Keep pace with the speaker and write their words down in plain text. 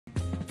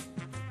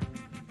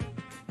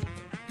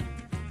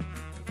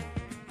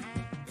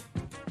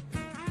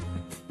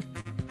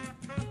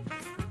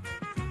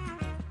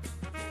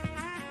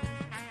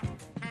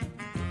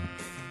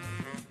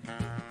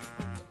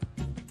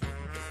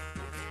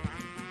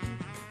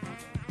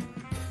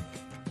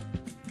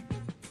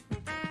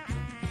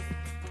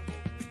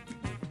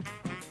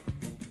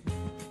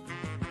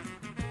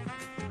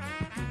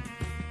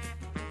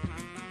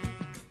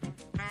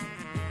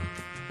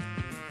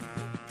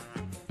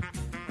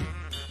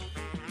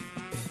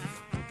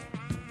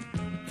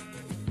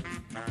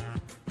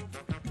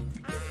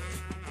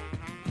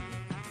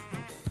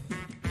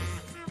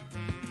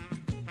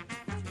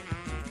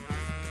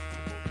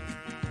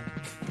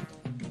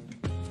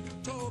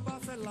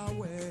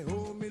somewhere,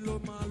 oh me lo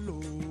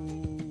malo.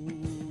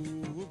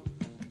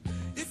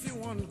 If you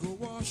want go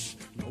wash,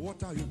 now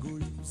what are you go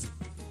use?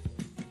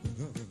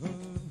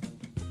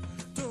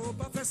 To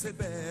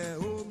bafesebe,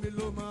 oh me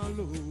lo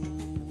malo.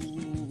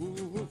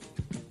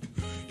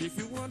 If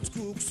you want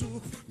cook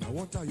soup, now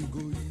what are you go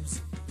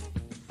use?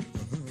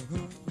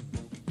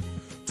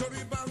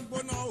 Tori bang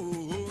bona,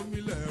 oh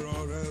me lero.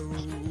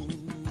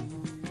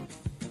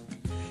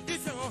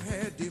 If your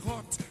head is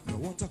hot, now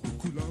what are you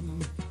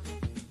kulam?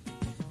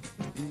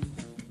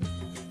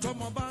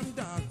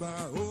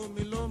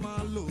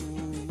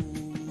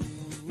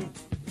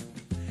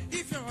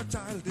 If your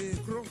child they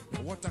grow,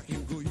 water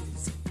can go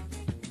use.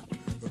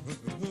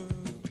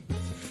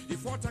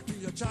 If water kill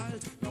your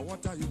child, now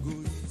water you go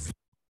use.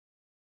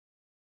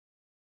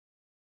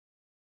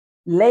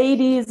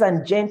 Ladies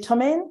and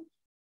gentlemen,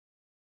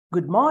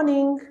 good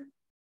morning,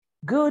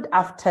 good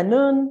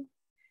afternoon,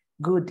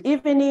 good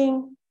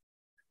evening,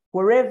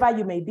 wherever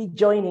you may be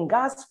joining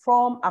us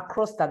from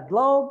across the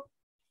globe.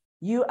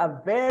 You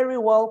are very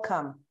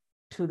welcome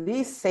to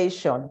this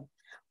session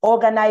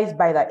organized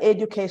by the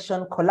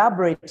Education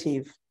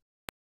Collaborative.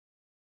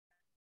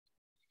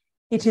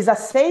 It is a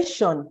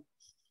session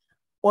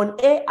on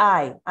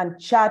AI and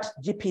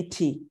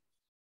ChatGPT,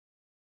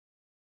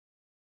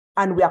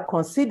 and we are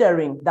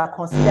considering the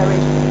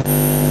consideration.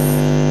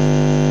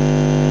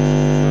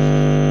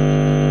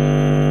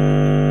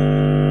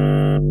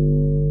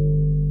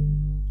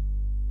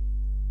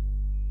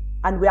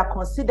 And we are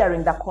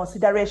considering the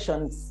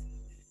considerations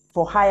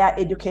for higher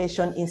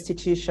education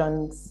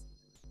institutions.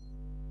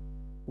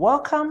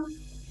 Welcome.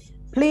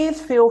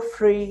 Please feel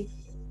free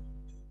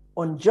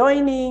on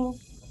joining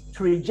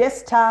to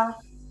register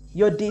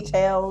your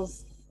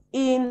details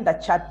in the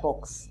chat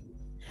box.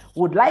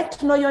 Would like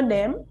to know your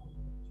name,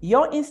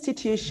 your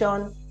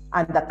institution,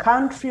 and the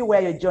country where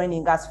you're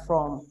joining us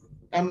from.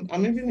 I'm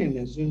even in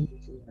a Zoom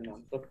and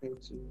I'm talking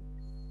to you.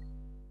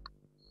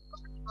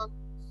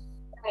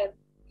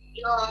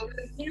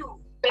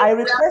 I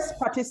request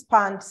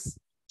participants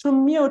to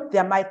mute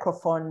their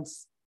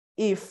microphones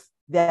if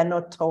they're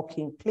not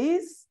talking,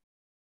 please.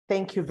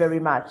 Thank you very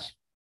much.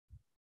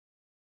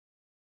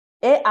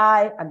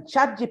 AI and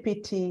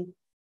ChatGPT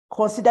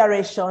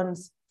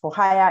considerations for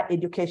higher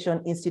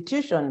education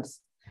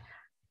institutions.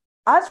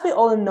 As we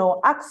all know,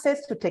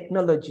 access to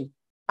technology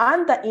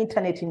and the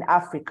internet in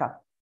Africa,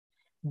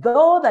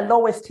 though the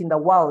lowest in the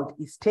world,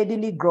 is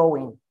steadily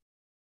growing.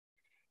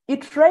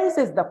 It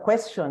raises the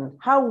question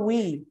how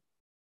we,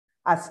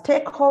 as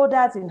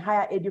stakeholders in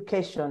higher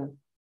education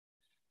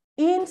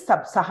in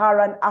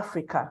sub-Saharan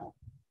Africa,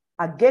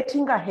 are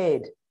getting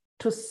ahead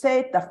to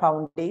set the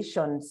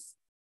foundations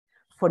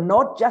for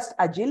not just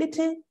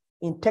agility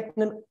in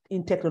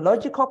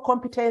technological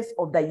competence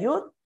of the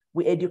youth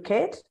we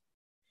educate,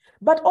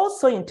 but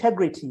also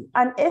integrity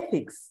and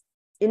ethics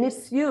in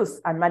its use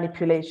and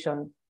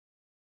manipulation.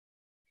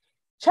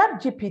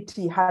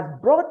 ChatGPT has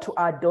brought to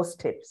our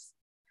doorsteps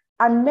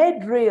and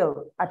made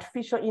real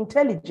artificial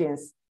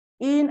intelligence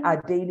in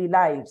our daily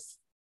lives.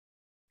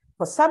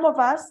 For some of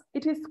us,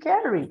 it is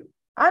scary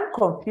and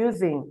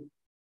confusing.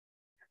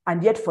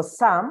 And yet for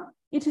some,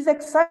 it is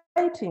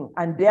exciting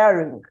and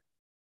daring.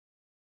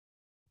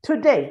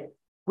 Today,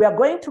 we are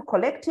going to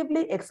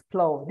collectively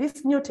explore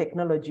this new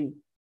technology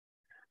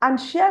and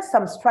share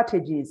some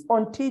strategies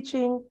on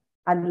teaching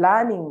and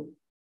learning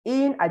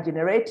in a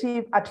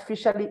generative,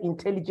 artificially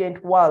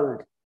intelligent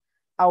world.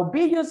 I'll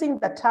be using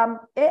the term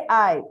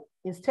AI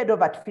instead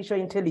of artificial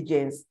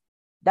intelligence.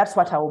 That's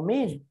what I will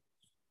mean.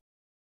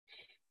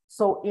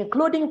 So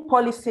including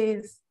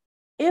policies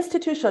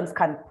institutions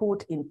can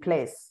put in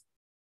place.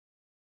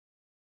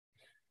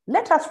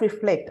 Let us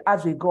reflect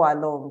as we go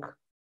along.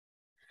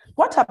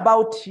 What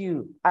about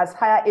you as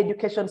higher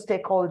education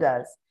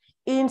stakeholders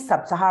in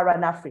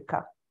sub-Saharan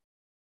Africa?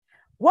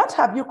 What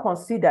have you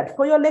considered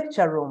for your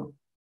lecture room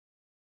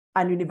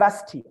and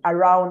university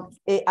around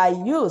AI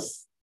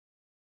use?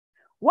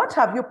 What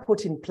have you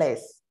put in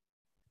place?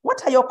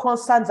 What are your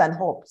concerns and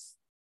hopes?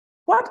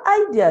 What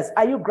ideas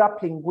are you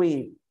grappling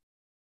with?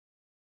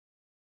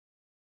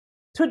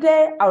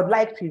 Today, I would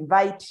like to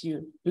invite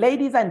you,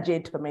 ladies and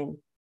gentlemen,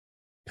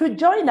 to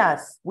join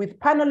us with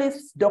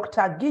panelists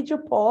Dr.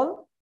 Giju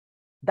Paul,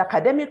 the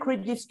academic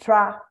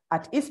registrar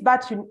at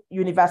ISBAT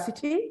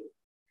University,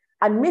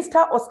 and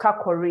Mr. Oscar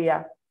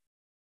Correia,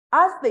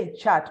 as they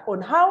chat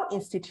on how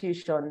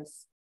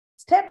institutions,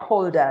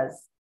 stakeholders,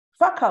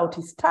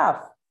 faculty,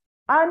 staff,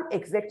 and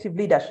executive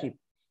leadership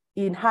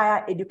in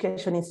higher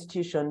education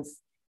institutions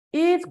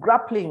is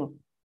grappling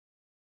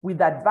with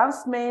the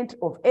advancement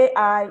of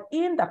AI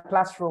in the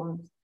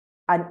classroom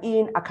and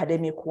in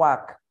academic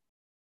work.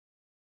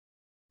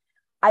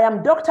 I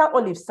am Dr.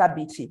 Olive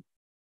Sabiiti.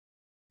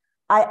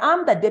 I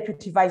am the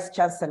Deputy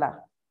Vice-Chancellor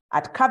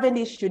at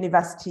Cavendish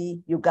University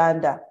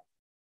Uganda.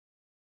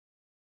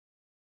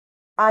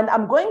 And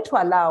I'm going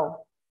to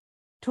allow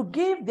to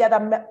give the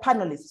other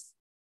panelists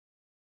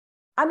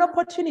an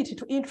opportunity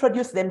to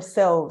introduce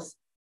themselves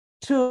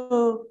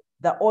to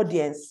the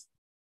audience.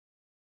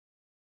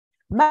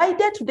 My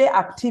day-to-day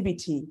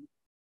activity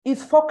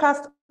is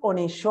focused on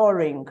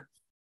ensuring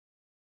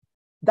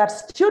that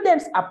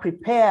students are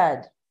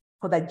prepared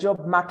for the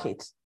job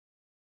market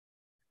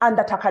and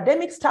that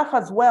academic staff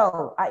as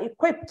well are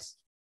equipped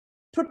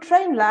to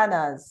train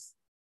learners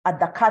at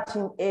the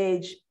cutting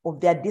edge of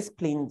their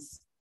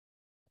disciplines.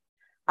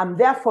 I'm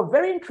therefore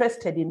very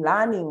interested in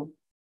learning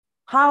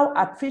how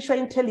artificial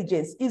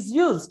intelligence is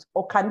used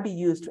or can be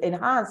used to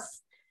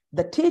enhance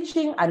the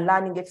teaching and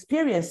learning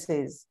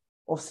experiences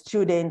of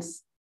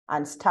students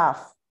and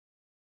staff.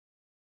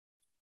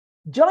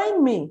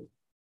 Join me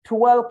to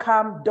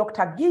welcome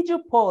Dr. Giju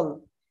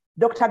Paul.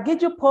 Dr.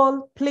 Giju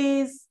Paul,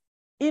 please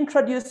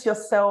introduce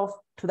yourself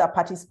to the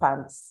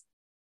participants.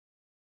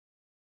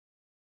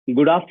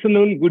 Good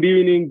afternoon, good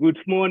evening, good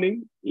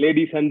morning,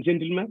 ladies and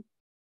gentlemen.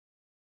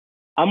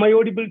 Am I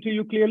audible to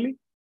you clearly?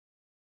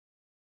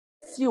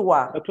 Yes, you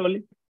are.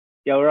 Actually,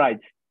 yeah, right.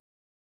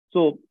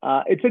 So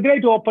it's a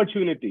great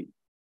opportunity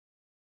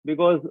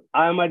because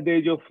I am at the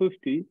age of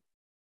 50.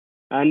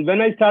 And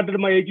when I started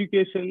my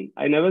education,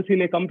 I never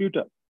seen a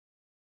computer.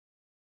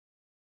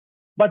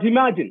 But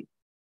imagine,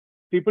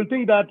 people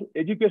think that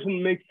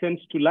education makes sense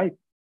to life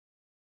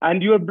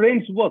and your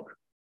brains work.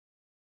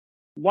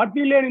 What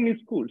we learn in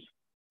schools,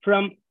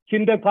 from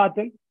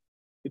kindergarten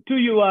to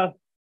your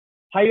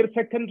higher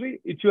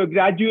secondary, it's your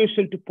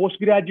graduation to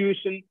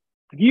post-graduation,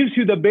 gives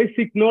you the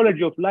basic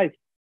knowledge of life.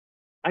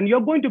 And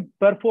you're going to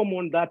perform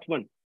on that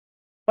one.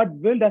 But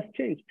world has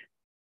changed.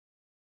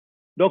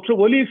 Dr.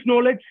 Olive's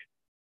knowledge,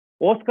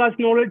 Oscar's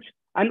knowledge,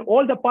 and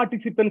all the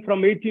participants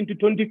from 18 to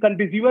 20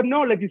 countries, your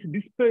knowledge is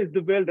dispersed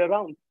the world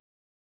around.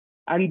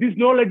 And this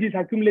knowledge is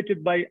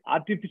accumulated by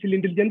artificial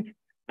intelligence,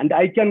 and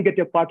I can get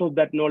a part of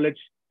that knowledge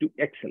to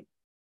excel.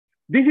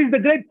 This is the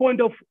great point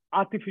of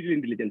artificial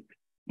intelligence.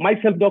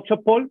 Myself, Dr.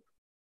 Paul,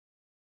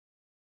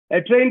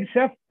 a trained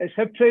chef, a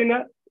chef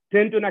trainer,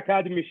 trained to an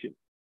academician.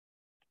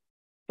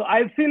 So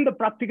I've seen the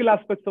practical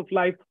aspects of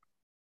life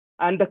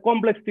and the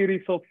complex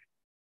theories of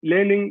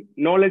learning,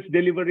 knowledge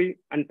delivery,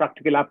 and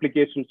practical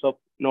applications of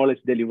knowledge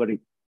delivery.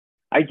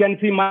 I can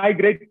see my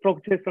great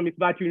professors from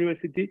ISBAT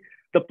University,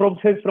 the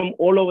professors from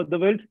all over the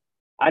world,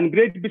 and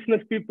great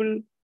business people,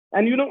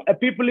 and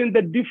people in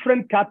the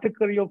different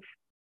category of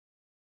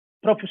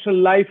professional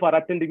life are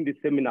attending this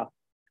seminar.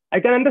 I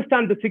can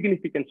understand the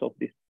significance of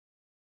this.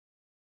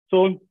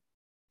 So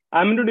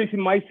I'm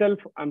introducing myself.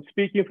 I'm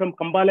speaking from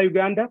Kampala,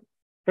 Uganda,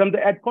 from the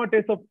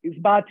headquarters of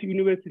ISBAT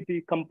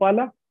University,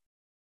 Kampala.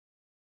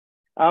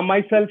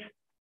 Myself,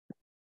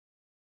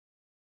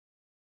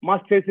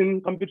 Master's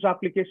in Computer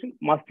Application,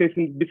 Master's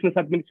in Business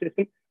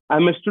Administration.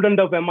 I'm a student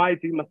of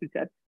MIT,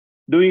 Massachusetts,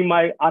 doing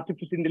my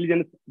Artificial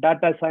Intelligence,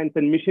 Data Science,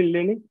 and Machine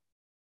Learning.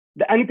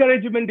 The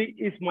encouragement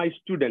is my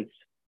students.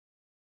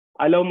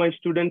 I love my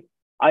students.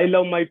 I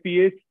love my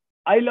peers.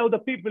 I love the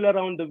people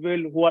around the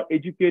world who are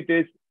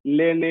educators,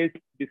 learners,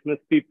 business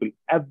people,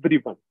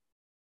 everyone.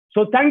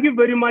 So thank you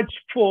very much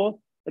for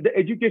the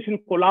Education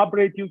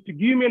Collaborative to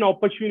give me an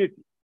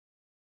opportunity,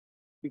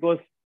 because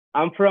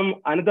I'm from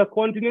another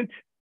continent,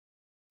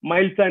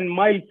 miles and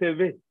miles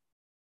away,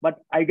 but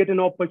I get an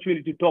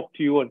opportunity to talk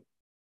to you all.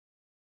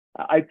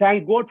 I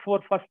thank God for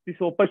first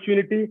this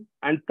opportunity,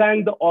 and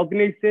thank the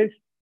organizers,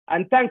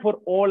 and thank for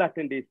all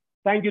attendees.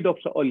 Thank you,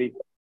 Dr. Olive.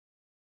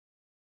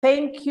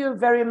 Thank you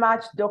very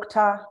much,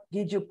 Dr.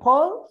 Giju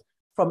Paul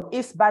from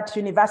ISBAT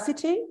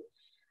University.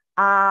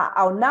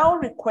 I'll now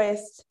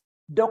request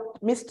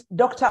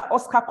Dr.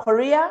 Oscar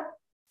Correia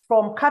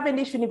from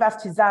Cavendish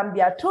University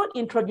Zambia to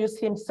introduce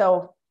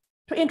himself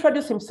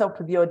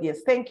to the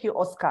audience. Thank you,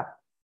 Oscar.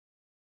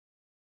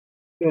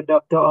 Thank you,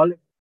 Dr. Olive.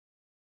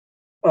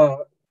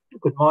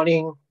 Good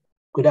morning,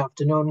 good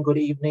afternoon, good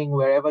evening,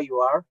 wherever you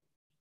are.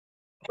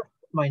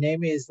 My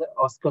name is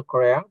Oscar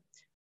Correia,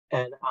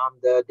 and I'm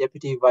the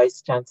Deputy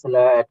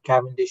Vice-Chancellor at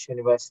Cavendish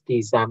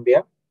University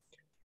Zambia.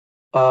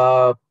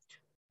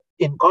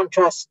 In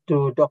contrast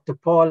to Dr.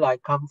 Paul, I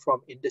come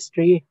from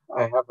industry.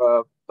 I have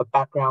a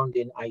background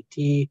in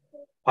IT.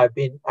 I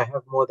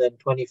have more than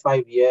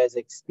 25 years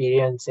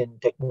experience in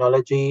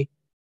technology,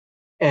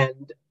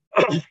 and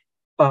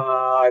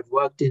I've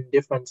worked in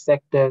different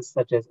sectors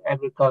such as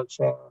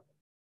agriculture,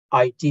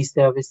 IT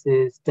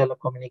services,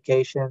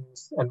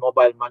 telecommunications, and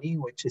mobile money,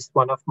 which is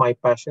one of my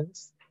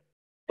passions.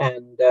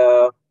 And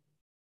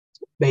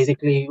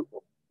basically,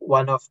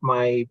 one of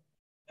my,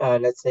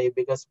 let's say,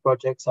 biggest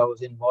projects I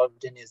was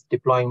involved in is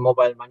deploying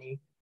mobile money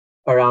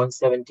around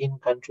 17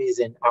 countries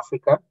in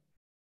Africa.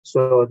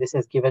 So this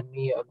has given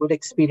me a good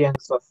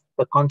experience of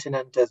the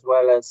continent as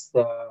well as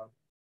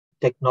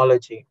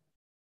technology.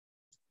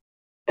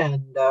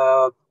 And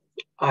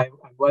I'm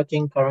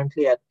working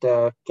currently at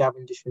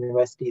Cavendish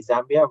University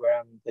Zambia, where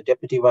I'm the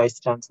Deputy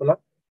Vice-Chancellor.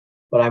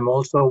 But I'm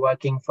also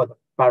working for the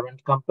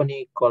parent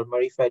company called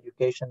Marifa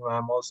Education, where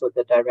I'm also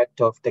the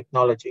Director of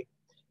Technology.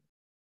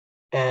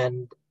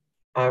 And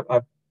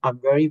I'm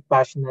very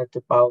passionate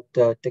about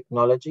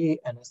technology,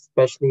 and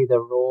especially the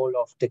role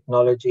of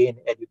technology in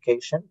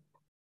education.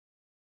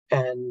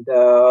 And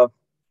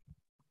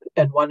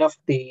one of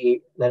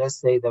the, let us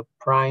say, the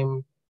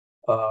prime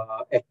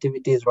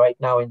activities right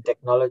now in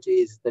technology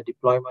is the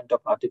deployment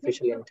of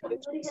artificial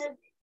intelligence.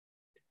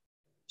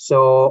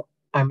 So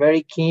I'm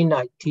very keen.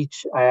 I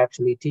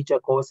actually teach a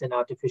course in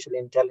artificial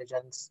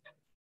intelligence,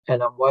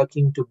 and I'm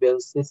working to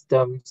build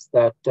systems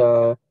that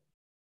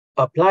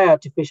apply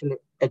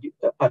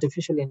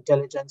artificial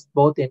intelligence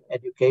both in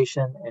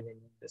education and in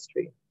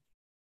industry.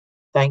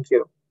 Thank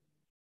you.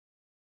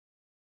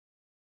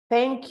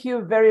 Thank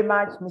you very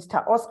much,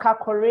 Mr. Oscar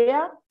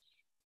Correia.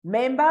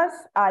 Members,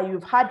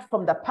 you've heard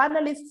from the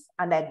panelists,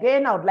 and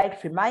again, I would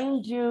like to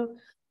remind you,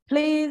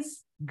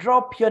 please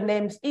drop your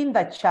names in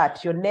the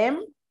chat, your name,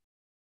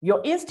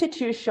 your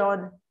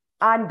institution,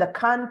 and the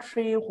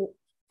country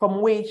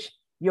from which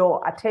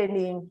you're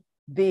attending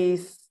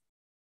this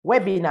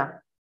webinar.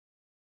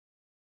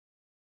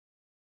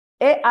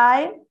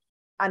 AI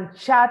and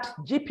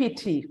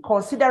ChatGPT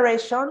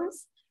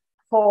considerations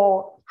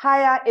for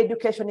higher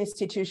education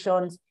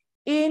institutions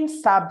in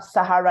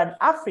sub-Saharan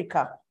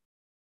Africa.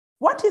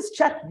 What is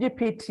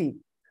ChatGPT?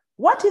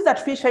 What is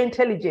artificial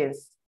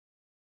intelligence?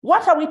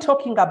 What are we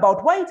talking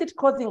about? Why is it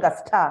causing a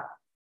stir?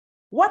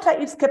 What are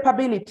its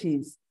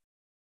capabilities?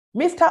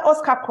 Mr.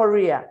 Oscar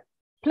Correia,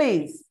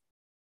 please.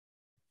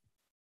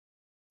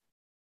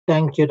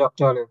 Thank you,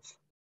 Dr. Olive.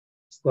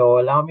 So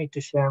allow me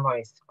to share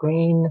my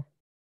screen.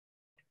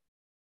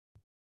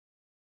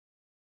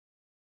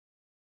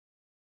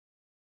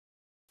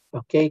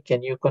 Okay,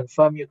 can you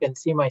confirm you can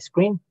see my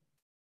screen?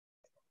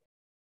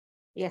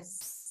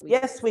 Yes,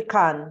 yes, we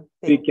can.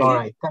 All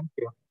right, thank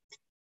you.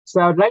 So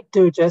I would like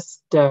to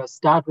just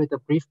start with a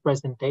brief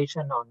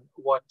presentation on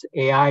what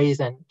AI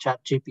is and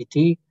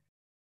ChatGPT.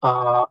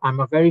 I'm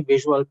a very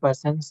visual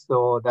person,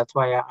 so that's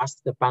why I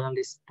asked the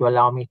panelists to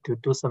allow me to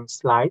do some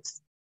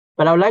slides.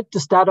 But I would like to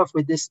start off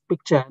with this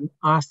picture and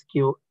ask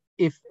you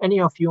if any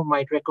of you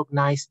might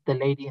recognize the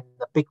lady in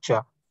the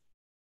picture,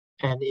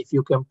 and if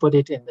you can put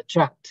it in the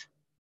chat.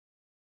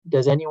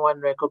 Does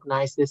anyone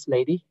recognize this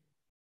lady?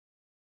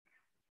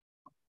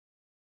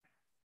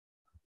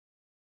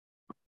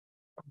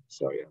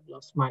 Sorry, I've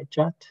lost my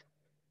chat.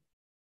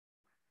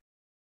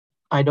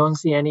 I don't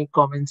see any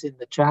comments in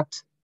the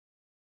chat.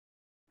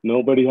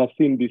 Nobody has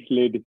seen this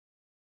lady.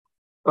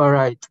 All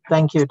right,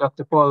 thank you,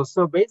 Dr. Paul.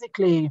 So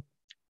basically,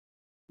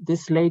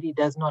 this lady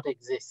does not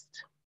exist.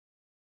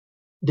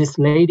 This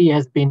lady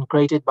has been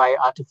created by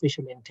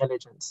artificial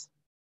intelligence.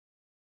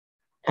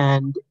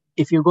 And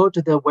if you go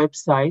to the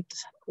website,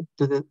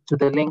 to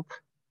the link,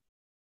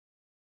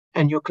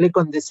 and you click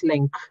on this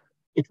link,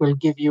 it will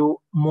give you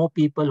more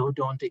people who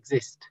don't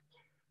exist.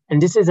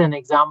 And this is an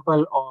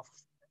example of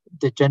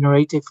the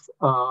generative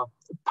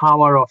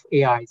power of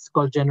AI. It's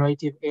called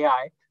generative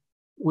AI,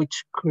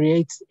 which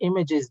creates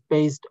images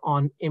based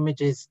on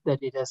images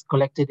that it has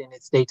collected in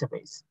its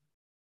database.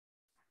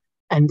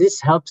 And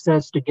this helps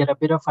us to get a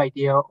bit of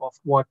idea of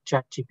what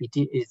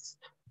ChatGPT is.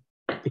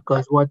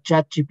 Because what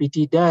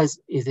ChatGPT does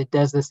is it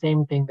does the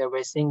same thing that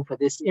we're seeing for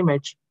this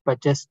image,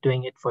 but just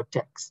doing it for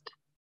text.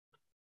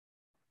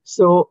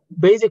 So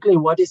basically,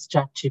 what is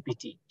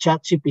ChatGPT?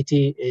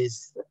 ChatGPT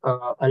is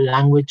a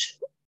language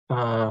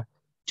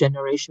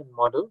generation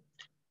model.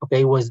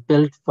 Okay, it was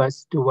built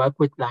first to work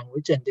with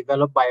language and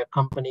developed by a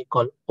company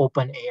called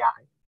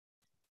OpenAI.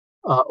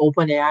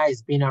 OpenAI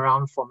has been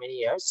around for many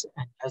years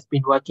and has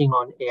been working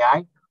on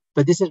AI,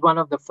 but this is one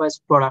of the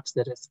first products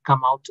that has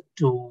come out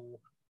to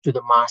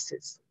the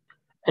masses.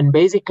 And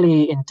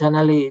basically,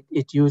 internally,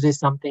 it uses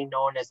something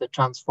known as the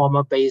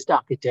transformer-based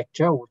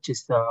architecture, which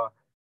is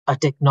a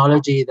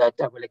technology that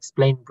I will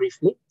explain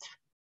briefly.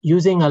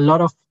 Using a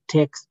lot of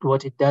text,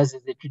 what it does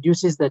is it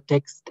reduces the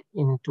text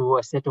into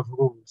a set of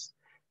rules.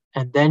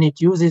 And then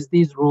it uses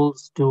these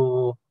rules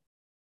to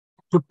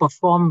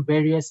perform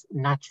various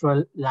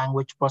natural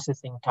language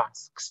processing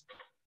tasks.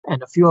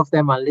 And a few of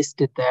them are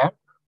listed there.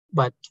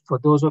 But for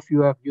those of you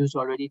who have used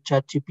already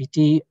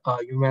ChatGPT,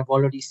 you may have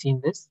already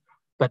seen this.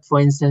 But for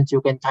instance,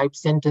 you can type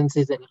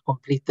sentences and it'll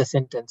complete the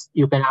sentence.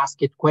 You can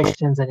ask it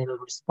questions and it'll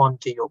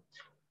respond to you.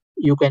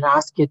 You can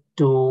ask it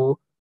to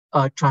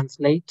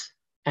translate,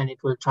 and it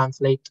will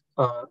translate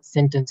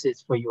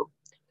sentences for you.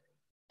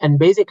 And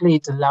basically,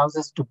 it allows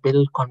us to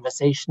build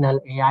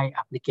conversational AI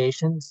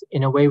applications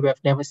in a way we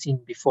have never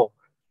seen before.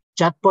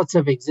 Chatbots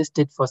have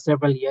existed for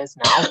several years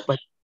now, but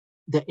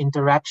the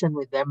interaction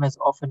with them has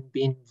often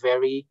been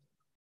very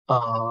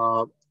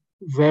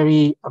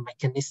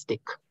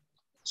mechanistic.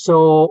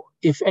 So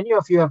if any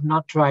of you have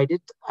not tried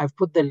it, I've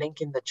put the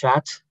link in the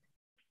chat.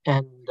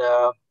 And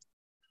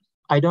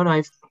I don't know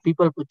if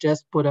people could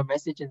just put a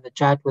message in the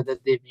chat whether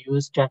they've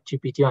used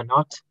ChatGPT or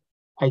not.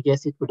 I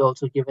guess it would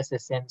also give us a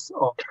sense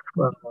of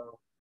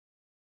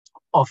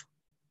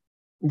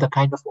the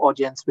kind of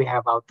audience we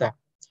have out there.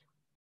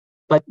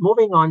 But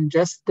moving on,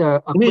 just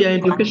a quick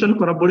education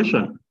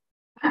collaboration.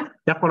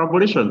 Yeah,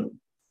 collaboration.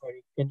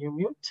 Sorry, can you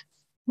mute?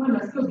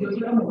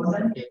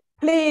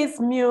 Please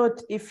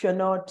mute if you're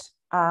not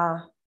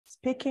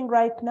speaking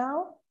right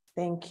now.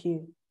 Thank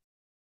you.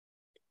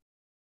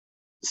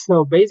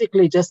 So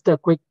basically, just a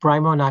quick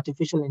primer on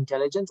artificial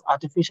intelligence.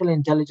 Artificial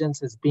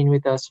intelligence has been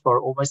with us for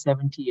over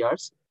 70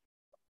 years.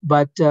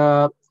 But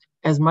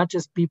as much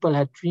as people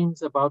had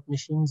dreams about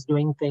machines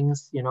doing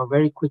things,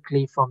 very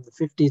quickly from the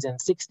 50s and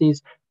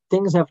 60s,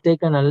 things have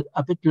taken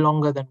a bit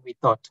longer than we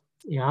thought.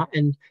 Yeah,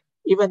 and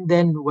even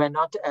then, we're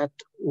not at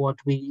what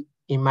we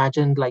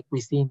imagined, like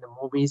we see in the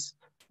movies,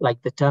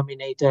 like the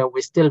Terminator.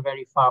 We're still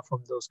very far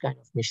from those kind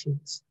of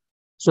machines.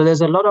 So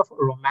there's a lot of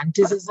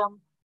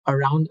romanticism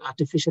around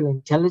artificial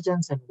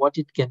intelligence and what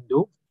it can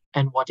do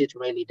and what it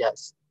really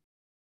does.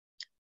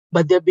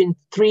 But there have been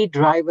three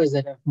drivers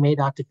that have made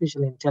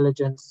artificial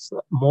intelligence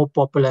more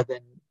popular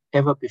than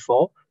ever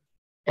before.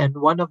 And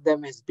one of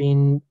them has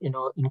been,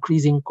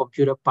 increasing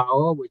computer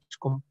power, which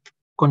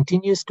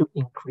continues to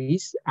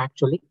increase,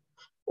 actually.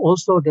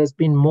 Also, there's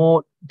been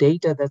more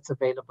data that's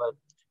available,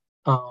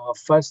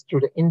 first through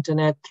the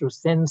internet, through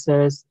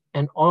sensors,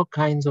 and all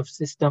kinds of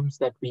systems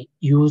that we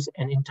use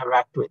and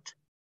interact with.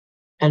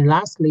 And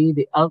lastly,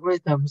 the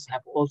algorithms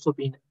have also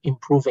been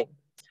improving.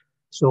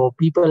 So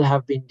people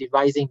have been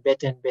devising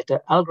better and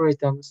better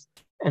algorithms.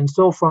 And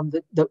so from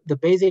the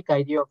basic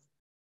idea of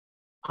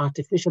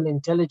artificial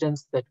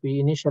intelligence that we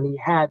initially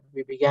had,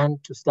 we began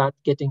to start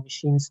getting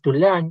machines to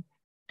learn.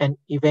 And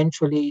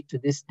eventually, to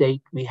this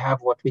date, we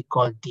have what we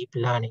call deep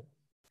learning.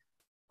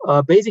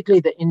 Basically,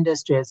 the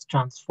industry has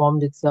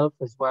transformed itself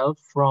as well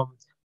from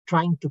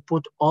trying to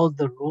put all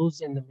the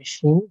rules in the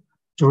machine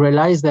to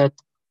realize that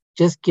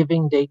just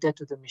giving data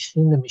to the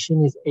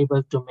machine is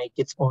able to make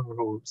its own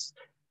rules.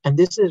 And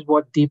this is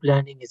what deep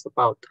learning is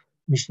about,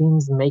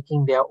 machines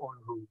making their own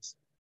rules.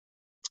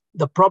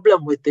 The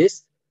problem with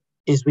this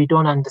is we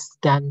don't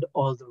understand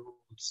all the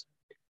rules.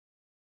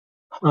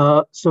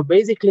 So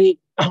basically,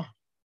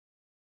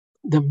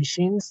 the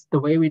machines, the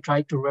way we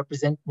try to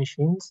represent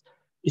machines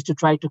is to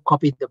try to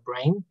copy the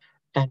brain.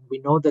 And we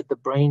know that the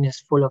brain is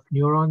full of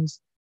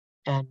neurons.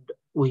 And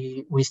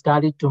we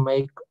started to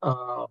make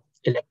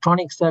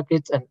electronic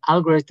circuits and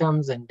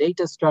algorithms and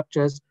data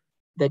structures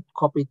that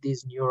copied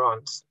these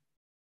neurons.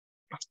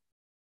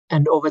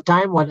 And over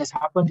time, what has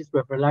happened is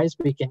we've realized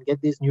we can get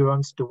these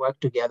neurons to work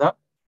together.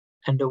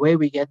 And the way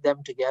we get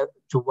them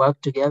to work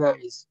together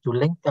is to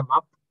link them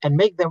up and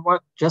make them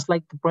work just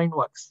like the brain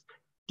works,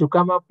 to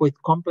come up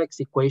with complex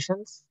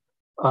equations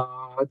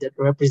that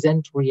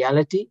represent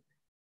reality.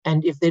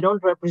 And if they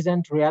don't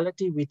represent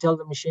reality, we tell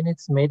the machine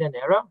it's made an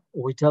error,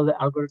 or we tell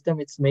the algorithm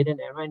it's made an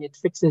error, and it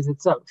fixes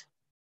itself.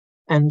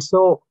 And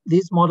so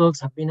these models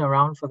have been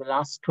around for the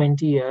last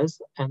 20 years,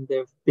 and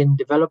they've been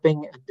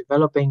developing,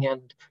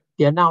 and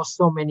there are now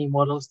so many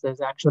models.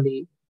 There's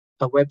actually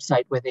a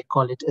website where they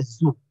call it a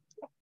zoo.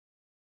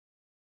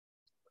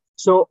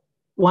 So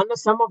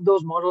some of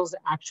those models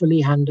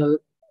actually handle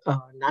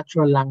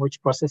natural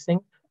language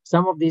processing.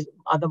 Some of these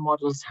other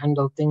models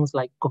handle things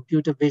like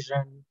computer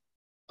vision,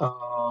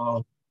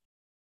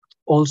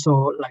 also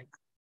like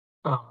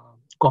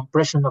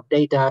compression of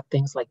data,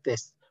 things like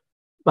this.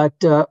 But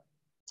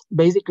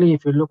basically,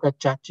 if you look at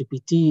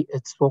ChatGPT,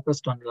 it's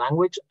focused on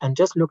language. And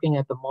just looking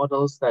at the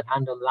models that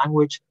handle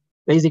language,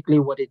 basically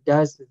what it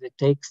does is it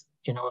takes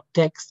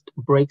text,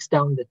 breaks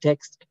down the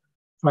text,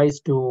 tries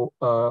to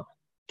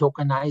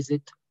tokenize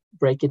it,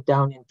 break it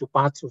down into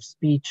parts of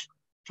speech,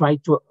 try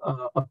to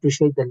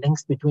appreciate the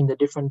links between the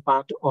different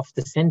parts of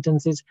the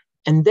sentences,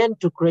 and then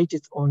to create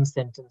its own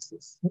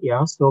sentences.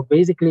 Yeah. So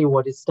basically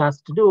what it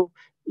starts to do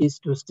is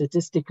to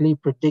statistically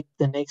predict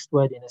the next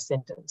word in a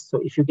sentence. So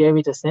if you gave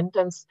it a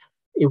sentence,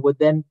 it would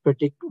then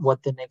predict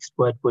what the next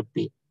word would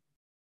be.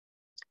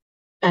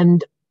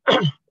 And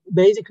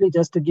basically,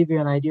 just to give you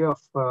an idea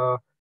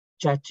of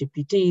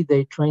ChatGPT,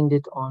 they trained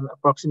it on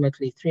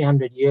approximately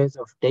 300 years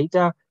of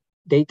data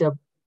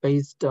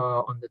based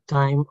on the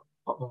time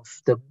of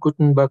the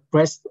Gutenberg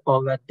press,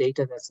 all that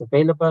data that's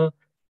available.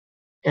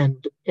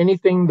 And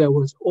anything that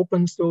was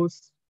open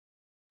source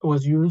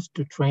was used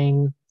to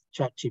train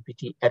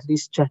ChatGPT, at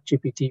least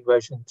ChatGPT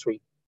version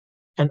 3.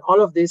 And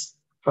all of this,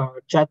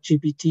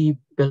 ChatGPT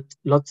built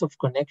lots of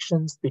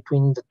connections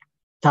between the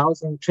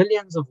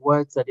trillions of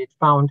words that it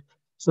found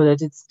so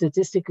that it's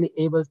statistically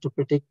able to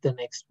predict the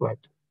next word.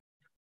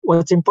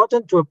 What's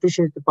important to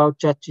appreciate about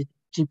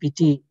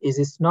ChatGPT is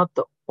it's not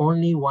the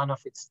only one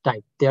of its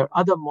type. There are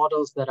other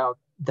models that are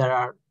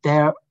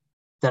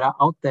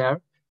out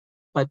there,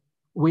 but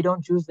we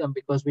don't use them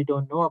because we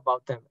don't know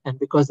about them and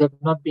because they've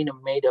not been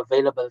made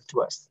available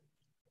to us.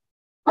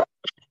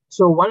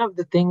 So one of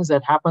the things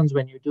that happens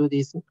when you do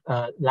these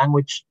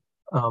language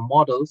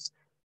models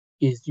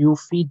is you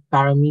feed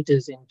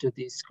parameters into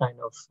these kind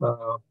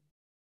of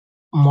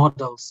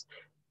models.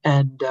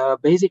 And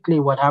basically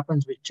what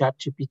happens with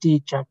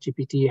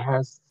ChatGPT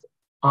has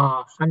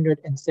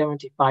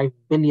 175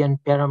 billion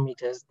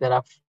parameters that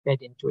are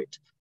fed into it.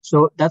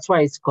 So that's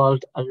why it's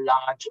called a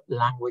large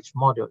language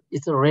model.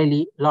 It's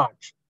really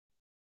large.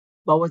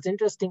 But what's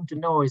interesting to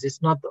know is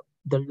it's not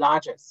the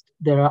largest.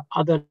 There are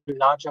other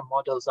larger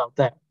models out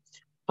there.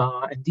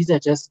 And these are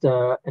just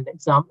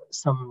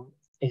some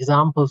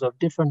examples of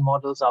different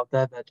models out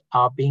there that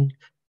are being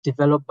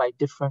developed by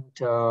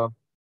different,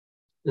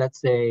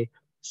 let's say,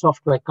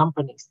 software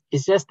companies.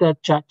 It's just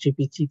that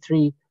ChatGPT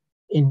 3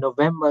 in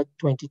November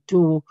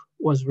 22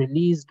 was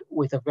released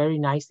with a very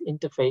nice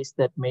interface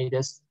that made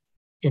us,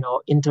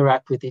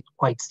 interact with it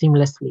quite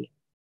seamlessly.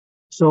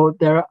 So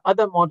there are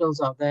other models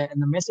out there,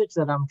 and the message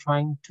that I'm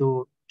trying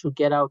to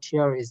get out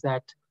here is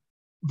that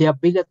there are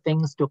bigger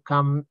things to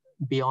come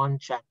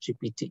beyond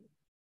ChatGPT.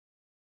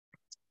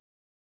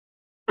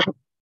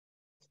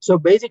 So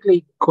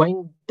basically,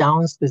 going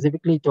down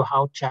specifically to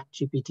how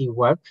ChatGPT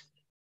works,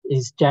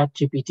 is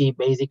ChatGPT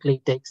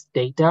basically takes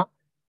data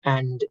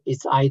and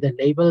it's either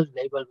labeled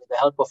with the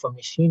help of a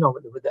machine or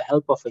with the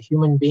help of a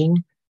human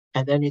being,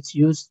 and then it's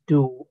used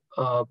to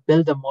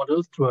build a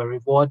model through a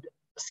reward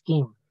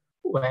scheme,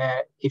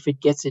 where if it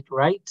gets it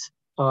right,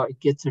 it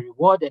gets a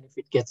reward, and if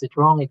it gets it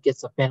wrong, it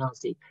gets a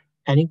penalty.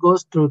 And it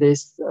goes through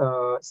this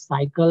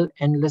cycle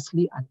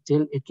endlessly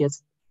until it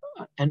gets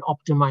an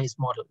optimized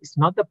model. It's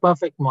not the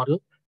perfect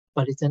model,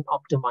 but it's an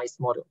optimized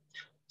model.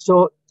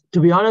 So to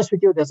be honest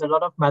with you, there's a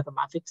lot of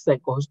mathematics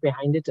that goes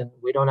behind it, and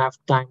we don't have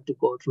time to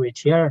go through it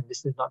here, and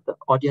this is not the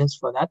audience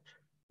for that.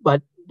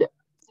 But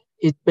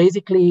it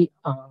basically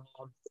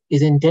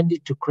is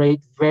intended to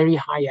create very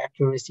high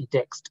accuracy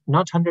text,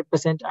 not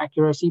 100%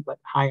 accuracy, but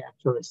high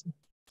accuracy.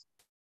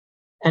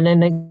 And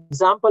an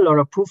example or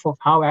a proof of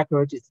how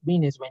accurate it's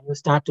been is when you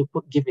start to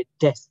give it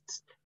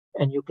tests.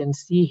 And you can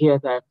see here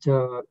that,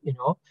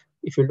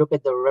 if you look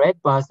at the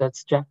red bars,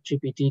 that's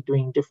ChatGPT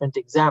doing different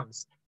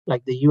exams.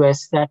 Like the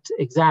US SAT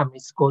exam,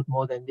 it scored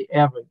more than the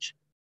average.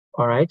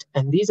 All right.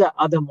 And these are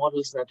other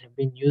models that have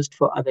been used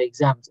for other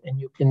exams. And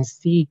you can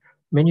see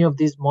many of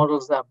these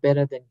models are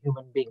better than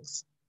human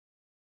beings.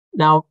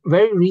 Now,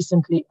 very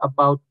recently,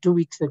 about 2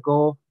 weeks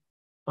ago,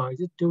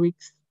 is it 2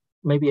 weeks?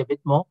 Maybe a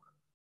bit more.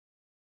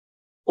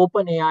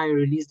 OpenAI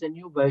released a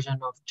new version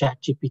of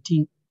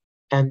ChatGPT,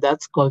 and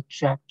that's called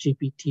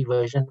ChatGPT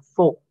version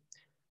 4.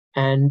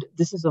 And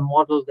this is a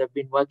model they've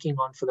been working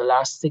on for the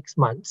last 6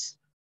 months,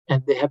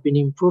 and they have been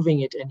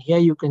improving it. And here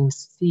you can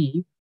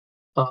see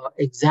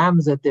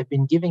exams that they've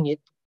been giving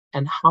it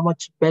and how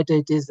much better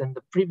it is than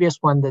the previous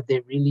one that they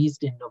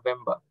released in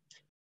November.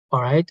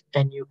 All right,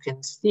 and you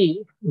can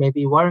see,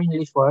 maybe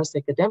worryingly for us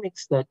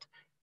academics, that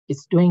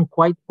it's doing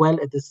quite well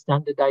at the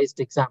standardized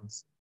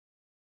exams.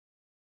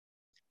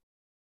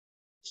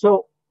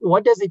 So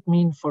what does it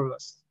mean for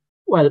us?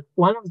 Well,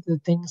 one of the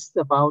things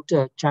about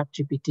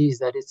ChatGPT is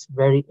that it's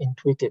very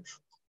intuitive.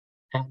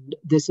 And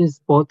this is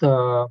both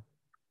a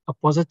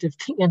positive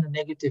thing and a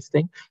negative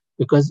thing,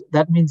 because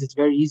that means it's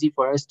very easy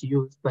for us to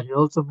use, but it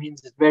also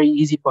means it's very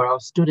easy for our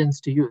students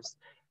to use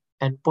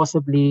and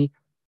possibly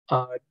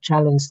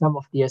challenge some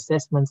of the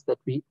assessments that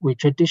we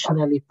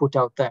traditionally put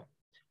out there.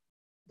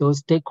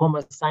 Those take-home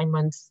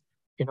assignments,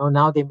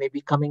 now they may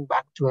be coming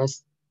back to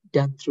us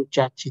done through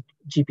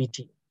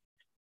ChatGPT.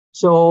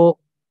 So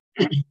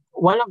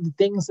one of the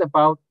things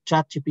about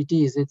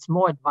ChatGPT is it's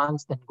more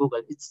advanced than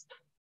Google.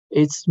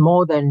 It's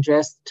more than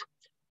just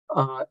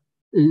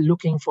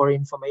looking for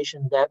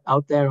information that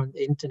out there on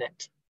the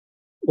internet.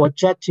 What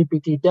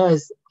ChatGPT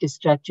does is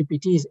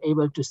ChatGPT is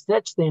able to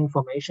search the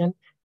information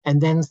and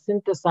then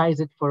synthesize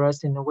it for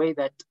us in a way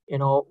that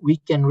we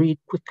can read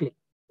quickly.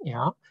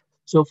 Yeah.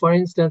 So for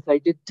instance, I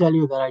did tell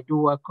you that I do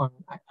work on,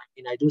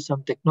 I do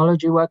some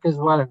technology work as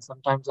well, and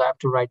sometimes I have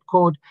to write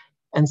code.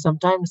 And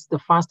sometimes the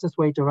fastest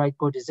way to write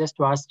code is just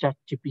to ask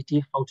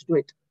ChatGPT how to do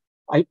it.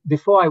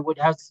 Before I would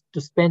have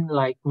to spend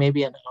like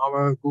maybe an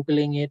hour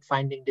Googling it,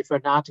 finding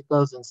different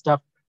articles and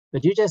stuff.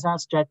 But you just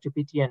ask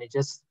ChatGPT and it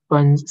just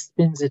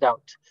spins it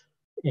out.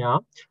 Yeah.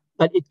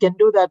 But it can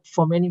do that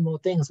for many more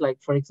things. Like,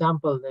 for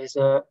example, there's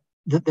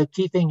the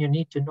key thing you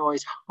need to know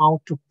is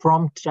how to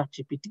prompt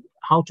ChatGPT,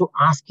 how to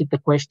ask it the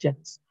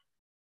questions.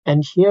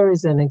 And here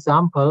is an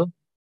example.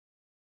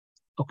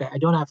 Okay, I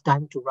don't have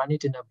time to run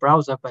it in a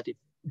browser, but if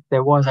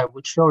there was, I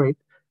would show it.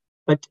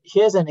 But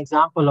here's an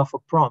example of a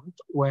prompt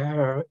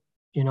where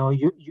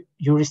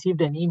you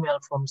received an email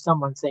from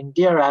someone saying,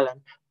 "Dear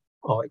Alan,"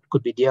 or it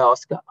could be "Dear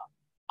Oscar,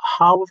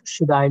 how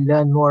should I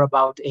learn more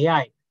about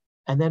AI?"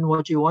 And then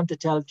what you want to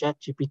tell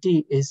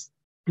ChatGPT is,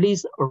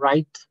 please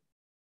write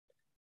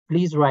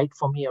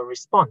for me a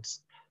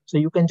response. So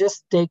you can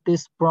just take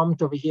this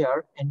prompt over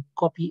here and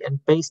copy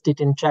and paste it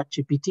in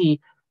ChatGPT,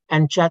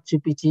 and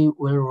ChatGPT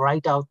will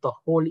write out the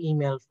whole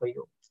email for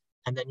you.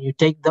 And then you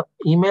take the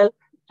email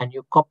and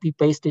you copy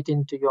paste it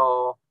into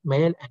your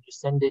mail and you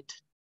send it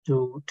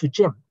to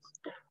Jim.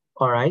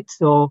 All right.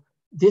 So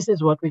this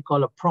is what we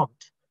call a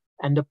prompt.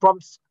 And the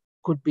prompts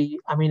could be,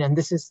 and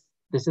this is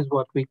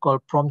what we call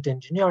prompt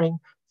engineering,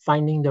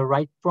 finding the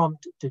right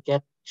prompt to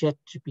get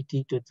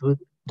ChatGPT to do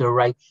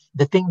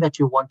the thing that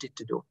you want it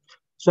to do.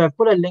 So I've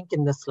put a link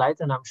in the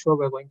slides, and I'm sure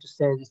we're going to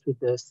share this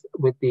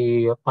with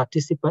the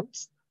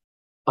participants,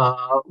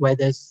 where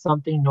there's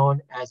something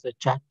known as a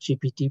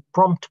ChatGPT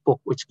prompt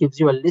book, which gives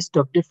you a list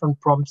of different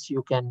prompts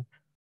you can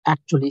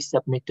actually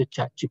submit to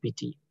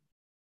ChatGPT.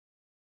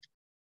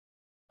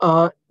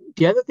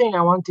 The other thing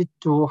I wanted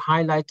to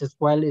highlight as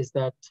well is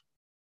that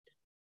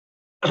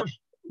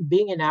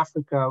being in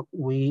Africa,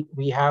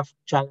 we have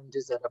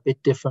challenges that are a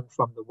bit different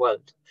from the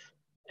world.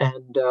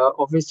 And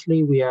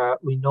obviously,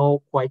 we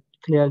know quite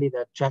clearly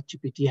that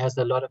ChatGPT has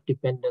a lot of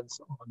dependence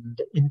on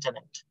the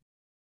internet.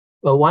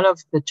 But one of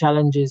the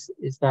challenges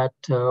is that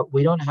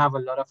we don't have a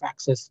lot of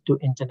access to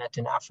internet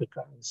in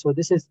Africa. And so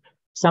this is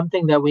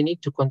something that we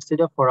need to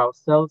consider for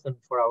ourselves and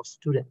for our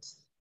students.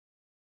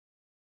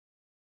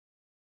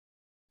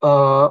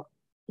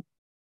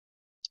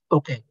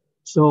 Okay,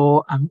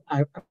 so I'm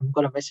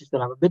going to message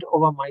that I'm a bit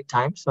over my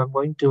time, so I'm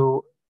going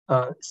to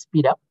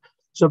speed up.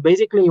 So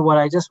basically, what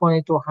I just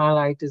wanted to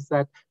highlight is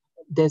that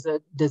there's a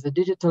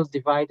digital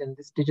divide, and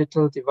this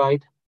digital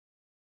divide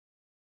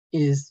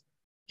is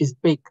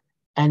big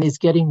and it's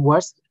getting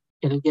worse.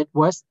 It'll get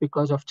worse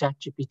because of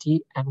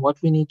ChatGPT, and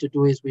what we need to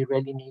do is we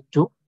really need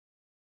to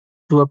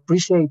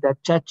appreciate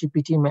that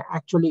ChatGPT may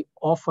actually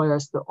offer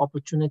us the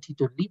opportunity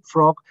to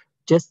leapfrog,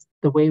 just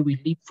the way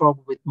we leapfrog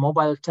with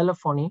mobile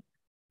telephony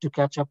to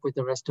catch up with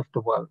the rest of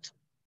the world.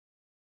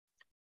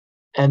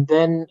 And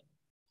then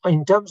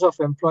in terms of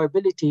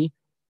employability,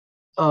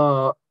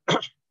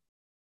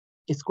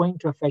 it's going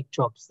to affect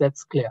jobs,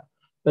 that's clear.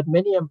 But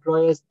many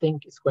employers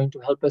think it's going to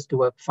help us to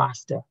work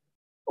faster,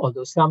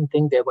 although some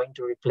think they're going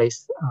to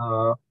replace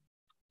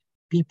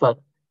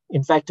people.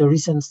 In fact, a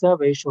recent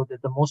survey showed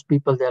that the most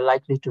people they're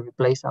likely to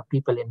replace are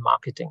people in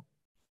marketing.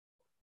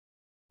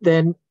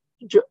 Then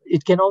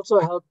it can also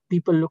help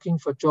people looking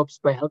for jobs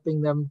by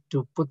helping them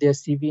to put their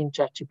CV in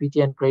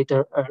ChatGPT and create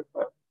a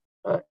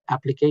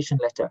application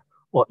letter,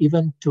 or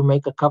even to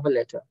make a cover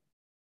letter.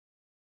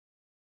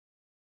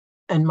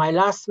 And my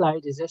last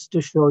slide is just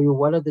to show you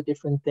what are the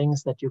different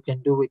things that you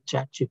can do with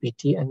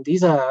ChatGPT. And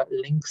these are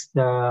links.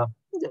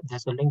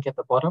 There's a link at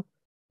the bottom.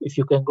 If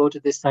you can go to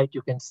this site,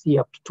 you can see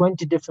up to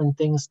 20 different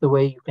things the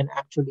way you can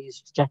actually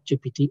use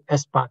ChatGPT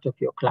as part of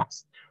your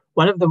class.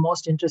 One of the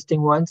most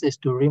interesting ones is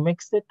to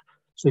remix it.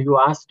 So you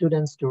ask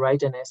students to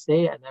write an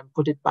essay and then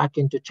put it back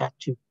into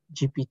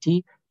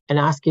ChatGPT and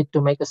ask it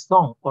to make a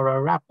song or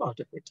a rap out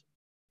of it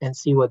and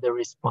see what the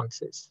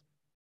response is.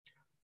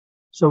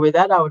 So with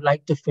that, I would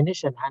like to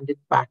finish and hand it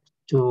back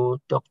to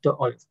Dr.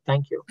 Olive.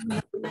 Thank you.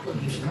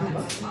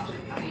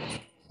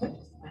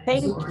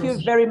 Thank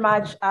you very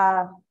much,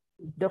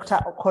 Dr.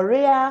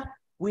 Correia.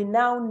 We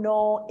now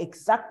know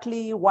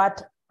exactly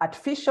what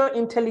artificial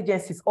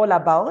intelligence is all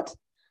about.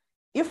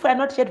 If we're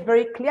not yet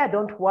very clear,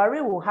 don't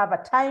worry, we'll have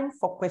a time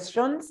for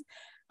questions.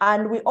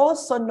 And we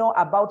also know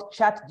about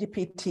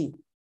ChatGPT.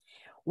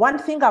 One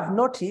thing I've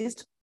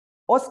noticed,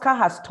 Oscar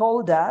has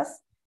told us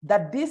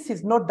that this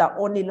is not the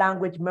only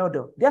language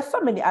model. There are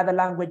so many other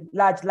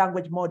large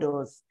language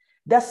models.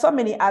 There are so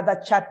many other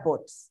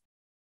chatbots.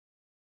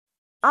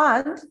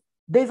 And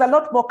there's a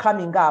lot more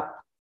coming up.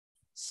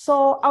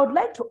 So I would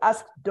like to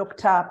ask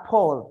Dr.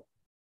 Paul,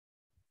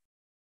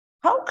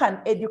 how can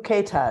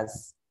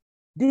educators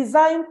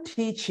design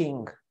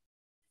teaching,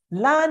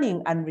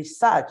 learning, and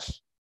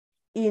research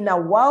in a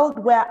world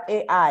where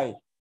AI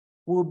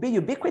will be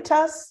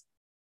ubiquitous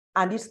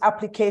and its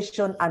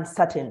application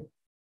uncertain?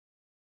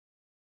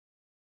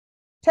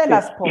 Tell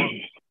us, Paul.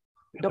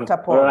 Dr.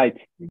 Paul. All right.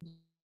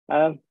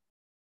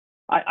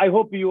 I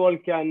hope you all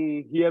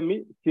can hear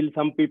me. Still,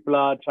 some people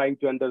are trying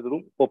to enter the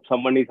room. Hope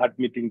someone is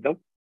admitting them.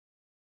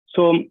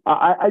 So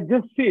I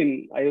just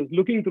seen, I was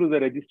looking through the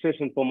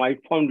registration form. I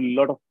found a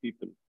lot of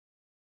people.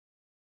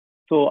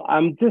 So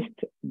I'm just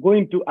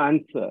going to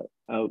answer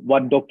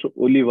what Dr.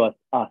 Olive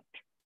asked.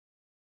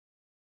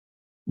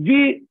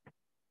 We,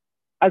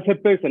 as a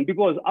person,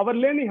 because our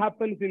learning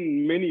happens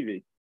in many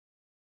ways.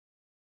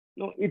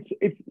 No,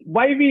 it's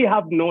why we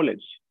have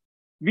knowledge.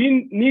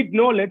 We need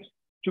knowledge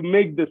to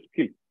make the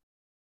skill.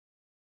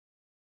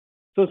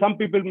 So some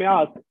people may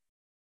ask,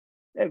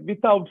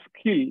 without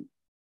skill,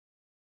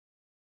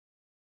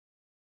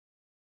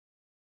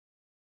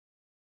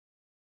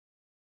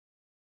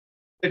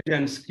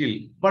 and skill,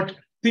 but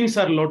things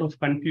are a lot of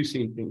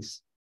confusing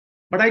things.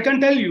 But I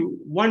can tell you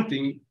one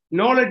thing,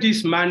 knowledge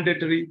is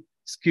mandatory,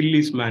 skill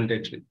is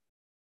mandatory.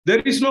 There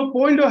is no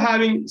point of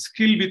having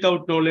skill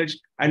without knowledge,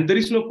 and there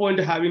is no point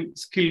of having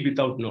skill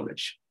without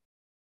knowledge.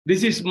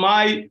 This is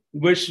my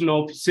version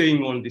of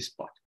saying on this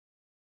part.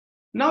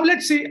 Now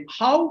let's see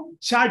how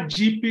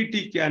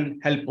ChatGPT can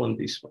help on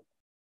this one.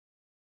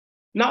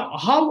 Now,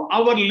 how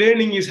our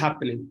learning is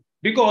happening.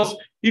 Because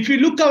if you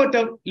look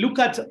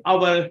at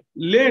our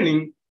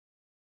learning,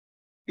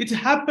 it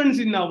happens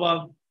in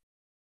our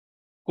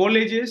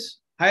colleges,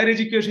 higher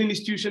education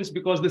institutions,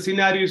 because the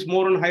scenario is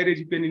more on higher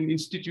education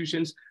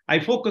institutions. I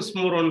focus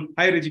more on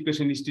higher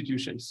education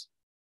institutions.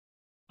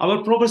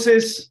 Our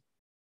professors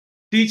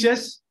teach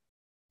us,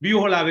 we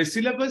all have a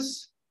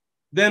syllabus,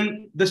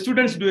 then the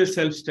students do a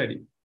self-study.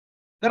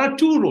 There are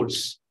two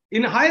roles.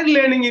 In higher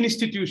learning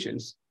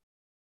institutions,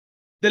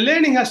 the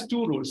learning has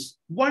two roles.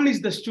 One is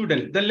the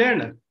student, the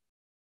learner.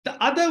 The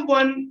other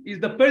one is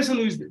the person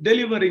who is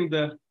delivering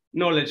the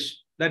knowledge,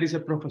 that is a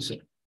professor.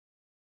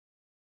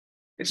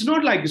 It's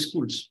not like the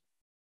schools.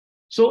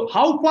 So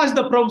how fast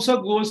the professor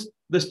goes,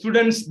 the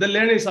students, the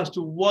learners has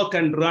to work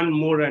and run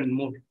more and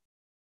more.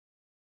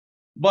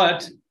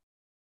 But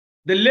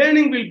the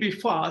learning will be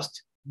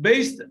fast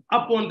based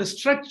upon the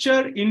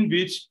structure in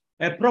which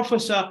a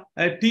professor,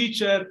 a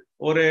teacher,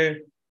 or a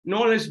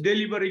knowledge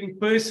delivering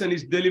person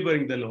is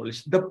delivering the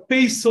knowledge. The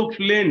pace of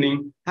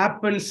learning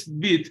happens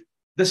with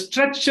the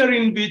structure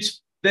in which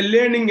the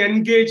learning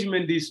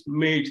engagement is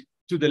made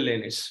to the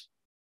learners.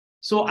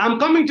 So I'm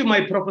coming to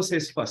my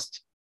professors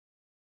first,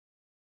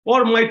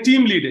 or my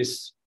team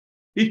leaders.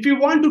 If you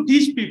want to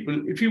teach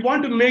people, if you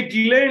want to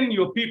learn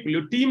your people,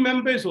 your team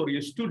members or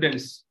your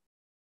students,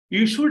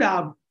 you should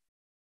have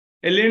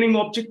a learning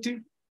objective,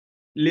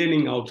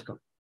 learning outcome.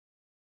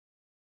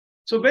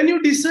 So when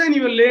you design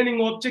your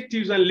learning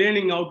objectives and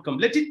learning outcome,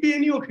 let it be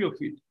any of your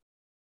field.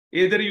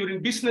 Either you're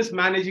in business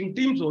managing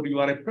teams or you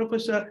are a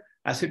professor,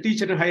 as a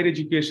teacher in higher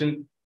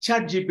education,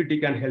 ChatGPT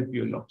can help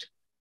you a lot.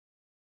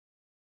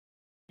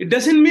 It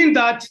doesn't mean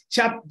that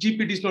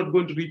ChatGPT is not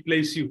going to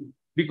replace you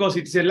because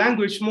it's a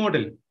language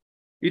model.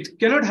 It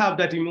cannot have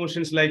that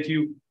emotions like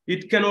you.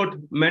 It cannot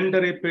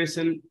mentor a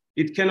person.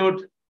 It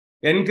cannot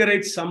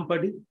encourage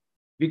somebody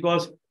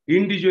because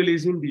individual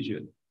is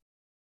individual.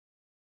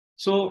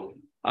 So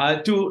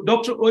to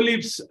Dr.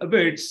 Olive's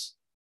words,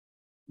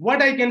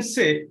 what I can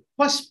say,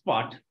 first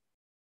part,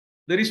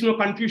 there is no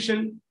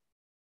confusion.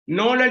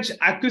 Knowledge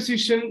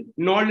acquisition,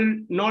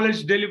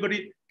 knowledge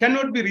delivery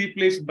cannot be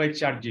replaced by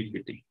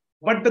ChatGPT.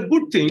 But the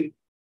good thing,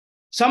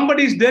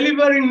 somebody is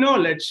delivering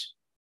knowledge,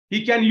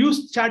 he can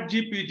use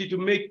ChatGPT to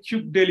make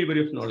quick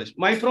delivery of knowledge.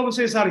 My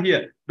professors are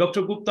here.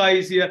 Dr. Gupta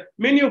is here.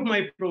 Many of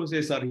my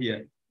professors are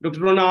here.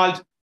 Dr.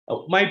 Ronald,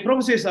 my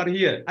professors are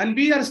here. And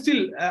we are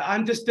still,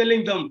 I'm just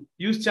telling them,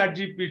 use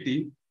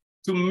ChatGPT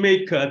to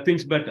make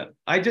things better.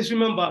 I just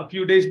remember a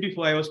few days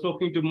before I was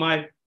talking to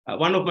my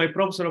one of my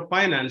professor of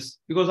finance,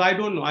 because I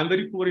don't know, I'm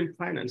very poor in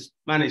finance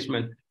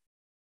management.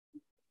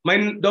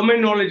 My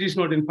domain knowledge is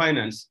not in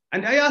finance.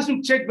 And I asked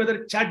him to check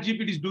whether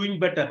ChatGPT is doing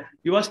better.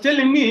 He was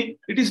telling me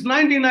it is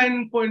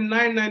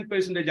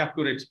 99.99%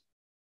 accurate.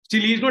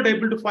 Still, he's not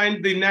able to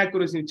find the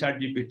inaccuracy in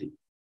ChatGPT.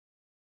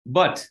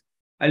 But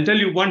I'll tell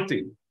you one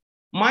thing.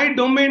 My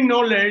domain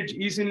knowledge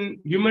is in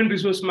human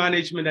resource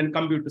management and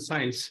computer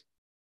science.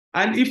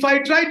 And if I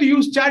try to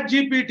use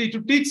ChatGPT to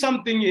teach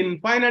something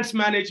in finance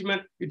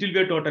management, it will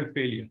be a total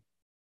failure.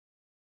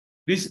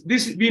 This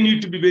we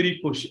need to be very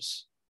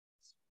cautious.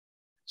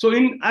 So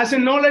as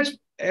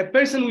a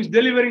person who is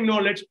delivering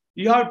knowledge,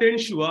 you have to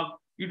ensure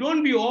you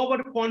don't be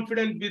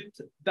overconfident with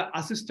the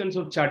assistance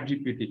of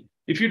ChatGPT.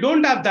 If you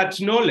don't have that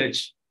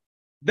knowledge,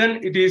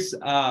 then it is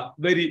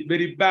very,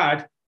 very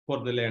bad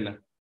for the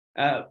learner.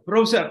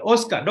 Professor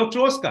Oscar, Dr.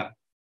 Oscar,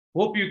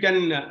 hope you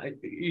can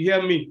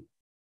hear me.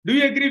 Do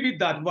you agree with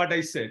that, what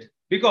I said?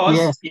 Because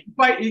yes.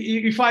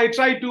 if I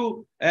try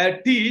to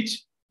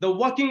teach the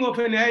working of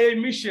an AI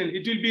mission,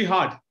 it will be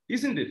hard,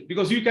 isn't it?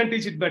 Because you can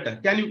teach it better.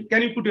 Can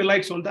you put your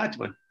lights on that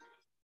one?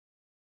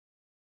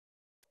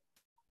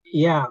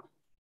 Yeah.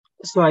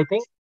 So I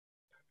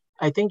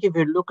think if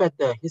you look at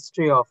the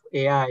history of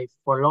AI,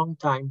 for a long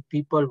time,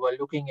 people were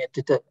looking at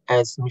it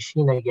as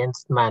machine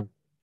against man.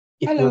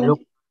 If hello. You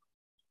look,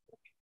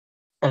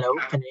 hello,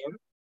 can you hear me?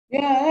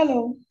 Yeah,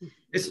 hello.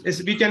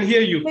 Yes, we can hear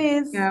you.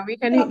 Please. Yeah, we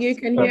can. You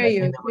can hear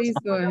you. Please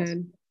go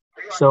ahead.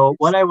 So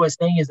what I was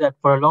saying is that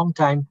for a long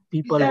time,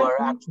 people were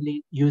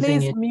actually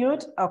using it. Please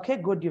mute. Okay,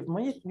 good. You've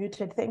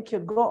muted. Thank you.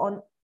 Go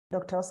on,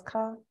 Dr.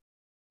 Oscar.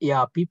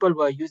 Yeah, people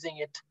were using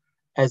it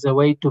as a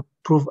way to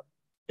prove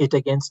it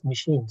against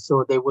machines.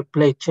 So they would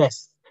play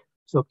chess.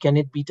 So can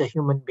it beat a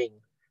human being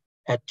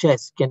at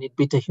chess? Can it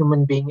beat a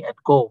human being at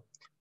Go?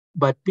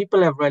 But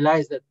people have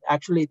realized that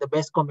actually the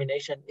best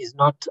combination is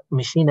not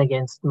machine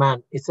against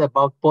man. It's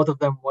about both of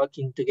them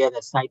working together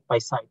side by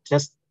side.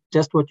 Just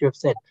what you have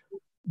said.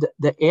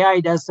 The AI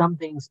does some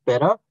things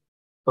better.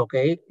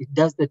 Okay, it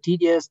does the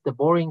tedious, the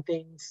boring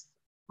things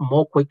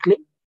more quickly.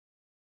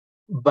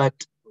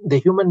 But the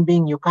human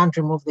being, you can't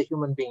remove the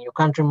human being. You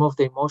can't remove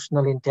the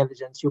emotional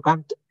intelligence. You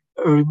can't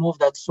remove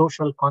that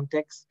social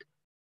context.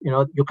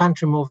 You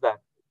can't remove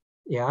that.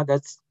 Yeah,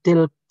 that's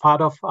still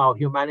part of our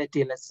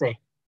humanity, let's say.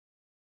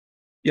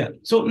 Yeah,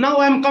 so now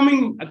I'm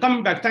coming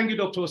back. Thank you,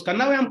 Dr. Oscar.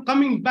 Now I'm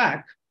coming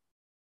back.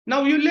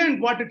 Now you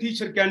learned what a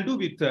teacher can do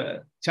with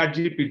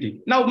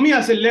ChatGPT. Now me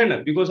as a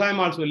learner, because I'm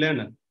also a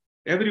learner.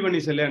 Everyone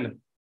is a learner.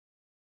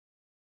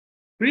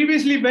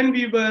 Previously, when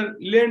we were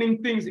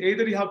learning things,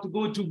 either you have to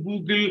go to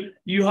Google,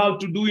 you have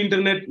to do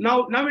internet.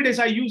 Nowadays,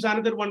 I use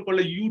another one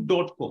called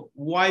you.com,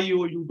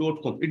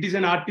 YOU.com. It is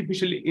an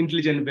artificial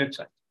intelligence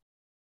website.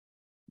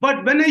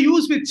 But when I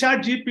use with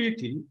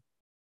ChatGPT,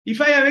 if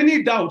I have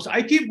any doubts,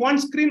 I keep one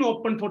screen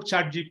open for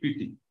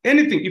ChatGPT.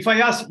 Anything, if I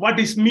ask what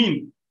is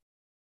mean,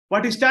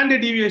 what is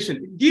standard deviation,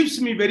 it gives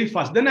me very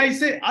fast. Then I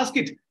say, ask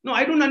it, no,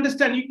 I don't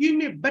understand. You give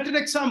me a better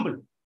example.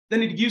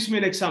 Then it gives me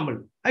an example.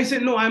 I say,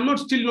 no, I'm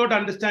still not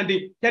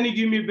understanding. Can you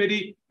give me a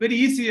very, very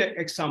easy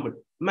example?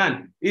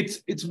 Man,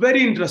 it's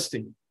very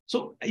interesting.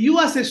 So you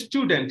as a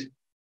student,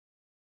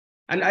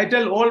 and I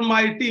tell all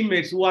my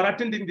teammates who are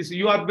attending this,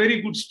 you are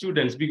very good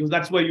students because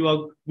that's why you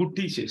are good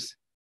teachers.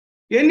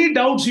 Any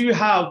doubts you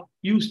have,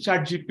 use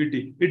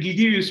ChatGPT. It will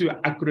give you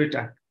accurate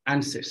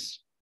answers.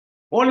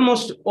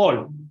 Almost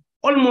all.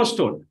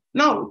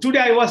 Now, today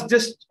I was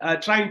just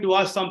trying to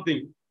ask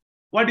something.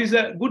 What is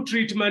a good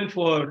treatment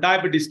for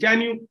diabetes?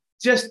 Can you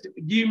just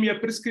give me a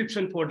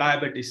prescription for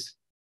diabetes?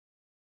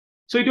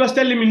 So it was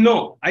telling me,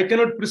 no, I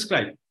cannot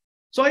prescribe.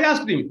 So I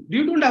asked him,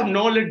 you don't have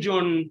knowledge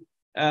on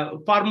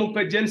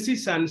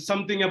pharmacogenesis and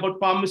something about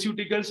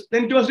pharmaceuticals.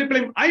 Then it was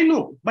replying, I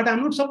know, but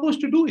I'm not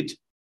supposed to do it.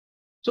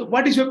 So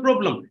what is your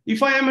problem?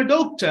 If I am a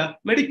doctor,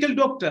 medical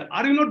doctor,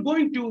 are you not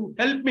going to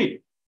help me?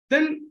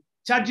 Then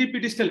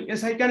ChatGPT is telling,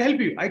 yes, I can help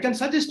you. I can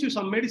suggest you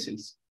some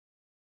medicines.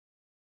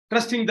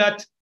 Trusting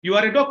that you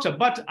are a doctor,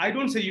 but I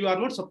don't say you are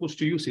not supposed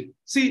to use it.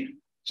 See,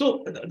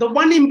 so the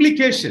one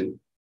implication,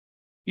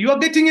 you are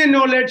getting a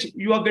knowledge,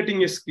 you are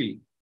getting a skill,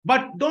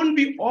 but don't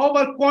be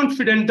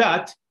overconfident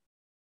that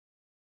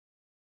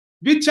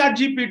with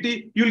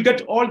ChatGPT, you'll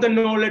get all the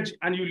knowledge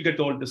and you'll get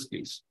all the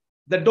skills.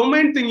 The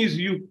domain thing is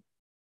you,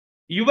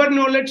 your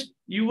knowledge,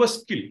 your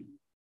skill.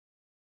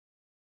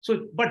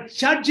 So, but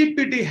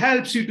ChatGPT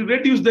helps you to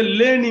reduce the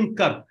learning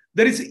curve.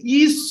 There is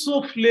ease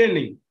of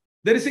learning.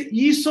 There is an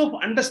ease of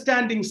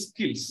understanding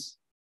skills.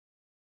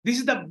 This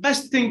is the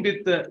best thing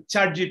with the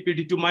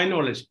ChatGPT to my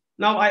knowledge.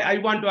 Now, I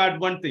want to add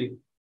one thing,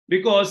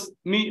 because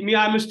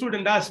I'm a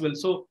student as well.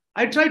 So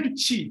I try to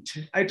cheat.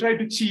 I try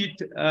to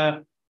cheat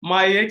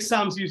my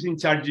exams using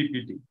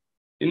ChatGPT.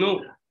 You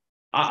know,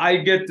 I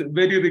get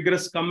very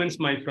rigorous comments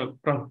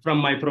from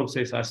my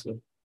professors as well.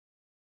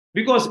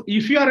 Because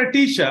if you are a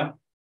teacher,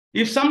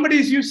 if somebody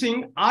is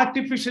using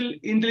artificial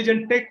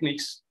intelligence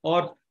techniques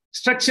or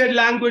structured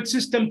language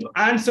system to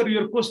answer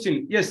your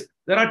question, yes,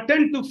 there are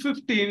 10 to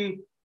 15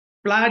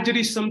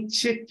 plagiarism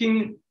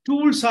checking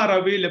tools are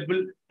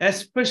available,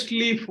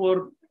 especially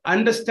for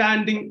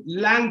understanding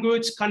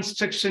language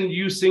construction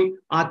using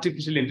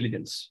artificial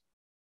intelligence.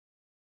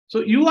 So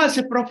you as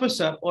a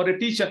professor or a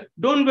teacher,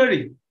 don't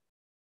worry,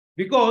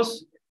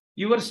 because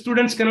your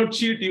students cannot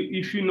cheat you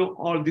if you know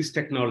all these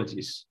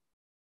technologies.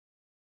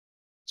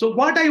 So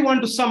what I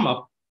want to sum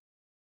up,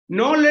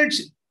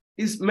 knowledge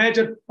is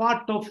major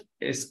part of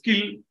a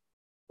skill,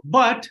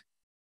 but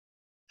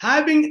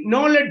having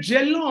knowledge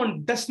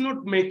alone does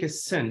not make a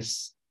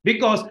sense,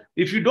 because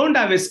if you don't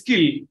have a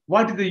skill,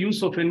 what is the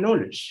use of a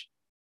knowledge?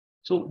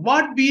 So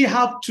what we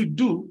have to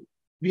do,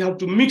 we have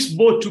to mix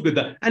both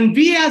together. And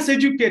we as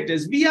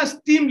educators, we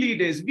as team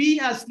leaders, we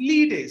as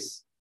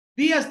leaders,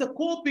 we as the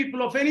core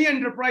people of any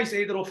enterprise,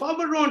 either of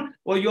our own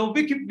or you're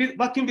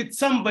working with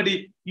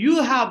somebody,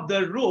 you have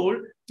the role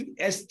to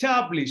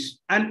establish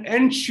and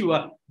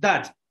ensure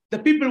that the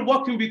people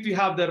working with you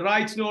have the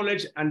right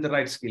knowledge and the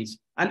right skills.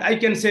 And I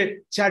can say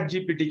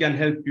ChatGPT can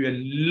help you a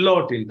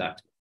lot in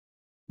that.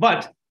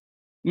 But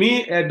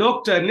me, a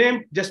doctor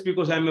named just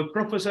because I'm a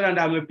professor and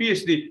I'm a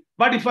PhD,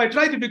 but if I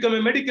try to become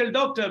a medical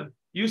doctor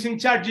using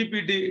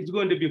ChatGPT, it's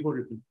going to be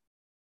horrible.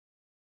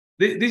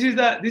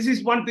 This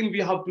is one thing we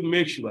have to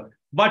make sure.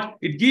 But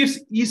it gives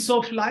ease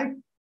of life,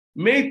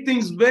 make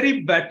things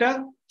very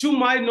better to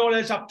my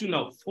knowledge up to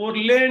now, for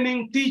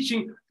learning,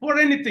 teaching, for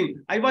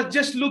anything. I was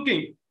just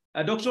looking,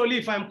 Dr.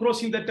 Olive, if I'm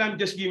crossing the time,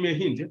 just give me a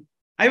hint.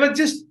 I was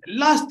just,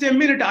 last a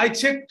minute, I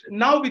checked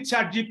now with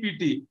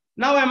ChatGPT.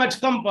 Now I'm at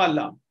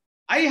Kampala.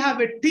 I have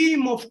a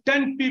team of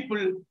 10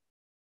 people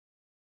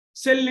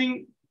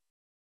selling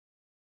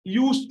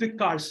used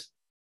cars.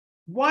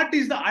 What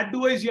is the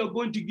advice you're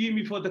going to give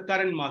me for the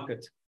current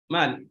market?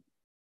 Man,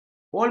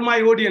 all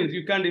my audience,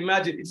 you can't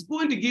imagine. It's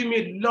going to give me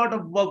a lot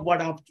of work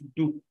what I have to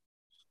do.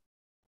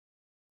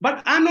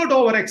 But I'm not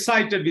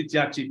overexcited with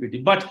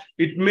ChatGPT, but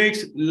it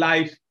makes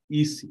life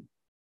easy.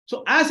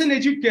 So as an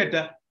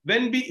educator,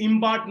 when we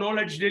impart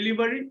knowledge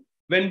delivery,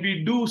 when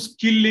we do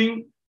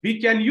skilling, we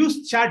can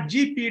use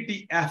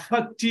ChatGPT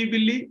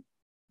effectively.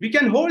 We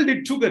can hold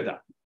it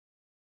together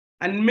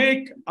and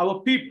make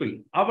our people,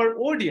 our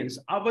audience,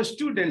 our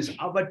students,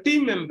 our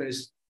team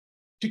members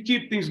to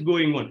keep things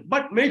going on.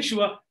 But make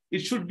sure it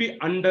should be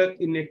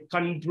in a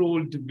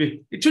controlled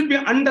way. It should be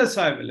under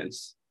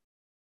surveillance.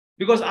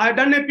 Because I've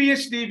done a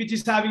PhD which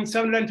is having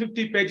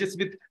 750 pages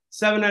with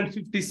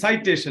 750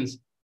 citations.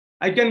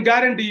 I can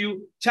guarantee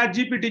you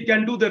ChatGPT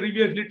can do the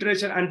review of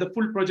literature and the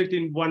full project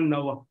in 1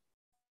 hour.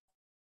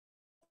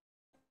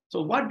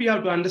 So what we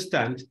have to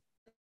understand,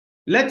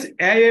 let's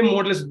AI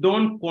models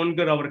don't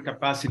conquer our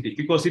capacity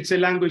because it's a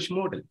language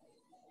model.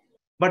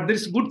 But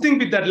there's a good thing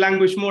with that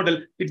language model.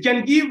 It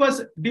can give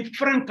us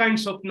different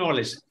kinds of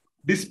knowledge,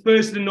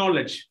 dispersed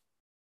knowledge.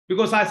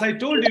 Because as I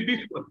told you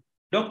before,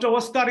 Dr.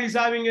 Oscar is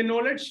having a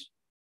knowledge,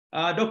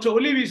 Dr.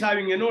 Olive is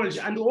having a knowledge,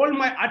 and all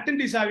my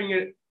attendees having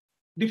a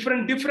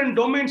different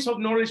domains of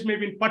knowledge,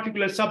 maybe in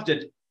particular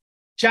subject.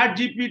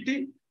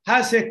 ChatGPT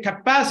has a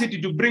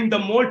capacity to bring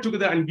them all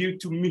together and give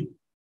to me.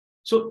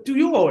 So to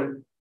you all,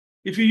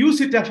 if you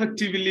use it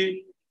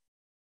effectively,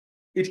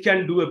 it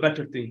can do a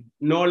better thing,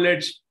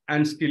 knowledge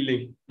and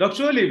skilling.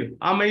 Dr. Olive,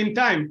 am I in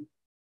time?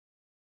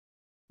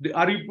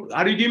 Are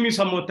you giving me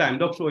some more time,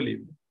 Dr.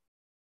 Olive?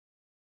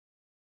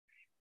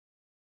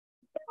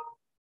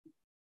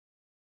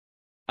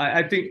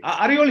 I think,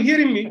 are you all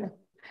hearing me?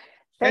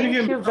 Thank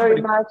you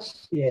very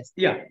much. Yes.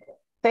 Yeah.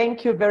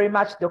 Thank you very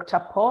much, Dr.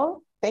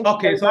 Paul. Thank you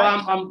very so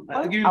much.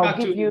 I'm giving back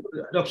to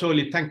Dr.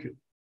 Olive. Thank you.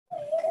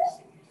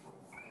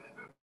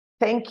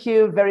 Thank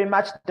you very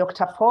much,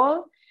 Dr.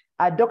 Paul.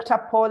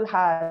 Dr. Paul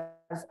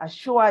has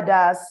assured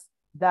us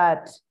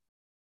that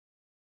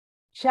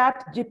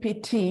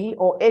ChatGPT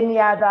or any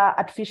other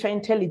artificial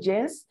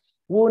intelligence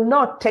will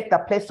not take the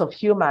place of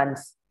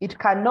humans. It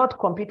cannot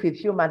compete with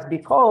humans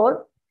because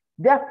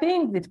there are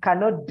things it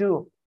cannot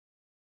do.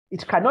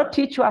 It cannot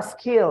teach you a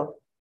skill.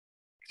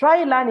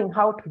 Try learning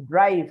how to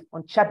drive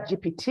on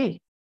ChatGPT.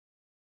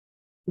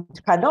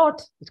 It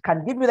cannot. It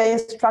can give you the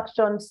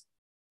instructions,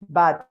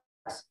 but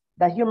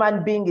the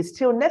human being is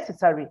still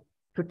necessary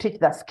to teach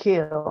the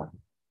skill.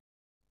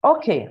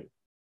 Okay,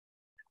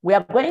 we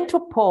are going to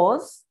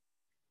pause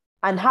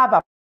and have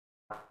a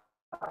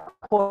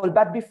poll,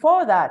 but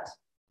before that,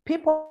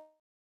 people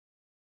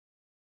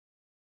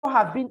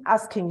have been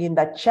asking in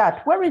the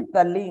chat, where is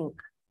the link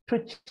to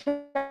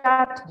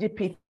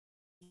ChatGPT?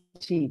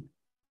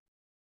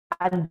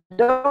 And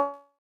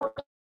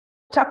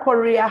Dr.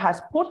 Correia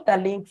has put the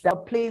link there.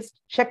 Please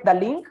check the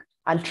link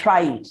and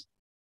try it.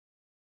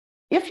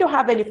 If you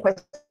have any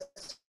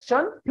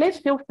question, please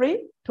feel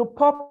free to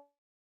pop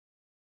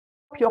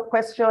your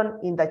question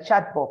in the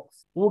chat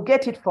box. We'll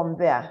get it from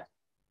there.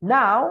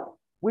 Now,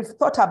 we've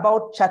thought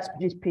about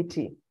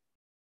ChatGPT.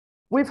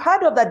 We've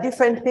heard of the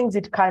different things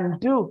it can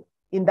do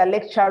in the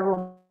lecture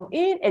room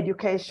in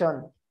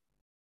education.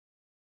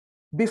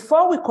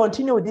 Before we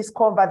continue with this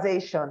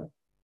conversation,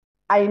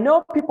 I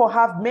know people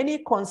have many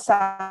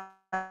concerns,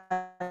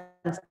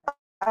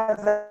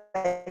 as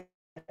I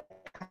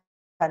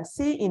can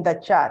see in the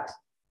chat.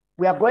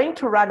 We are going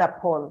to run a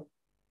poll.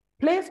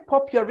 Please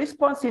pop your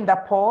response in the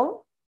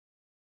poll.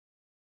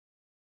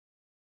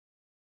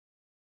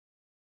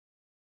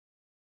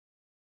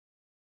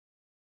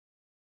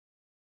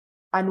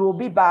 And we'll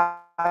be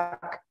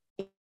back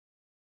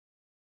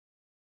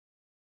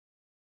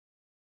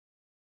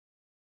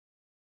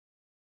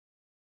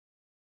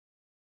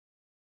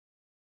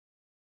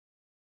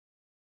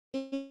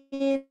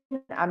in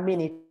a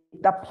minute.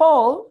 The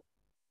poll,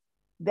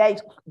 there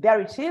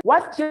it is.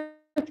 What do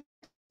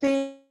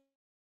you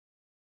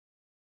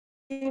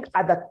think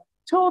are the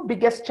two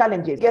biggest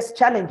challenges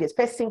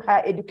facing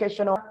higher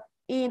education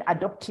in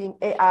adopting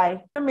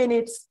AI? 2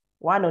 minutes,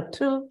 1 or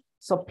 2.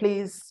 So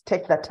please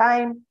take the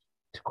time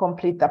to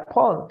complete the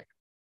poll.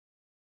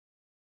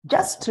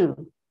 Just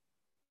 2.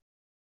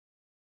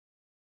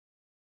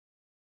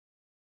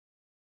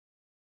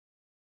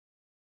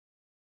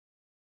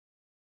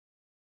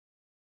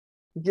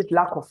 Is it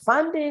lack of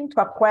funding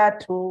to acquire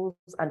tools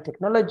and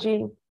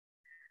technology?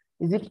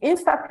 Is it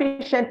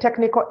insufficient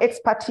technical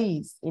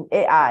expertise in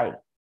AI?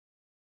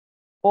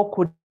 Or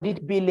could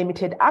it be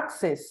limited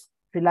access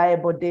to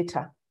reliable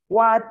data?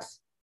 What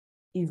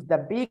is the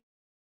big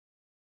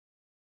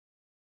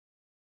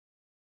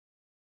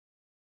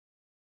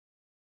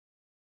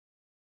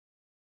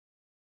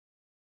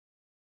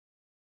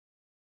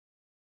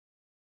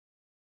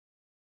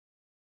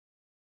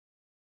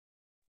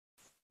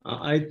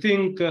I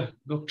think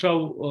Dr.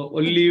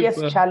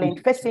 Olive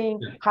challenge facing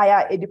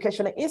higher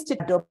educational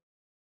institutions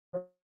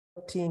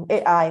adopting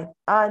AI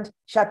and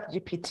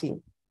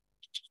ChatGPT?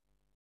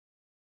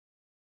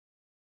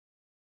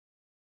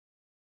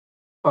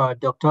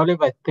 Dr.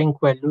 Olive, I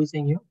think we're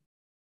losing you.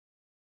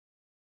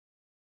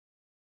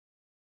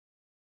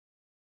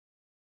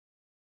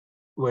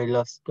 We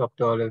lost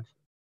Dr. Olive.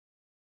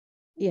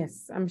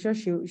 Yes, I'm sure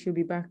she'll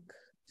be back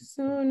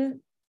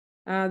soon.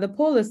 The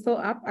poll is still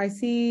up. I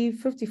see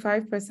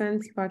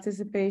 55%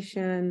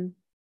 participation.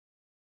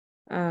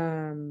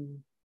 I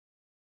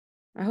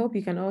hope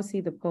you can all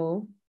see the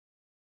poll.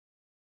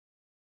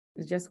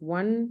 It's just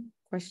one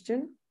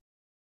question.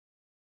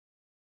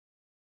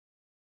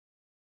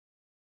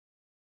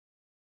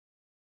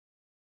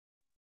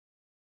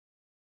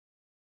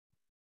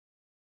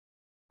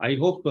 I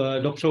hope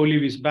Dr.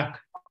 Olive is back.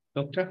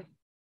 Doctor?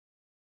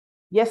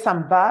 Yes,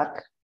 I'm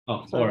back.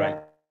 Oh, so all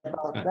right.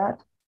 About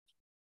that.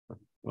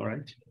 All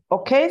right.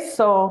 Okay,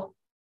 so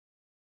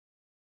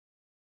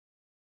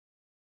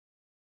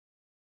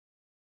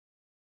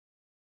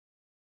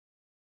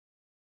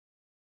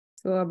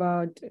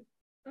about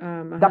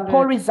the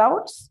poll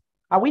results.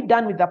 Are we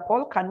done with the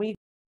poll? Can we?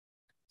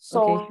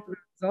 So okay,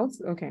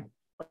 results. Okay.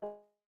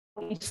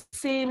 It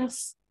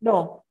seems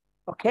no.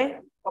 Okay.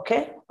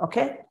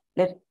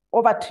 Let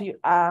over to you.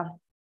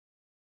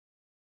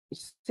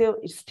 It's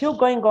still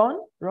going on,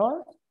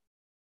 Ron?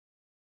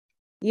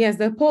 Yes,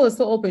 the poll is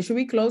still open. Should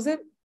we close it?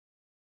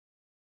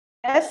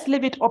 Let's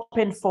leave it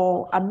open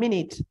for a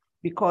minute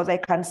because I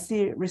can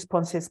see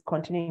responses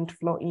continuing to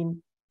flow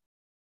in.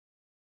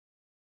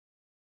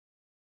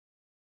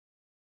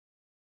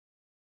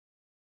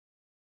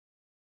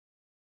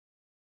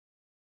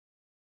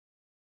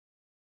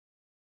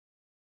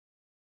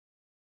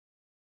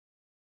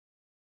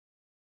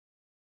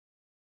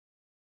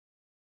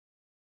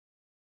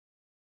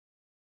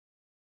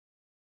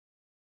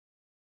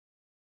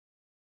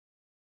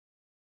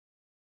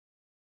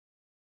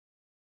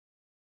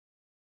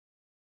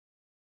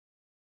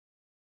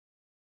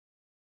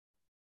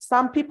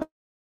 Some people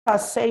are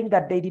saying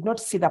that they did not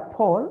see the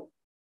poll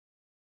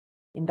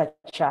in the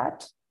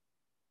chat.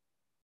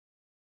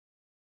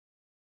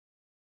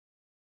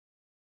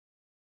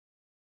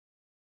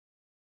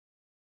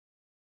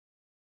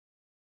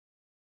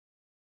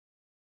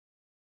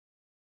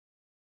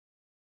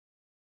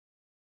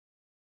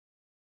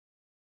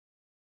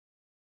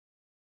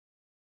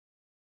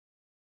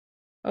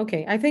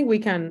 Okay, I think we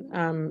can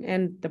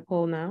end the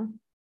poll now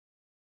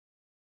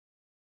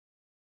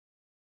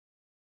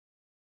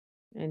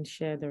and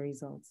share the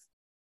results.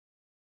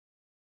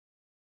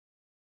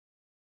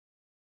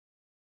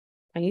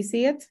 Can you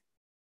see it?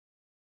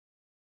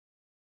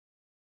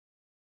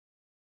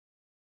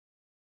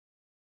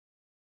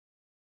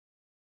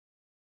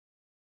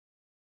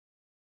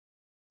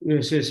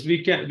 Yes, yes,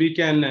 we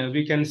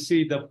can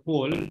see the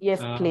poll. Yes,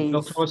 please.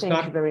 Dr. Oscar,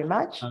 thank you very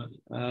much.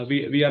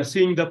 We are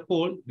seeing the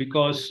poll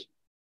because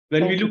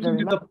when we look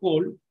into the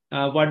poll,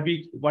 what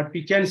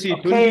we can see,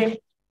 Okay.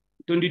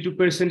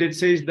 22% it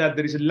says that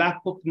there is a lack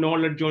of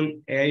knowledge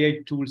on AI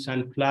tools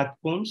and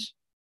platforms.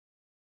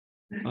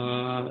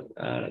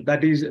 That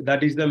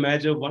is the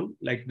major one.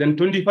 Like then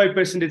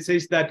 25% it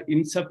says that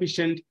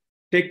insufficient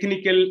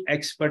technical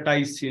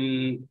expertise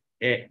in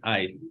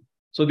AI.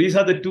 So these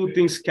are the two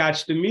things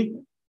catch to me.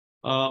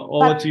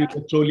 Over to you,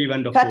 Dr. Olive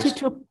and Dr.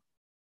 32.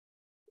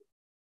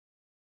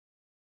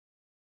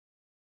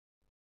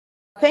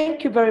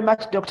 Thank you very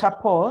much, Dr.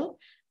 Paul.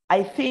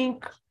 I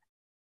think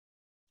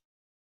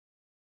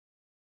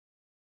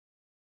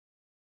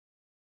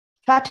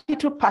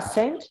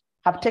 32%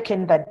 have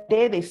taken the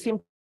day. They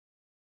seem.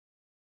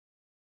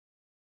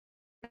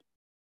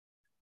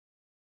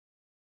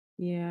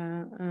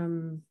 Yeah.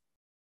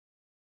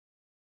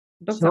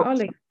 Dr.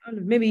 Olive,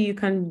 maybe you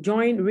can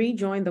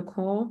rejoin the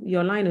call.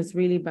 Your line is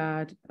really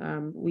bad.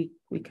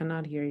 We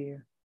cannot hear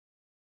you.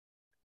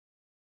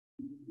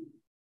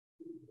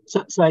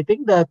 So I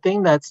think the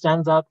thing that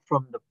stands out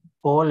from the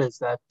poll is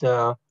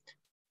that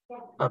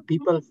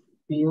people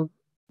feel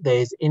there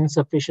is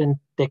insufficient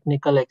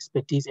technical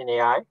expertise in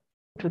AI.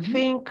 To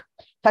think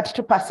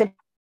 32%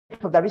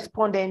 of the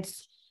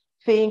respondents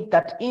think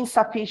that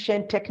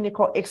insufficient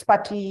technical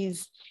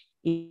expertise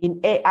in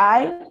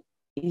AI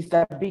is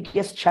the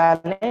biggest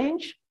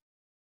challenge.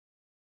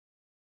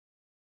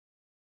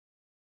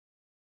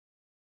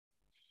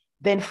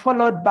 Then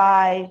followed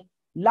by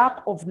lack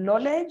of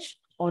knowledge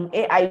on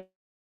AI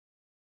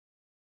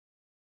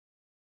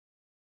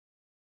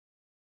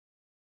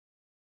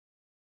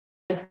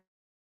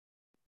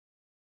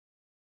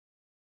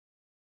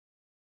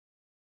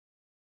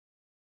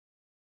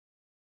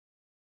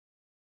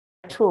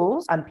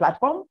tools and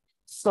platforms.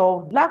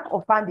 So lack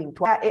of funding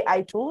to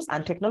AI tools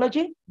and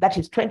technology, that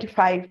is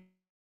 25.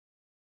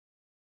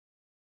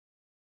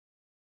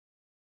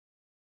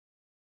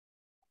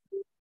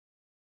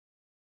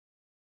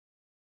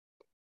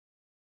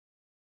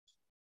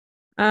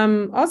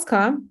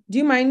 Oscar, do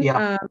you mind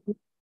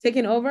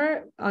taking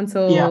over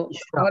until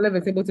Olive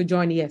is able to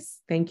join?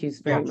 Yes, thank you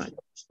very much.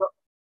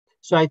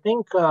 So I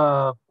think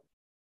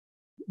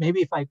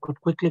maybe if I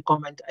could quickly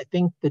comment, I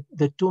think that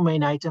the two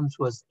main items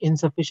was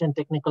insufficient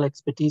technical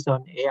expertise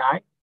on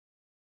AI.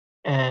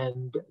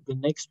 And the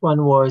next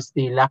one was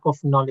the lack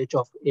of knowledge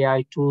of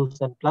AI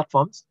tools and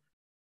platforms.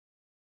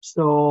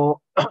 So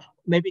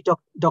maybe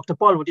Dr.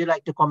 Paul, would you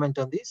like to comment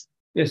on this?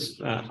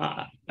 Yes,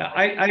 I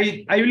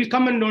will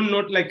comment on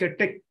not like a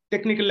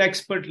technical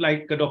expert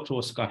like Dr.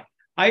 Oscar.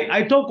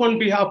 I talk on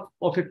behalf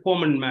of a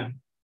common man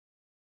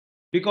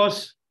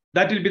because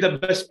that will be the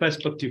best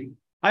perspective.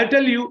 I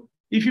tell you,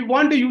 if you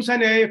want to use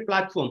an AI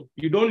platform,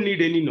 you don't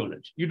need any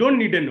knowledge. You don't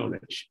need a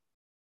knowledge.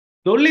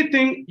 The only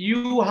thing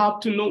you have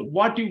to know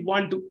what you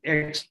want to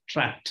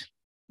extract.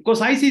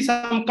 Because I see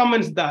some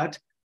comments that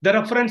the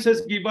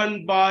references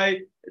given by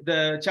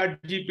the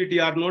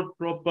ChatGPT are not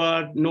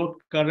proper, not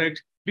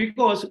correct.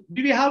 Because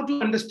we have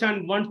to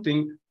understand one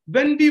thing.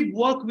 When we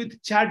work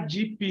with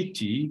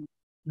ChatGPT,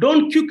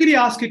 don't quickly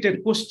ask it a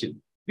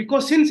question.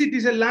 Because since it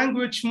is a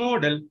language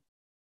model,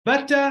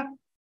 better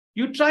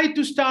you try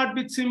to start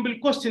with simple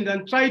questions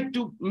and try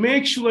to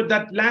make sure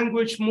that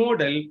language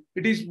model,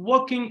 it is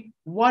working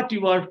what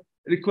you are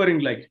requiring.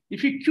 Like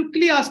if you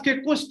quickly ask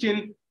a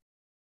question,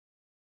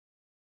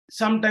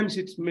 sometimes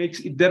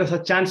there is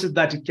a chances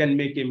that it can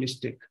make a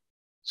mistake.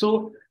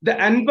 So the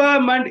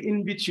environment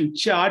in which you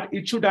chat,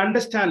 it should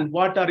understand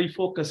what are you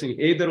focusing,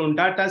 either on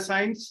data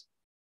science,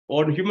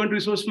 on human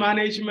resource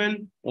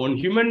management, on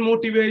human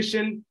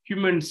motivation,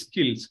 human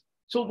skills.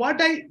 So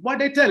what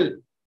I tell,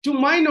 to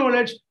my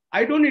knowledge,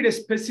 I don't need a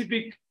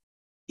specific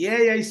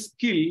AI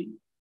skill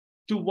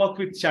to work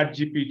with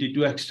ChatGPT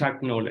to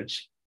extract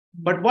knowledge.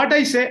 But what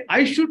I say,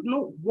 I should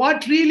know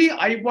what really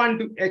I want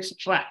to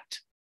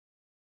extract.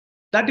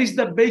 That is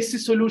the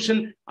basic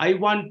solution I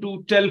want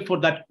to tell for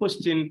that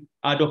question,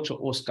 Dr.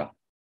 Oscar.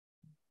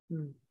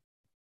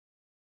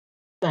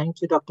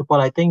 Thank you, Dr. Paul.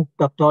 I think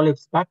Dr.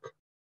 Olive's back.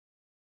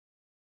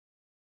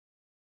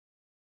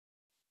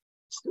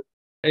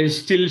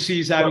 Still,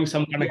 she's having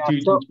some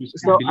connectivity. Yeah,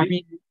 so I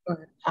mean,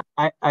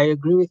 I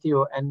agree with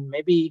you, and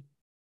maybe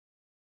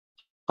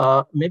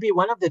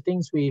one of the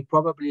things we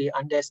probably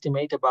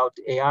underestimate about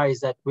AI is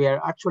that we are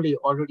actually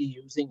already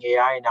using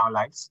AI in our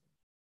lives.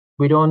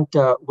 We don't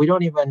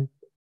even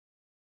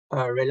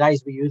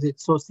realize we use it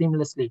so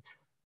seamlessly.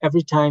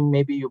 Every time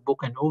maybe you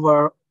book an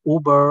Uber,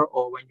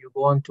 or when you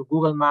go on to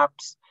Google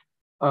Maps,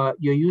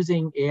 you're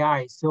using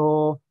AI.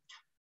 So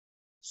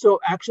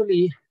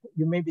actually,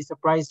 you may be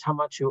surprised how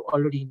much you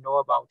already know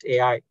about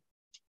AI.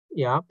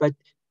 Yeah, but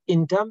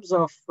in terms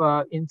of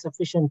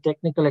insufficient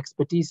technical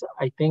expertise,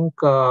 I think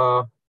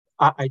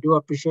I do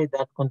appreciate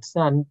that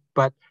concern,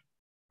 but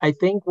I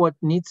think what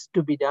needs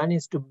to be done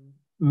is to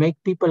make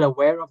people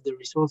aware of the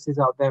resources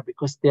out there,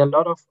 because there are a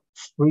lot of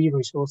free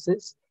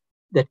resources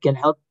that can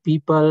help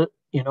people,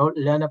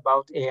 learn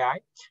about AI.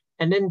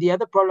 And then the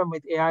other problem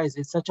with AI is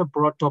it's such a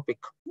broad topic.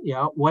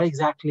 Yeah, what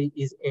exactly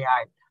is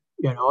AI?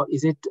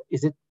 Is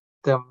it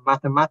the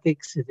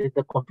mathematics? Is it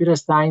the computer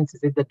science?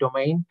 Is it the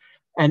domain?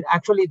 And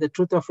actually, the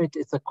truth of it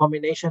is a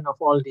combination of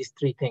all these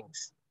three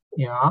things.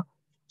 Yeah,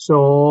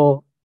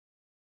 so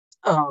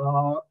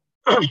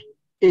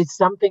it's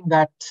something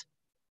that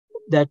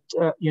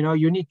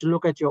you need to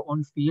look at your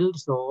own field.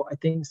 So I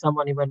think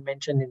someone even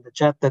mentioned in the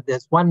chat that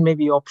there's one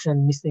maybe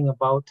option missing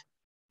about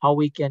how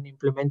we can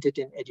implement it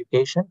in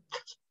education.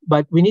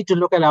 But we need to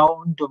look at our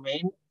own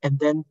domain and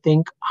then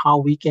think how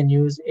we can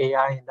use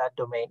AI in that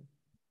domain.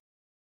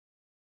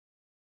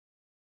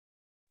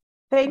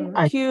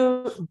 Thank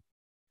you.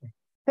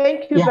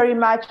 Thank you very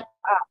much,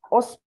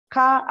 Oscar.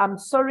 I'm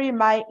sorry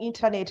my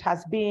internet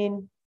has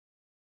been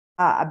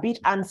a bit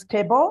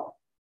unstable,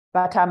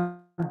 but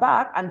I'm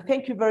back, and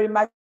thank you very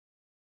much,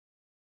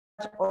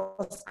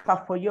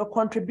 Oscar, for your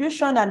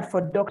contribution and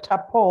for Dr.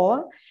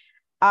 Paul.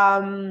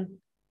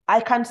 I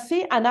can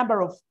see a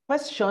number of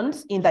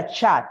questions in the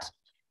chat.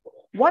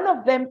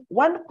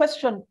 One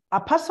question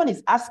a person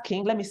is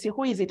asking, let me see,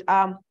 who is it?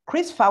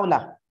 Chris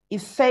Fowler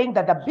is saying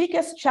that the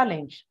biggest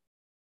challenge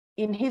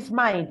in his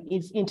mind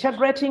is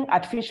integrating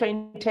artificial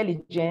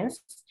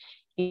intelligence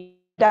in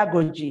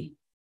pedagogy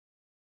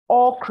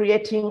or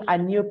creating a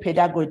new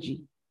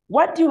pedagogy.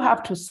 What do you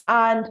have to say?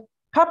 And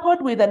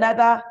coupled with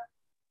another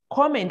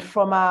comment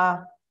from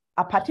a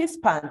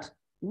participant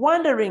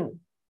wondering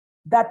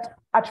that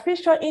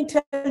artificial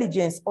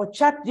intelligence or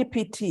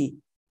ChatGPT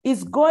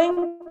is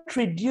going to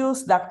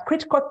reduce the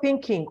critical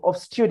thinking of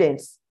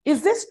students.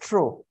 Is this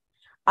true?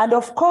 And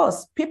of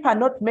course, people are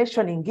not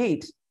mentioning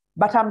it,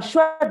 but I'm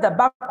sure at the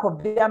back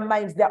of their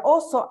minds, they're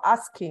also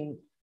asking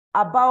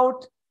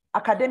about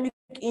academic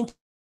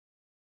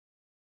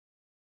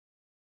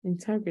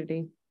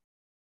integrity.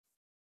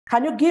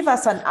 Can you give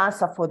us an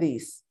answer for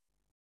this?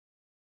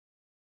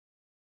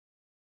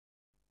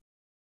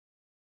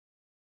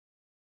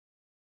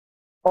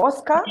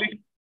 Oscar?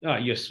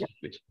 Yes,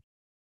 please.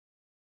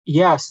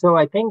 Yeah, so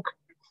I think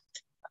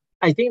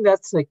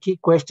that's a key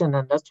question,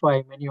 and that's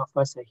why many of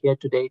us are here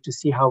today, to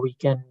see how we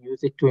can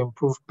use it to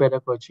improve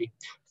pedagogy.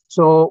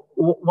 So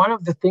one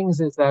of the things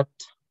is that,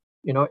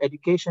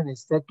 education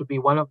is said to be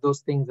one of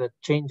those things that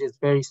changes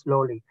very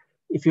slowly.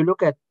 If you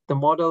look at the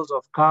models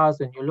of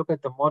cars and you look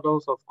at the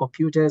models of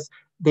computers,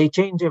 they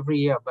change every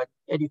year, but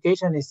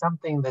education is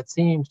something that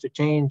seems to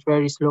change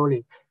very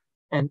slowly.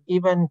 And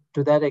even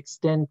to that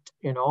extent,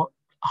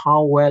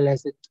 how well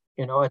has it,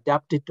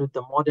 adapted to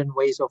the modern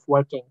ways of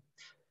working?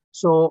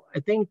 So I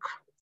think,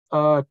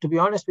 to be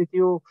honest with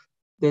you,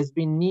 there's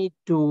been need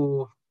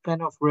to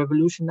kind of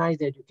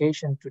revolutionize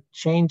education, to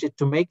change it,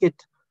 to make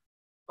it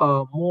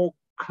more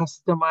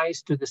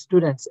customized to the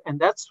students. And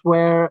that's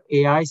where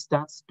AI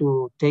starts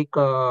to take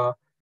a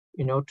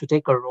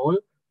role,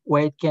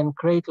 where it can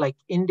create like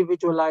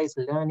individualized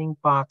learning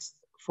paths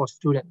for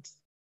students.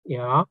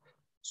 Yeah.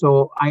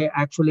 So I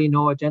actually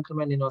know a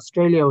gentleman in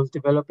Australia who's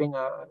developing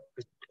a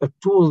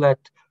tool that,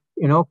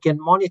 can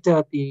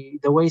monitor the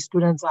way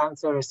students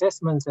answer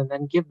assessments and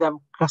then give them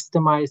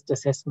customized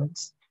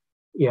assessments.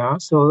 Yeah.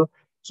 So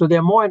there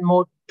are more and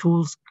more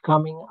tools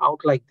coming out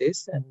like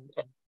this, and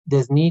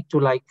there's need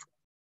to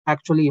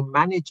actually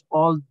manage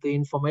all the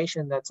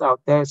information that's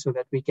out there so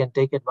that we can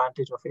take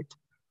advantage of it.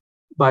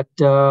 But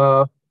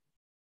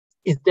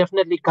it's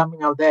definitely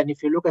coming out there. And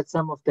if you look at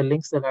some of the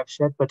links that I've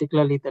shared,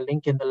 particularly the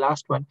link in the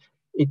last one,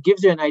 it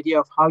gives you an idea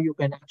of how you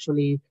can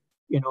actually,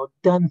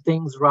 turn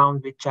things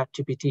around with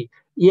ChatGPT.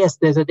 Yes,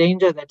 there's a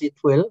danger that it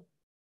will,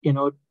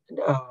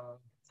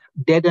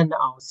 deaden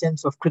our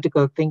sense of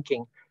critical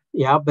thinking.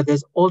 Yeah, but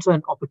there's also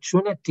an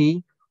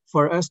opportunity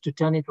for us to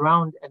turn it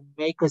around and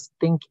make us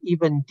think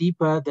even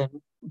deeper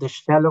than the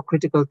shallow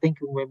critical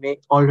thinking we may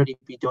already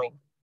be doing.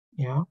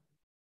 Yeah.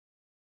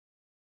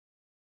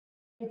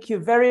 Thank you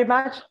very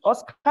much,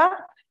 Oscar.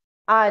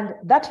 And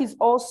that is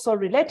also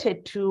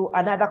related to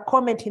another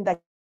comment in the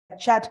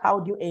chat.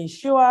 How do you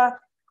ensure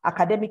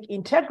academic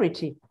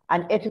integrity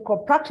and ethical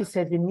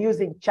practices in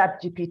using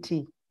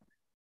ChatGPT?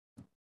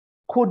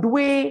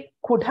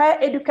 Could higher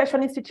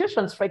education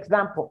institutions, for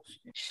example,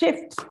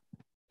 shift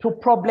to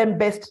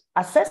problem-based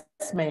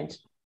assessment?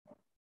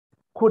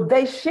 Could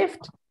they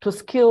shift to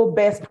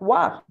skill-based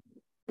work?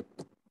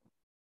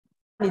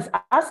 Is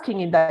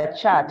asking in the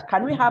chat,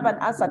 can we have an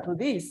answer to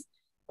this?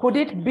 Could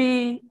it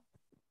be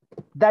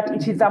that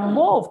it is a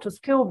move to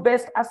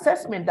skill-based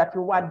assessment that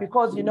we want?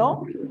 Because,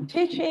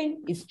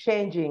 teaching is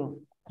changing,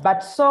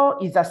 but so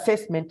is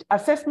assessment.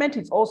 Assessment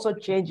is also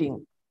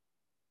changing.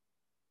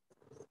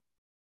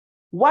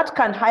 What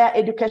can higher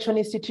education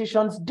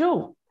institutions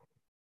do?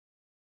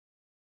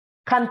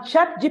 Can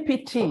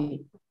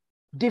ChatGPT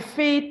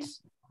defeat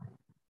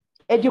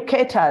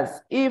educators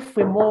if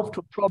we move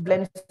to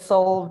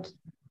problem-solved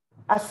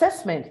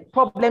assessment,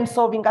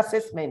 problem-solving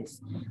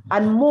assessments,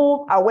 and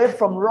move away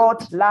from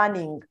rote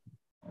learning.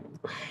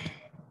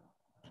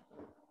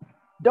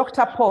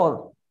 Dr.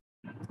 Paul.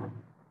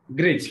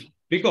 Great,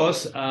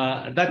 because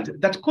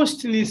that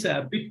question is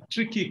a bit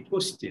tricky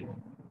question,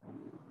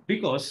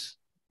 because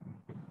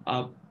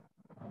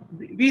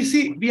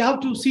we have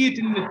to see it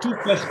in the two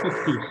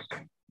perspectives.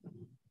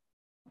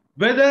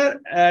 Whether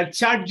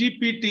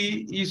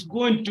ChatGPT is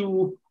going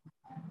to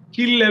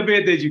kill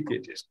away the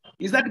educators.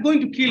 Is that going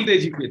to kill the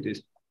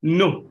educators?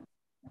 No.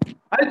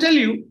 I'll tell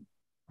you,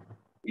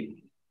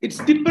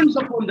 it depends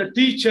upon the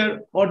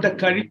teacher or the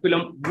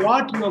curriculum,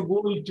 what you are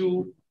going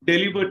to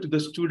deliver to the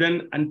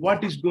student and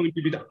what is going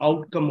to be the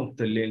outcome of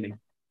the learning.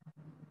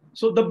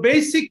 So the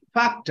basic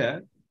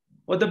factor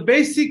or the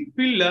basic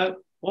pillar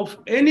of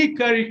any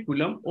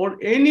curriculum or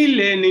any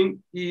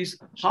learning is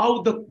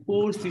how the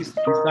course is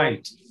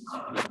designed.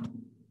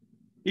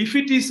 If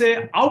it is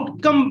an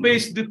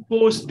outcome-based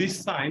course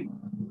design,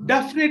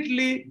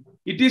 definitely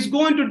it is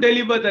going to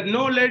deliver the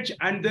knowledge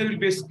and there will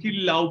be a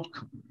skill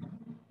outcome.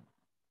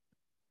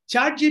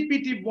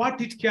 ChatGPT, what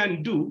it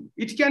can do,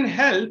 it can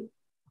help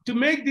to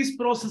make this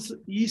process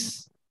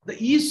the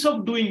ease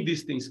of doing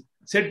these things,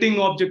 setting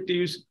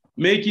objectives,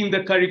 making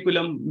the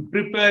curriculum,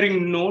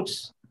 preparing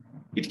notes.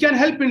 It can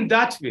help in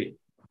that way.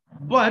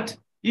 But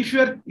if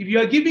you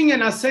are giving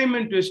an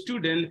assignment to a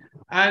student,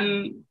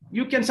 and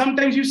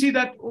sometimes you see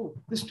that, oh,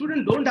 the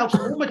student don't have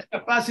so much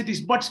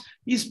capacities, but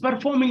is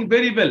performing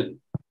very well.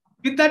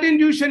 With that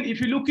intuition, if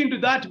you look into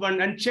that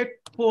one and check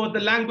for the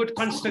language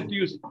construct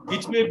use,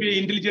 it may be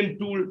an intelligent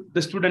tool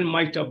the student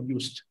might have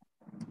used.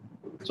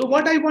 So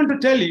what I want to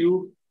tell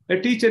you, a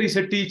teacher is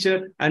a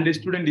teacher and a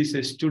student is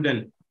a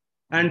student.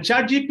 And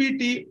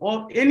ChatGPT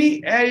or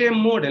any AI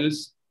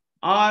models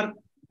are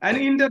an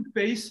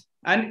interface,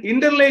 an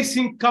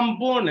interlacing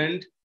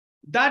component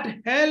that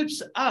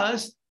helps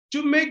us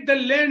to make the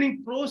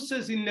learning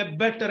process in a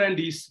better and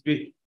easy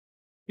way.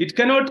 It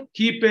cannot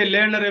keep a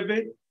learner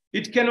away.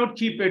 It cannot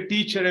keep a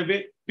teacher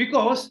away,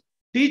 because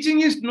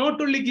teaching is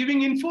not only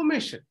giving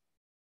information.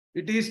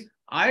 It is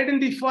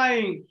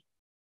identifying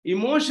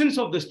emotions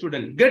of the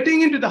student,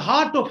 getting into the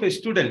heart of a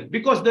student,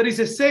 because there is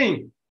a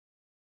saying,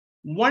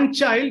 one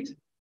child,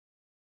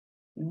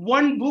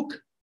 one book,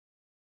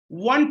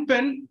 one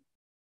pen,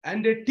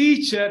 and a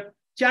teacher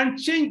can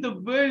change the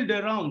world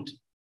around.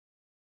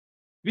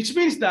 Which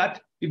means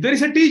that if there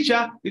is a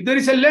teacher, if there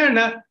is a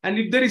learner, and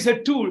if there is a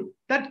tool,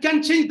 that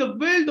can change the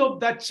world of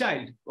that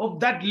child, of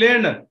that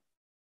learner.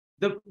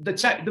 The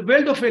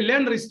world of a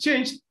learner is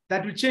changed,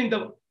 that will change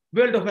the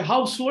world of a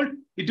household,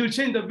 it will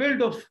change the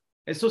world of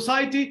a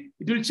society,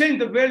 it will change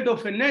the world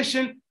of a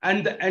nation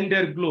and the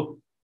entire globe.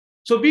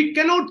 So we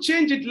cannot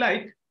change it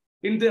like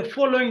in the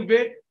following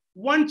way: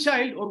 one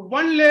child or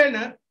one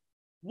learner,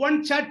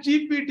 one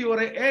ChatGPT or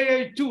an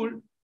AI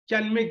tool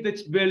can make the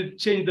world,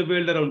 change the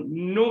world around.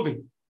 No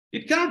way.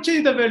 It cannot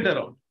change the world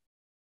around,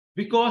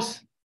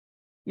 because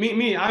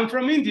I'm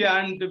from India,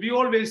 and we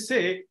always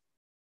say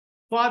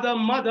father,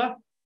 mother,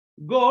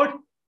 God,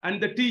 and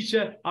the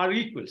teacher are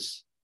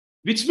equals.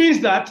 Which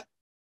means that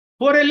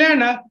for a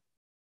learner,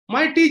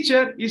 my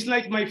teacher is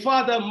like my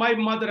father, my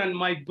mother, and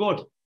my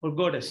God or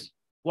goddess,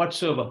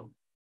 whatsoever.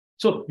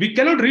 So we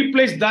cannot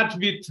replace that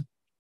with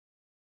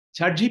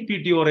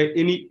ChatGPT or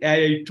any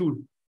AI tool.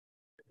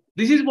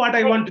 This is what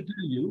I want to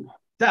tell you,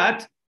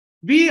 that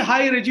we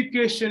higher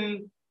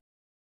education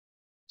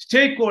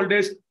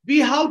stakeholders, we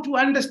have to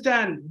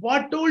understand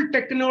what all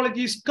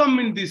technologies come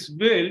in this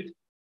world.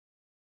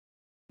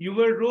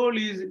 Your role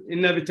is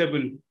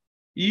inevitable.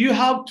 You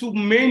have to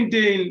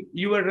maintain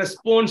your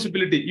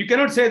responsibility. You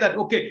cannot say that,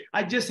 okay,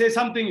 I just say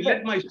something,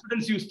 let my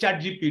students use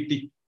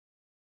ChatGPT.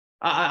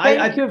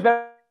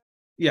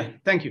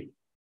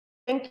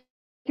 Thank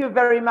you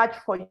very much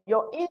for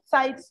your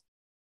insights.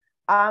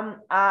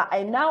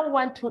 I now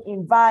want to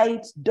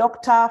invite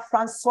Dr.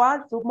 Francois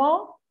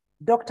Zugmo.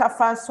 Dr.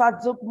 Francois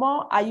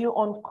Zugmo, are you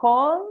on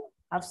call?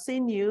 I've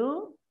seen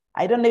you.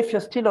 I don't know if you're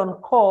still on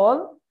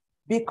call,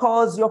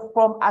 because you're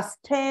from a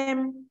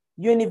STEM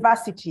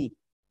university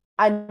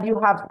and you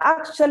have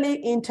actually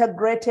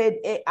integrated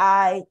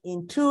AI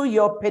into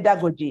your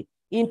pedagogy,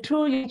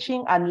 into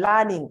teaching and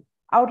learning.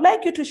 I would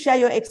like you to share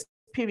your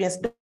experience.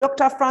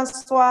 Dr.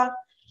 Francois,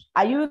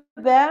 are you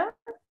there?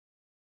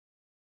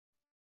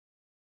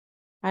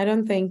 I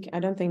don't think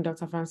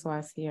Dr. Francois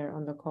is here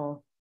on the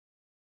call.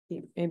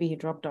 Maybe he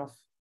dropped off.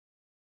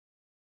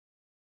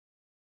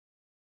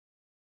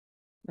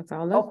 Dr.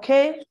 Olive?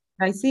 Okay.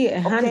 I see a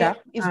hand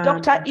up. Is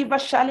Dr. Eva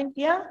Shalin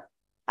here?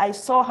 I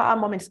saw her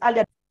moments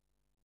earlier.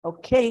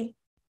 Okay.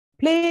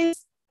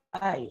 Please.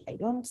 I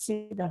don't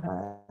see the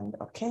hand.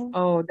 Okay.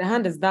 Oh, the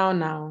hand is down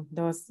now.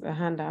 There was a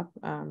hand up.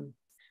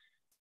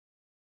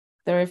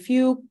 There are a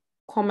few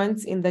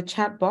comments in the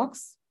chat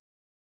box.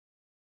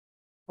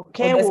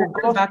 Okay, we'll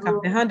go back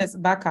up. The hand is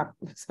back up.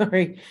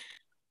 Sorry.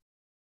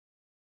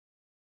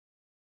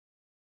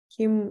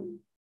 Kim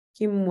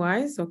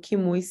Wise or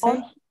Kim Wise?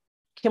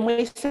 Kim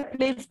Wise,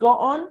 please go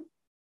on.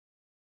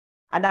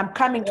 And I'm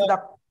coming to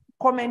the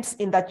comments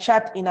in the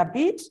chat in a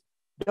bit.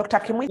 Dr.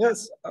 Kim Wise.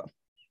 Yes,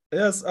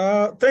 Yes,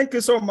 thank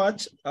you so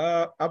much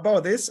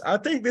about this. I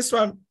think this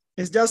one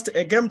is just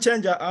a game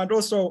changer and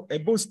also a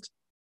boost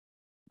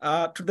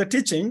to the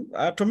teaching.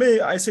 To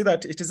me, I see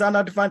that it is an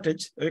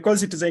advantage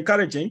because it is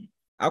encouraging,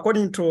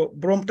 according to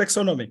Bloom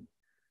taxonomy.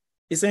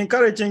 It's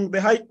encouraging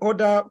the high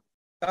order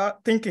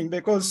thinking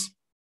because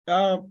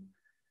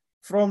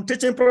from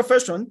teaching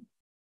profession,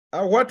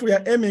 what we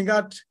are aiming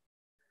at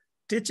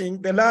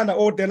teaching the learner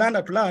or the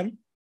learner to learn,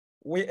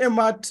 we aim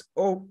at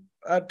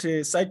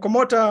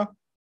psychomotor,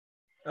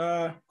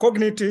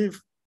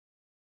 cognitive,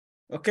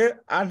 okay,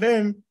 and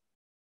then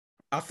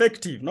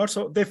affective, not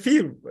so the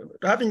feel,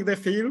 having the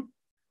feel,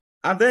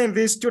 and then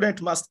this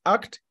student must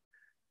act,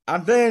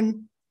 and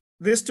then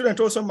this student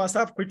also must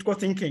have critical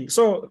thinking.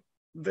 So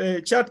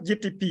the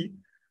ChatGPT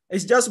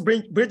is just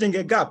bridging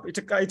a gap.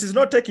 It is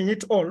not taking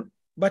it all,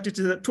 but it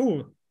is a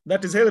tool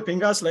that is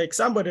helping us, like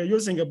somebody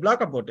using a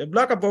blackboard. A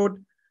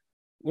blackboard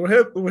will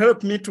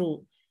help me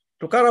to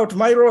carry out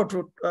my role.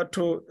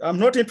 I'm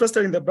not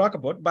interested in the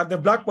blackboard, but the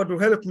blackboard will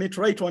help me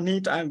to write on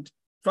it and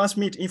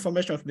transmit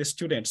information to the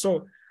student.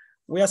 So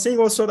we are seeing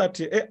also that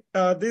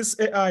this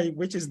AI,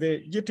 which is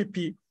the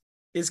GTP,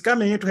 is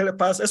coming in to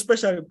help us,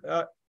 especially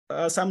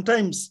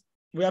sometimes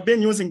we have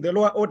been using the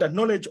lower order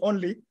knowledge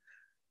only,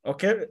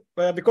 okay?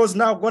 Because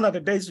now gone are the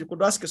days you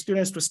could ask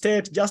students to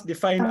state, just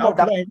define,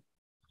 outline.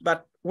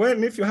 But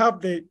if you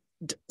have the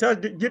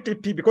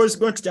GTP, because it's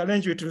going to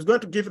challenge you, it is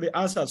going to give the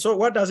answer. So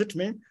what does it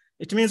mean?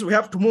 It means we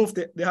have to move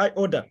the high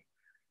order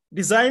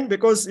design,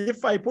 because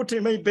if I put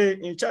it maybe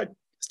in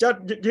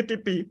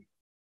ChatGPT,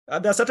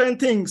 there are certain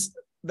things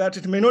that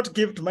it may not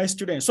give to my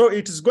students. So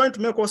it is going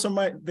to make also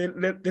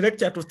the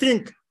lecturer to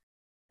think,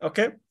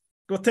 okay?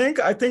 To think,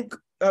 I think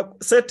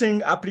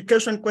setting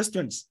application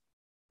questions,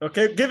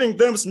 okay? Giving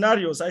them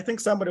scenarios. I think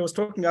somebody was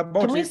talking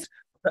about it,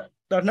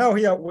 that now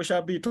here we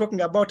shall be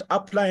talking about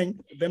applying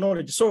the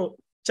knowledge. So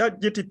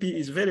ChatGPT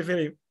is very,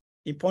 very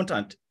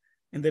important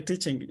in the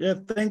teaching. Yeah,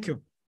 thank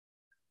you.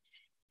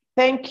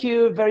 Thank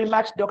you very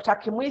much, Dr.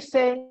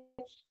 Kimwise.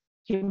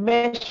 He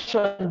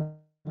mentioned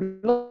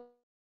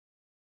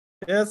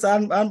yes,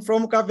 I'm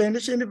from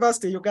Cavendish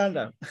University,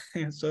 Uganda.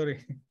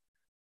 Sorry.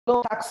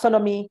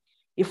 Taxonomy.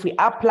 If we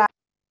apply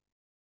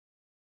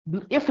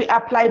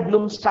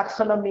Bloom's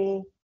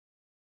taxonomy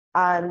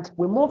and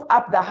we move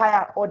up the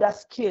higher order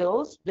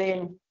skills,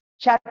 then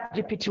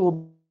ChatGPT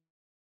will.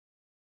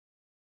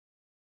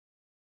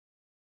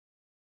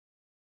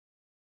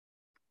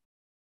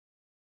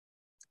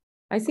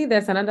 I see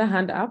there's another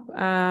hand up.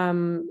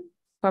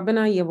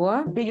 Fabina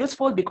Yeboah. Be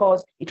useful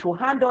because it will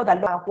handle the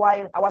law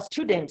while our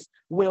students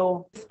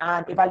will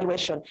an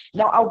evaluation.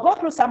 Now I'll go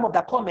through some of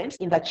the comments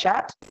in the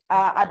chat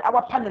and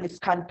our panelists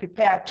can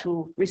prepare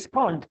to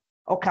respond.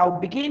 Okay, I'll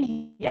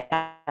begin here.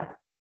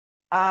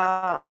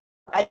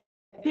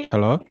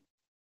 Hello?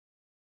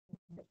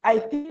 I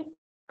think,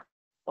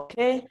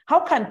 okay, how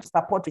can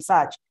support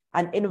research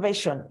and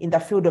innovation in the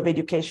field of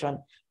education?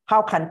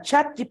 How can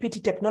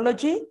ChatGPT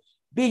technology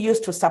be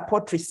used to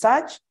support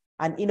research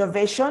and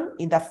innovation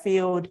in the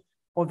field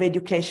of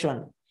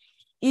education?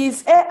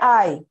 Is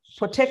AI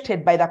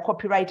protected by the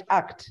Copyright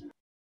Act?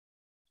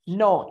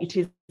 No, it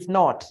is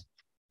not.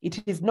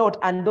 It is not,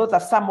 and those are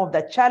some of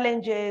the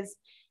challenges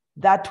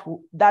that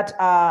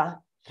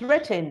are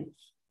threatened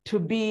to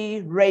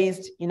be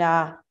raised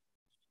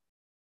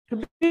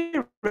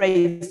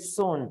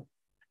soon.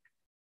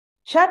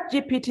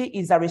 ChatGPT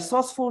is a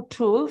resourceful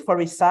tool for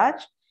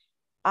research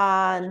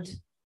and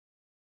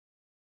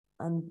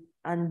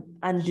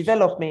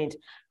development.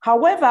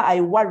 However,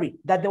 I worry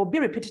that there will be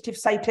repetitive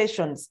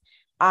citations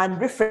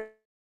and references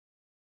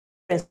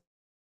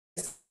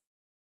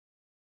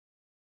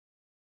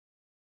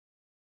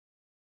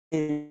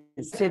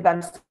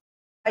than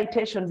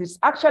citations. It's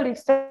actually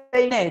saying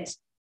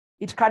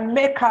it can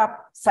make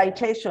up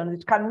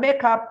citations, it can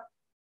make up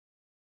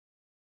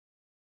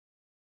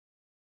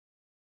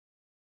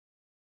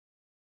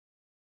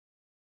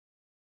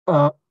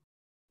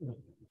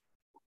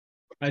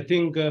I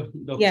think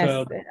Dr.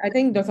 Yes, I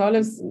think Dr.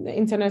 Olive's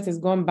internet is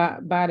gone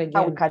bad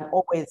again. We can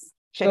always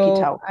check it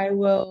out. I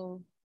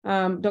will,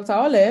 Dr.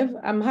 Olive,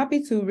 I'm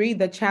happy to read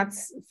the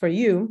chats for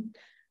you,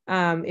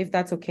 if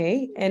that's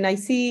okay. And I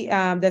see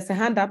there's a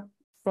hand up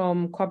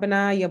from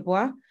Kobina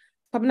Yeboah.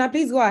 Kobina,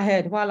 please go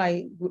ahead while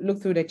I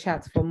look through the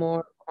chats for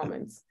more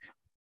comments.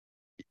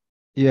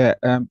 Yeah,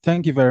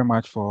 thank you very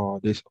much for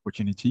this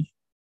opportunity.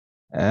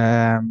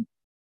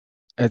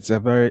 It's a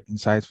very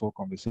insightful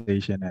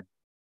conversation and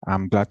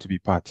I'm glad to be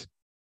part.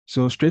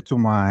 So straight to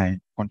my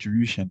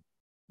contribution.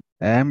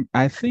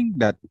 I think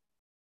that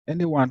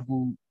anyone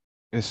who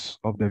is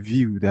of the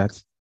view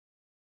that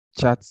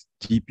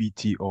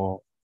ChatGPT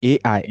or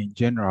AI in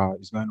general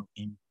is going to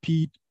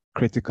impede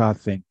critical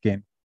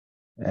thinking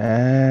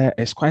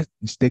is quite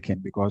mistaken,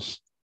 because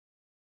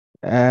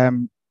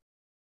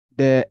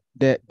the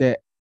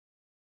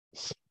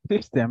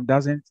system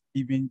doesn't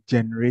even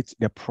generate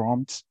the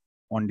prompts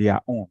on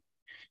their own.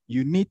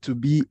 You need to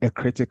be a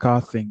critical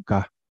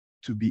thinker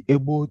to be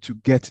able to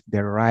get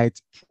the right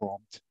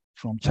prompt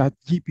from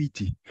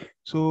ChatGPT.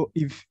 So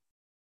if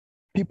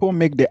people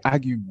make the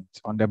argument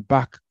on the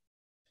back.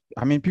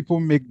 I mean, people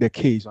make the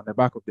case on the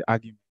back of the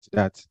argument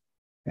that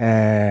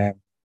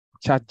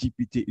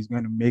ChatGPT is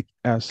going to make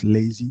us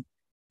lazy.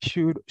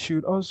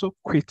 Should also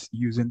quit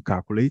using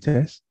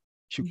calculators,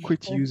 should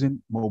quit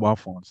using mobile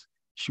phones,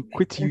 should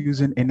quit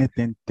using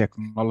anything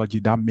technology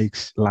that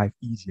makes life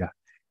easier.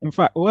 In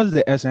fact, what's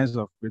the essence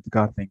of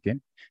critical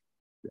thinking?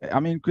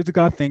 I mean,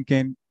 critical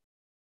thinking,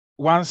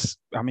 once,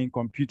 I mean,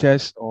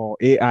 computers or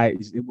AI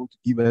is able to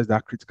give us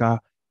that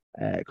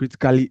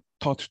critically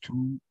thought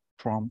through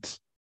prompts,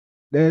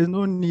 there is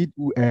no need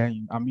to,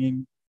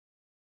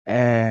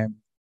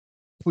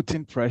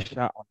 putting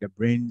pressure on the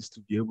brains to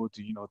be able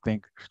to,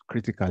 think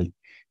critically.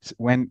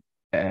 When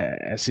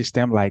a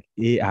system like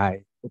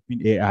AI,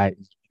 open AI,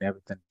 is doing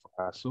everything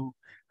for us. So,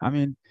 I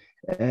mean,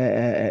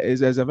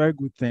 it's a very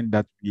good thing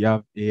that we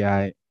have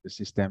AI in the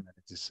system and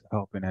it is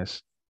helping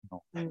us.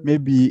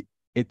 Maybe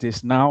it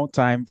is now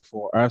time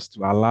for us to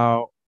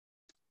allow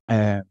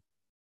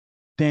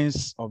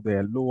things of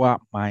the lower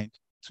mind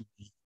to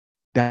be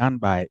done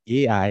by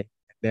AI, and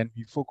then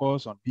we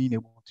focus on being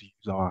able to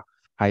use our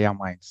higher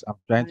minds. I'm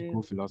trying to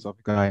go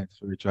philosophical and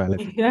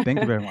spirituality. Thank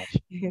you very much.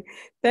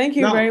 Thank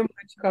you very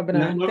much,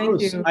 Kabna.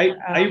 Thank you.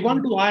 I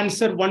want to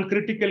answer one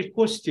critical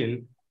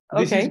question.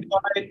 This is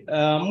by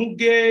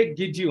Muge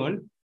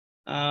Gideon.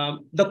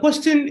 The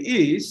question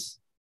is,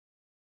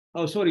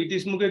 it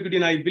is Muge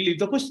Gideon, I believe.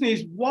 The question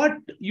is, what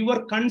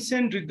your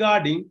concern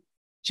regarding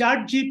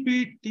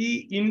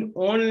ChatGPT in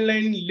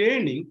online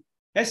learning,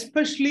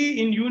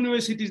 especially in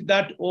universities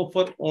that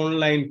offer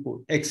online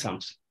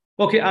exams?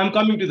 Okay, I'm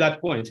coming to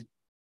that point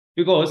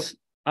because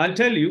I'll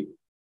tell you,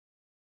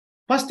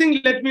 first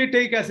thing, let me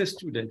take as a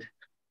student,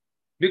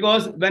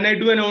 because when I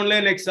do an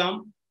online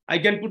exam, I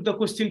can put the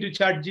question to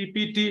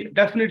ChatGPT,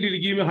 definitely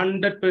give me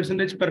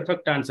 100%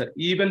 perfect answer.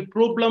 Even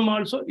problem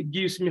also, it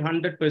gives me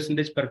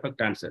 100%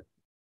 perfect answer.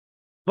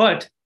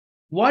 But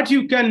what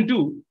you can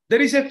do,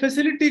 there is a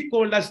facility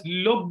called as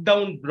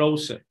lockdown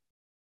browser.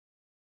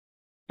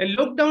 A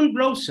lockdown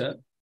browser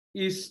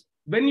is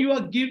when you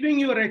are giving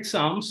your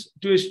exams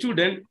to a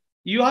student,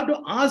 you have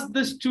to ask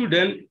the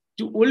student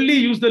to only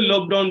use the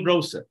lockdown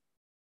browser.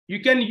 You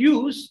can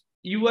use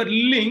your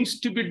links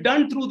to be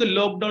done through the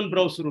lockdown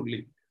browser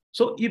only.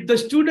 So if the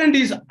student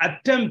is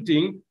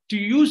attempting to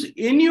use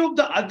any of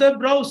the other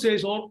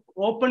browsers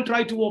or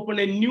try to open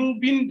a new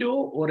window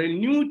or a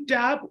new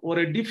tab or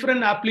a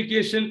different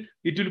application,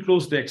 it will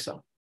close the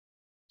exam.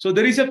 So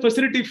there is a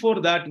facility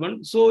for that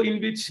one. So in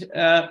which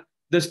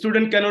the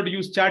student cannot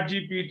use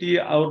ChatGPT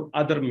or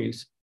other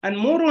means. And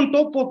more on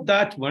top of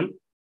that one,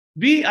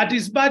 we at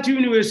ISBAT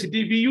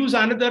University, we use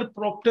another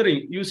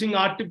proctoring using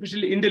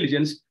artificial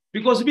intelligence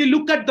because we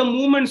look at the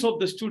movements of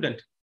the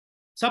student.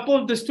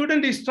 Suppose the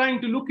student is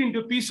trying to look into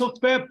a piece of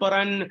paper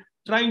and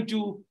trying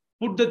to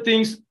put the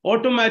things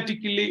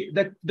automatically,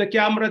 the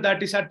camera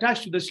that is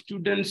attached to the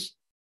student's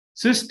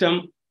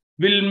system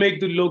will make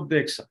the log the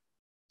exam.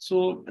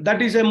 So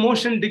that is a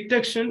motion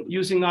detection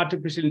using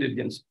artificial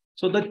intelligence.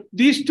 So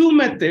these two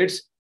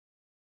methods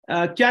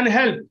can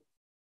help.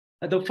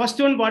 The first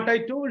one, what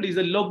I told, is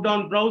a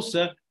lockdown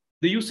browser.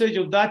 The usage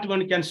of that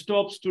one can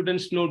stop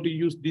students not to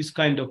use these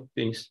kind of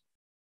things.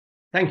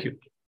 Thank you.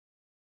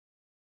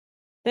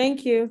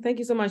 Thank you. Thank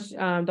you so much,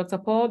 Dr.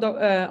 Paul.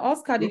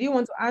 Oscar, did you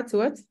want to add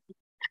to it?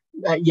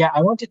 Yeah,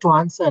 I wanted to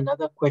answer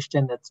another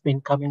question that's been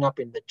coming up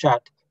in the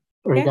chat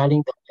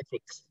regarding the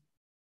ethics.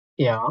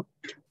 Yeah.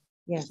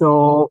 Yes.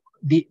 So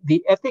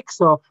the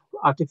ethics of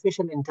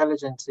artificial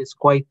intelligence is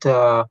quite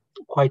a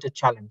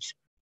challenge.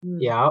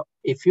 Yeah,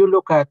 if you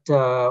look at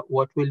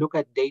what we look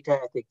at data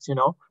ethics,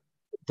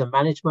 the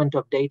management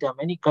of data,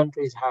 many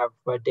countries have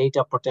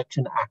data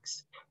protection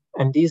acts.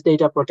 And these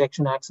data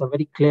protection acts are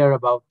very clear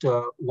about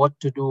what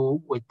to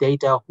do with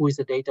data, who is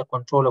the data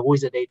controller, who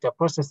is the data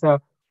processor,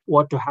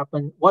 what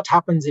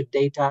happens if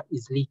data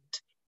is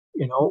leaked,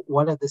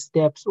 what are the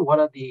steps, what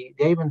are the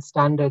even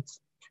standards.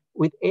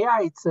 With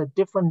AI, it's a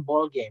different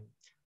ball game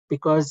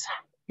because,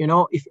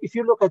 if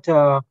you look at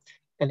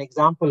an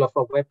example of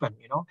a weapon,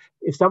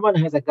 if someone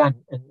has a gun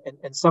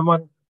and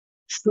someone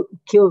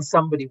kills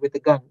somebody with a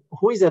gun,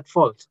 who is at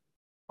fault?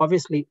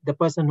 Obviously, the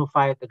person who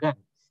fired the gun.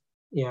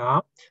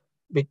 Yeah,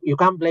 but you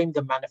can't blame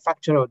the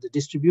manufacturer or the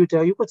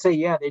distributor. You could say,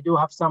 yeah, they do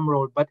have some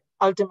role, but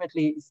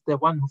ultimately it's the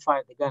one who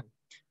fired the gun.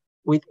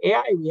 With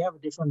AI, we have a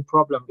different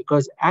problem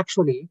because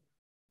actually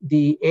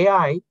the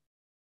AI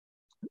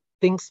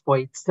thinks for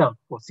itself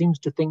or seems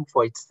to think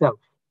for itself.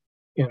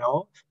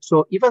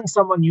 So even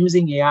someone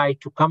using AI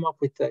to come up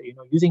with,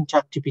 using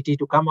ChatGPT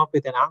to come up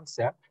with an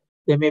answer,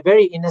 they may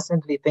very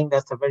innocently think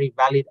that's a very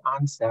valid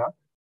answer,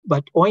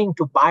 but owing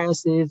to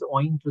biases,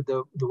 owing to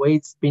the way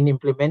it's been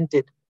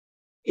implemented,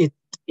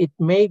 it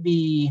may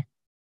be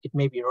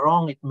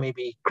wrong, it may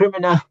be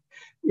criminal,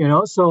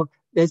 So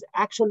there's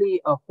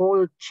actually a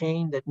whole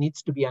chain that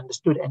needs to be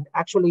understood. And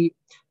actually,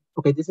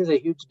 okay, this is a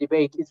huge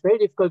debate. It's very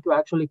difficult to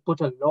actually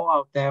put a law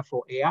out there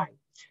for AI.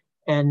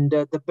 And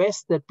the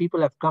best that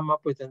people have come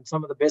up with, and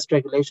some of the best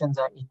regulations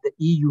are in the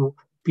EU,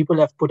 people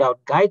have put out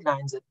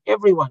guidelines that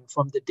everyone,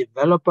 from the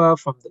developer,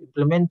 from the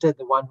implementer,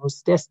 the one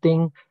who's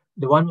testing,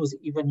 the one who's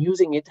even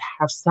using it,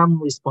 have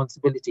some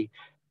responsibility.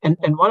 And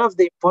one of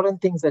the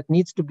important things that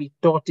needs to be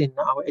taught in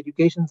our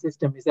education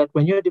system is that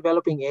when you're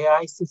developing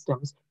AI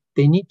systems,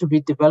 they need to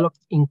be developed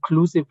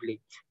inclusively.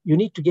 You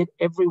need to get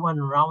everyone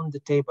around the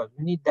table.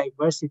 You need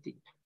diversity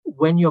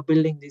when you're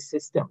building these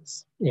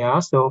systems. Yeah,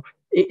 so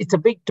it's a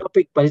big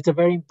topic, but it's a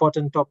very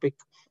important topic.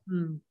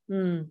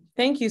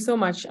 Thank you so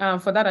much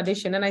for that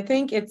addition. And I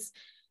think it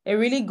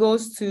really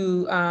goes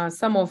to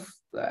some of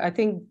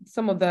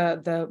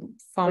the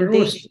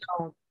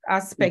foundational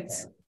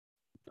aspects.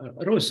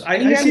 Rose,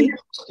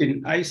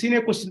 I seen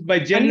a question by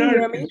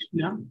Jenna.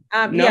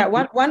 Yeah,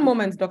 one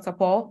moment, Dr.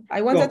 Paul.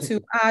 I wanted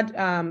to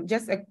add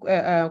just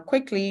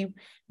quickly,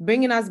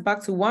 bringing us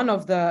back to one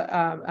of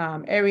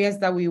the areas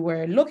that we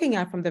were looking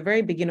at from the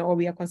very beginning, or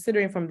we are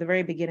considering from the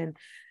very beginning,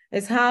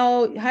 is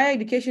how higher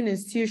education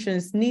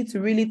institutions need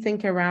to really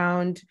think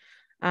around,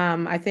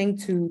 I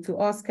think to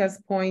Oscar's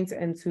point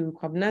and to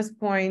Kobna's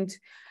point,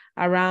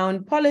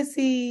 around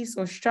policies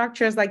or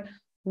structures, like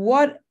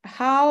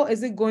how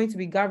is it going to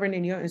be governed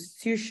in your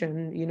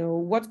institution? You know,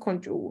 what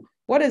control,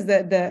 what is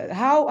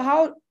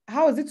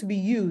how is it to be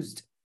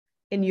used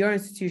in your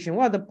institution?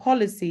 What are the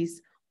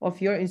policies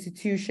of your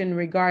institution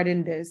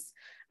regarding this?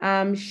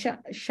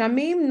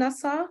 Shamim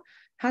Nassar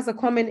has a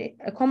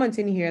comment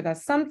in here that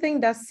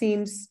something that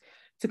seems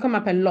to come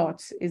up a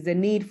lot is the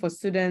need for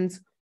students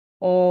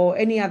or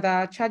any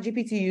other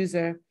ChatGPT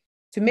user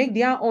to make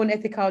their own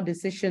ethical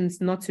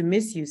decisions, not to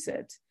misuse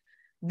it.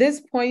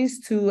 This points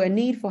to a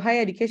need for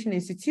higher education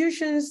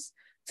institutions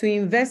to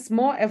invest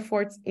more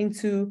effort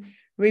into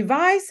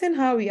revising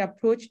how we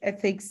approach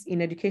ethics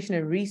in education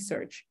and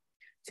research,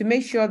 to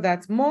make sure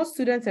that more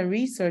students and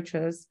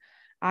researchers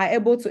are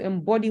able to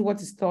embody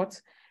what is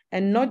taught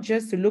and not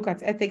just to look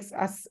at ethics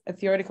as a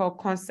theoretical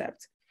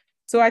concept.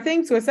 So I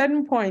think to a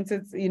certain point,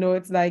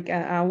 it's like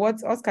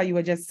what Oscar, you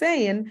were just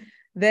saying,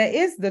 there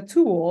is the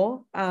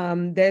tool,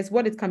 there's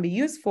what it can be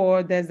used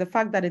for, there's the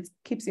fact that it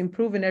keeps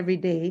improving every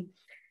day.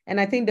 And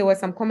I think there were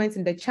some comments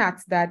in the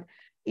chat that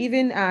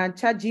even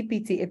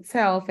ChatGPT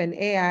itself and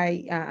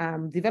AI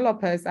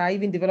developers are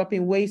even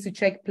developing ways to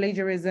check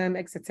plagiarism,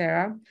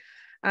 etc.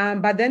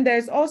 But then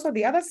there's also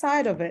the other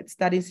side of it,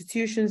 that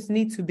institutions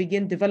need to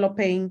begin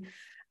developing,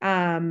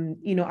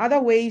 other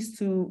ways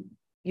to,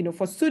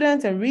 for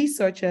students and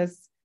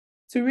researchers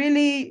to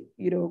really,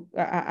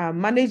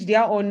 manage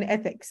their own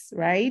ethics,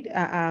 right?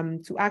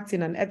 To act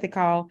in an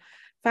ethical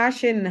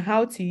fashion, and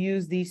how to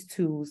use these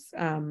tools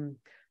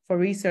for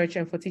research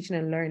and for teaching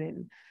and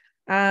learning.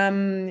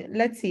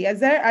 Let's see, are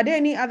there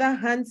any other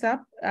hands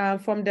up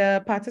from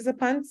the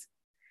participants?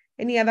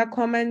 Any other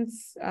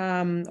comments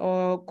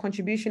or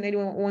contribution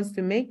anyone wants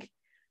to make?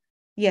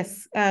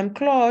 Yes,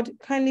 Claude,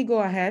 kindly go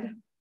ahead.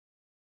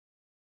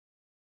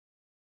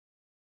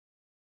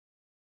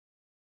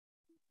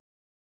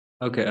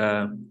 Okay,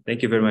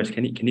 thank you very much.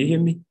 Can you hear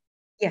me?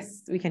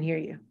 Yes, we can hear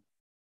you.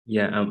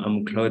 Yeah,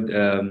 I'm Claude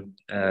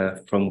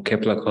from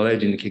Kepler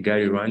College in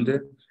Kigali,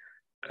 Rwanda.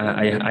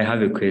 I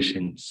have a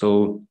question.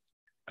 So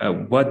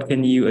what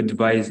can you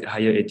advise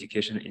higher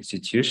education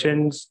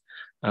institutions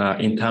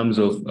in terms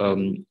of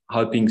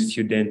helping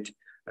students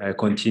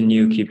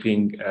continue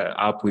keeping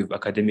up with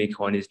academic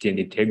honesty and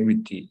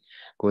integrity?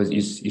 Because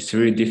it's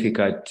really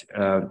difficult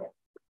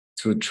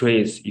to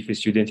trace if a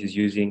student is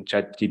using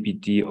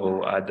ChatGPT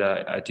or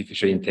other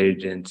artificial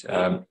intelligence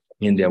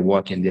in their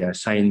work and their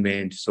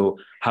assignment. So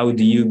how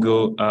do you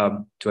go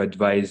to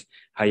advise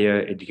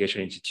higher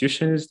education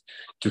institutions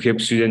to help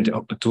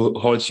to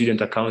hold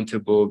students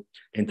accountable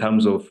in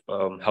terms of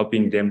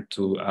helping them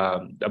to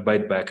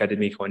abide by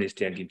academic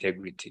honesty and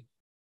integrity?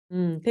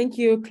 Thank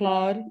you,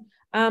 Claude.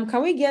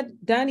 Can we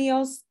get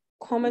Daniel's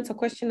comment or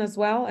question as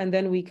well, and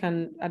then we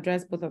can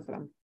address both of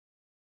them?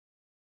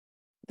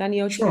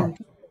 Daniel, sure.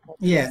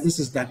 Yeah, this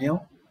is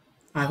Daniel.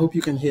 I hope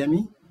you can hear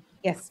me.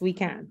 Yes, we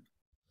can.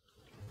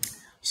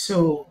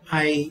 So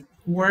I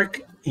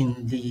work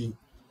in the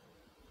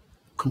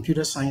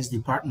computer science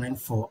department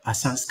for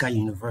Asanska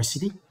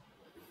University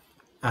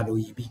at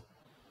OEB.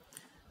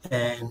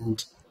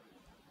 And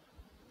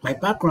my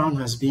background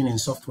has been in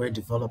software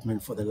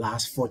development for the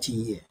last 40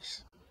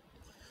 years.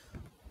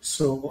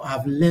 So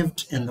I've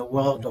lived in the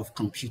world of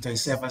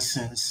computers ever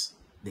since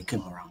they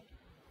came around.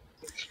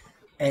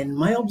 And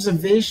my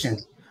observation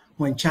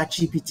when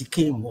ChatGPT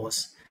came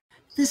was,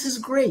 this is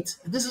great,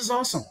 this is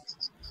awesome.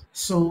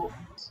 So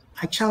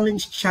I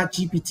challenged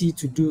ChatGPT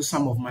to do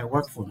some of my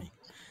work for me.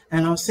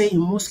 And I'll say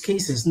in most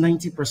cases,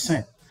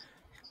 90%,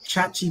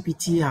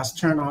 ChatGPT has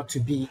turned out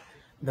to be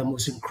the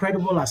most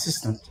incredible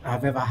assistant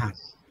I've ever had.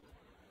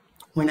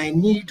 When I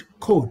need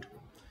code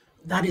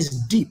that is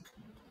deep,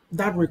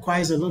 that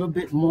requires a little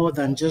bit more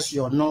than just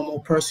your normal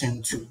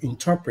person to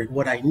interpret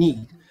what I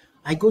need,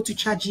 I go to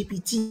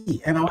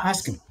ChatGPT and I'll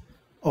ask him,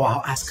 or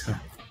I'll ask her,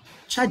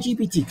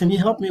 ChatGPT, can you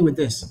help me with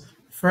this?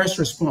 First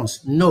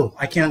response, no,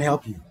 I can't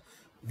help you.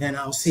 Then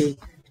I'll say,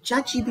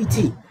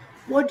 ChatGPT,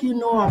 what do you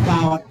know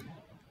about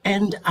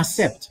end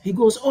accept? He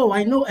goes, oh,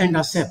 I know end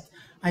accept,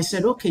 I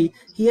said, okay,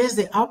 here's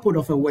the output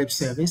of a web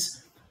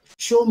service.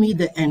 Show me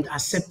the end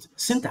accept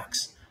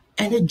syntax.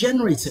 And it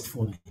generates it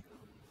for me.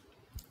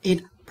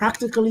 It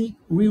practically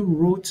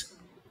rewrote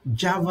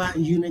Java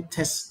unit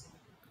test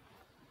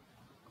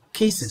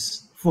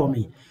cases for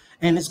me.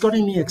 And it's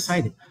gotten me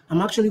excited.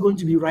 I'm actually going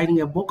to be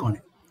writing a book on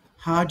it.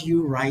 How do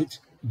you write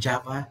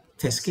Java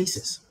test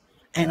cases?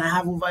 And I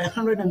have over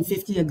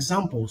 150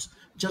 examples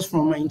just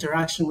from my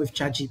interaction with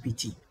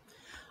ChatGPT.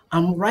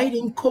 I'm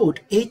writing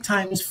code 8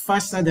 times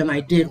faster than I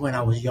did when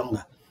I was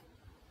younger.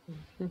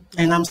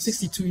 And I'm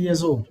 62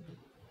 years old.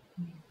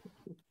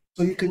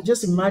 So you can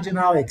just imagine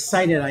how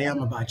excited I am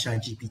about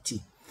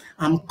ChatGPT.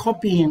 I'm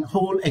copying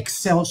whole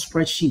Excel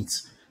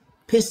spreadsheets,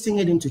 pasting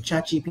it into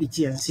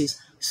ChatGPT and says,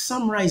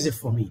 summarize it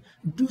for me,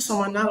 do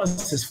some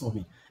analysis for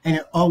me. And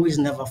it always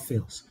never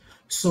fails.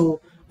 So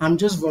I'm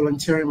just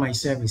volunteering my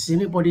service.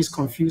 Anybody's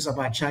confused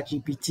about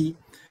ChatGPT,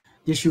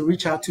 they should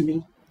reach out to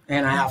me,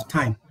 and I have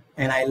time,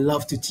 and I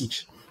love to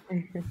teach.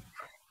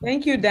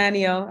 Thank you,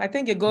 Daniel. I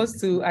think it goes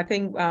to,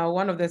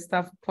 one of the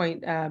stuff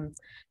point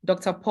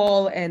Dr.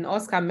 Paul and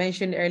Oscar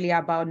mentioned earlier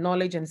about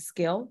knowledge and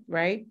skill,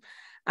 right?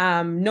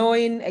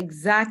 Knowing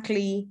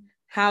exactly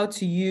how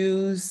to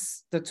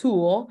use the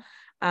tool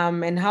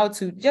and how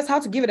to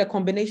give it a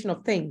combination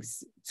of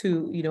things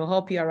to,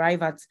 help you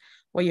arrive at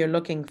what you're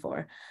looking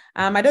for.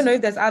 I don't know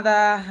if there's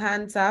other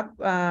hands up,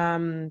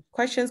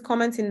 questions,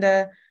 comments in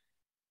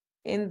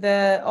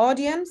the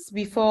audience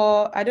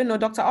before, I don't know,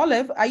 Dr.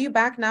 Olive, are you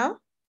back now?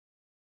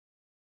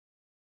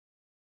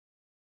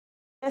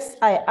 Yes,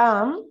 I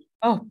am.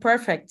 Oh,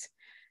 perfect.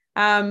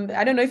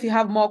 I don't know if you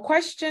have more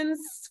questions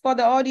for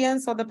the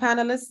audience or the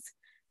panelists.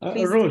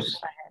 Rose,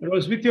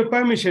 with your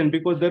permission,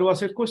 because there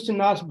was a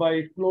question asked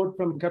by Claude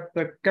from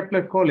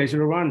Kepler College,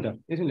 Rwanda,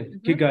 isn't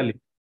it? Kigali.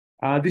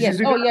 Yes.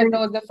 That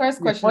was the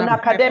first question. On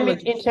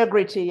academic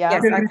integrity, yeah.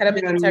 Yes,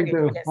 academic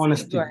integrity. Yes,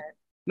 honesty.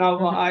 Now,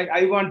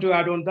 I want to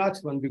add on that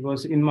one,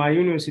 because in my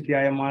university,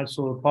 I am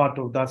also part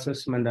of the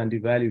assessment and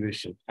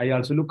evaluation. I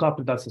also look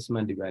after the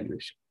assessment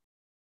evaluation.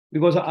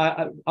 Because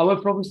our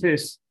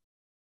professors,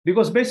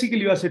 because basically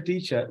you as a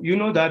teacher, you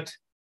know that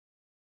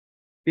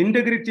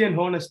integrity and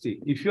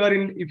honesty, if you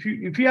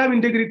have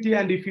integrity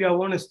and if you have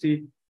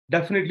honesty,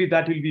 definitely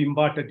that will be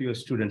imparted to your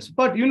students.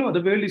 But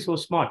the world is so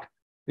smart,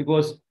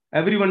 because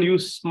everyone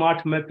uses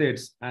smart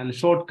methods and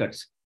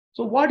shortcuts.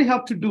 So what you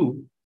have to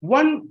do,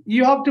 one,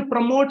 you have to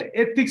promote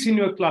ethics in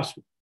your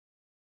classroom.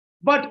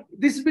 But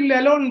this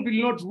alone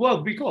will not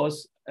work,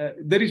 because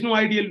there is no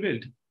ideal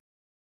world.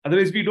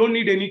 Otherwise, we don't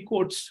need any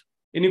courts,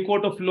 any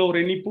court of law, or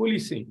any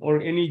policing,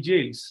 or any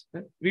jails.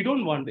 We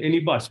don't want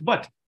any bars.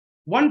 But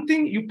one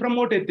thing, you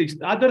promote ethics.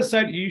 The other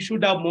side, you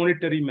should have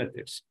monetary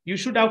methods. You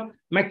should have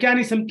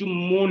mechanism to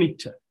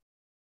monitor.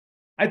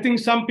 I think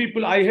some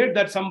people, I heard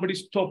that somebody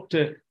stopped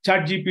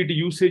ChatGPT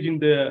usage in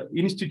the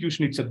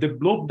institution itself. They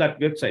blocked that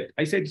website.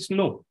 I said,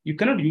 no, you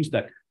cannot use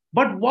that.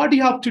 But what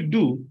you have to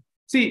do,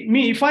 see,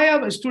 me, if I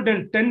have a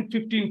student, 10,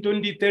 15,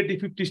 20, 30,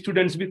 50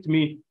 students with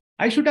me,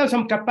 I should have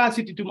some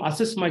capacity to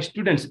assess my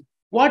students.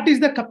 What is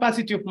the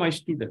capacity of my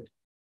student?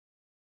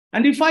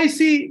 And if I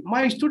see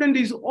my student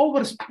is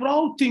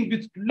over-sprouting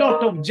with a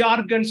lot of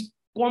jargons,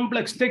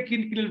 complex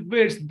technical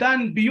words,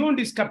 then beyond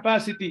his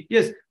capacity,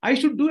 yes, I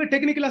should do a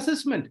technical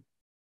assessment.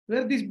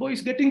 Where this boy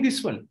is getting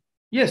this one?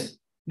 Yes,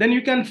 then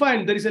you can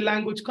find there is a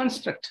language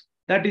construct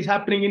that is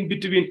happening in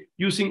between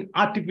using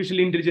artificial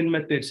intelligence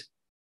methods.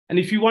 And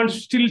if you want to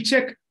still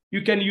check,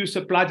 you can use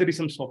a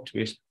plagiarism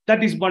software.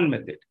 That is one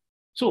method.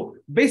 So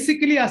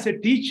basically, as a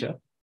teacher,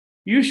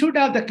 you should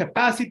have the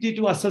capacity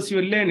to assess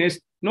your learners,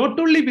 not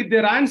only with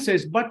their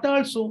answers, but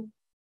also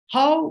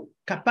how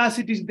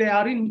capacities they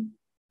are in.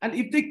 And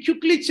if they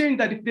quickly change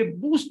that, if they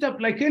boost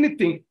up like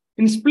anything,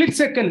 in split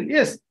second,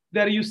 yes,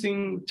 they're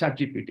using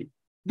ChatGPT,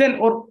 then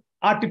or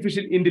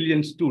artificial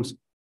intelligence tools.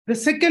 The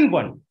second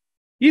one,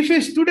 if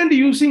a student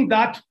using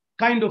that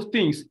kind of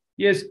things,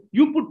 yes,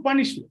 you put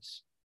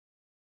punishments.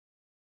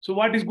 So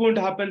what is going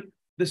to happen?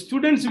 The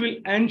students will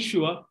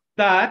ensure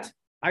that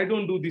I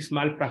don't do this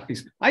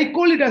malpractice. I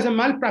call it as a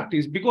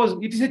malpractice because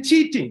it is a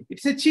cheating.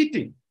 It's a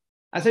cheating.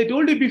 As I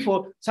told you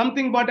before,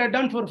 something what I've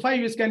done for 5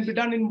 years can be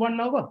done in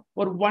 1 hour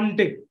or 1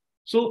 day.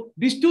 So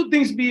these two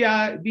things, be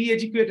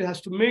educated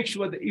has to make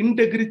sure the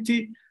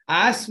integrity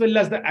as well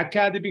as the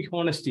academic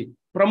honesty.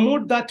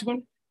 Promote that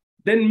one,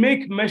 then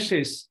make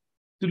measures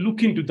to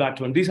look into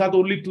that one. These are the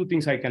only two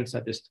things I can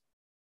suggest.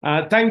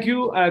 Thank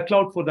you,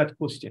 Claude, for that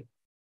question.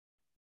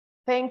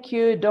 Thank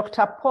you,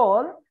 Dr.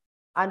 Paul.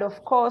 And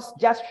of course,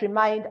 just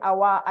remind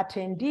our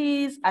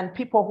attendees and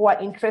people who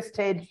are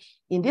interested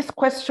in this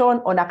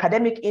question on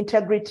academic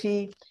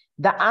integrity,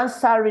 the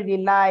answer really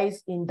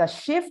lies in the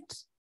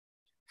shift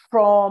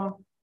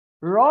from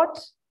rote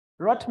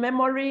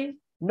memory,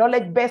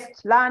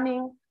 knowledge-based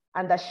learning,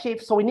 and the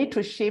shift. So we need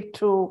to shift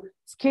to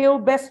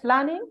skill-based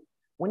learning.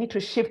 We need to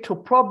shift to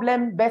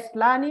problem-based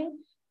learning.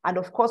 And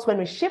of course, when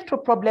we shift to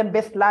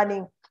problem-based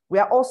learning, we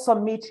are also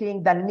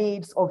meeting the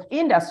needs of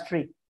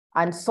industry.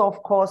 And so,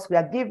 of course, we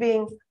are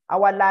giving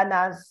our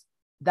learners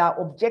the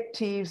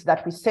objectives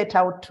that we set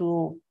out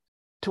to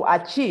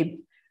achieve.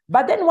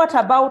 But then what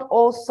about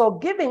also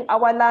giving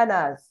our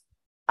learners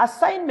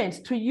assignments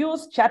to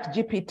use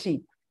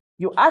ChatGPT?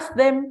 You ask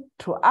them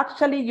to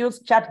actually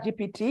use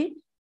ChatGPT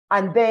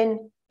and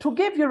then to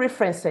give you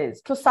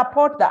references, to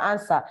support the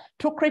answer,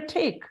 to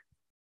critique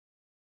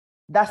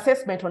the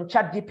assessment on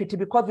ChatGPT,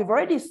 because we've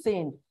already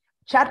seen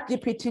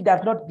ChatGPT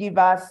does not give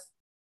us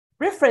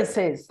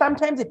references.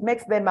 Sometimes it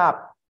makes them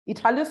up. It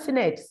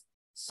hallucinates.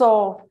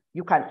 So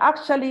you can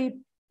actually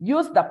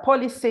use the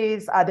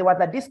policies. There was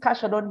a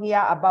discussion on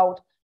here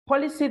about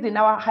policies in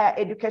our higher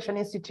education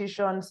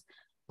institutions,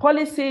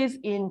 policies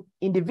in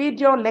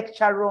individual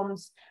lecture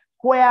rooms,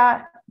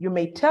 where you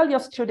may tell your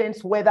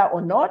students whether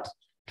or not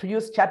to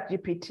use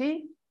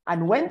ChatGPT.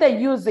 And when they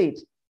use it,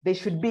 they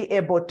should be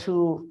able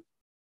to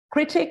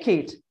critique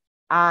it.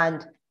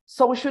 And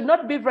so we should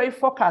not be very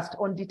focused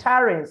on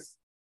deterrence.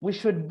 We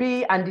should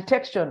be on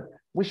detection.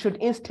 We should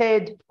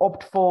instead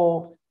opt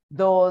for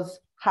those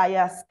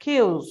higher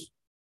skills.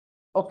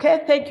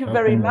 Okay, thank you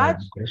very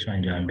much.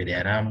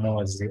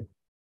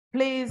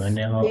 Please,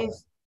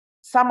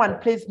 someone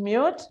please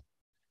mute.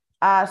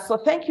 So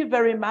thank you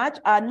very much.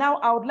 Now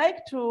I would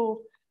like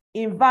to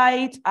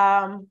invite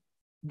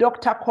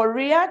Dr.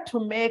 Correia to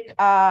make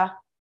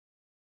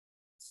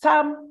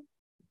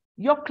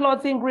your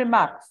closing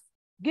remarks.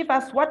 Give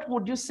us, what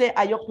would you say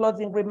are your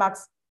closing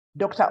remarks,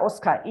 Dr.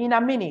 Oscar, in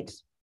a minute?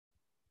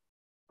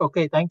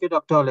 Okay, thank you,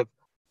 Dr. Olive.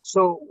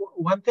 So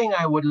one thing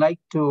I would like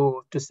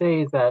to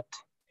say is that,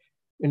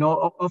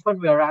 often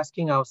we are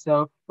asking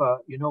ourselves,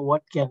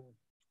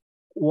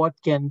 what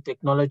can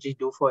technology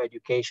do for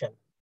education?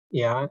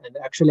 Yeah, and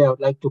actually I would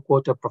like to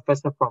quote a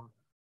professor from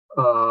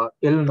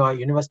Illinois,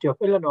 University of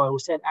Illinois, who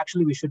said,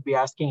 actually, we should be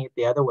asking it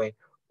the other way.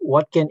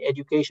 What can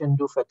education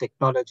do for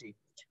technology?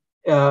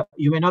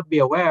 You may not be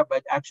aware,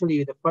 but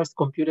actually the first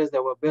computers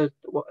that were built,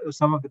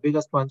 some of the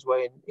biggest ones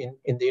were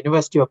in the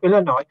University of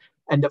Illinois.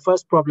 And the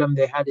first problem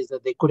they had is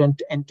that they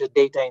couldn't enter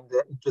data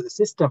into the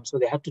system. So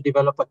they had to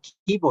develop a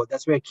keyboard.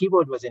 That's where a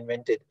keyboard was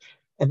invented.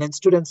 And then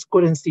students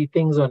couldn't see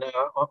things on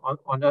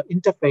an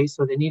interface,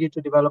 so they needed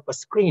to develop a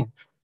screen.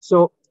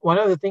 So one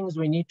of the things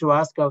we need to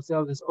ask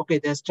ourselves is, okay,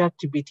 there's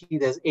ChatGPT,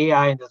 there's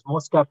AI, and there's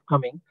more stuff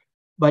coming.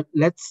 But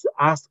let's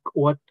ask,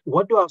 what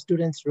do our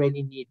students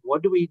really need?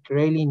 What do we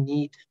really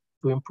need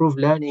to improve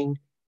learning?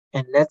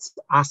 And let's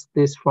ask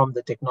this from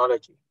the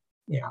technology.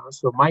 Yeah.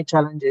 So my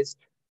challenge is,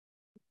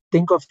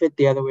 think of it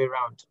the other way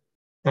around.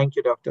 Thank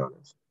you, Dr.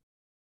 Olive.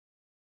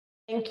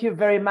 Thank you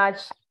very much,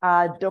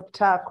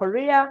 Dr.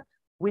 Correia.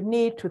 We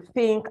need to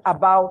think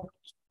about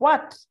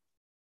what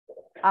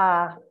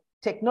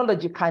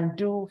technology can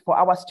do for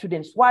our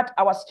students, what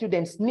our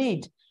students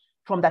need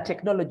from the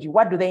technology,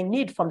 what do they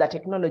need from the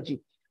technology?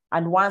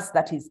 And once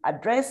that is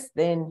addressed,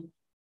 then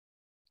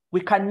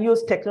we can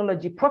use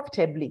technology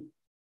profitably.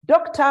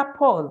 Dr.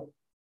 Paul,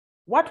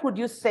 what would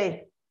you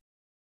say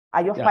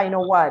are your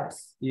final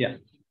words? Yeah,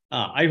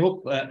 I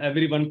hope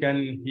everyone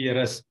can hear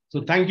us.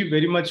 So thank you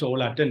very much, all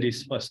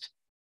attendees first,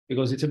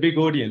 because it's a big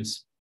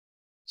audience.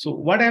 So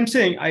what I'm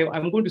saying,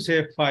 I'm going to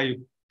say five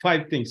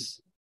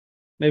things,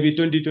 maybe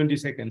 20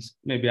 seconds.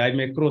 Maybe I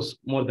may cross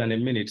more than a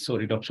minute.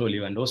 Sorry, Dr.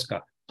 Olive and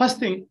Oscar. First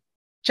thing,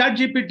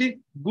 ChatGPT,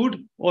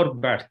 good or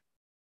bad?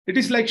 It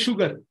is like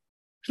sugar.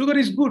 Sugar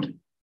is good,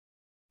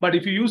 but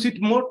if you use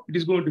it more, it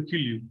is going to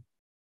kill you.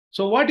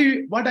 So what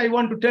I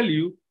want to tell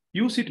you,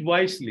 use it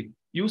wisely.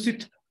 Use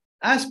it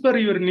as per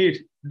your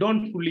need.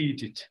 Don't fully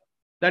eat it.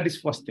 That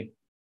is first thing.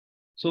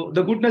 So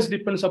the goodness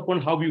depends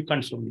upon how you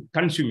consume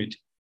it.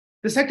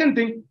 The second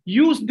thing,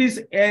 use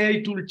this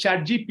AI tool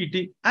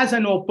ChatGPT as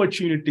an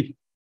opportunity.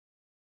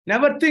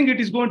 Never think it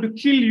is going to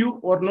kill you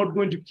or not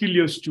going to kill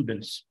your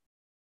students.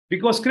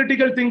 Because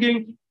critical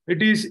thinking,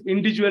 it is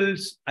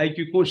individual's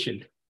IQ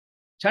quotient.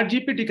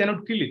 ChatGPT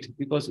cannot kill it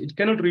because it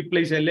cannot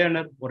replace a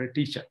learner or a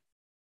teacher.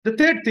 The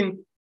third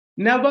thing,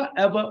 never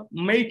ever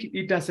make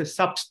it as a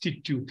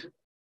substitute.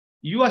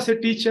 You as a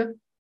teacher,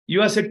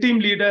 you as a team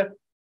leader,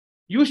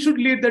 you should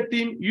lead the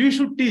team, you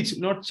should teach,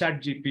 not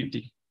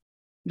ChatGPT.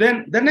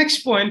 Then the next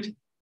point,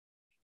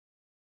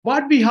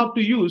 what we have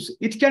to use,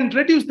 it can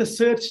reduce the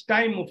search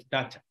time of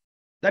data.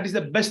 That is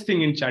the best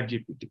thing in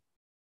ChatGPT.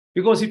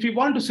 Because if you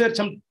want to search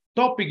some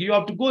topic, you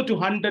have to go to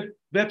 100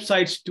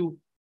 websites to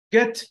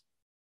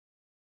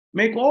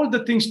make all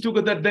the things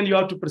together, then you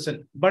have to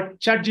present. But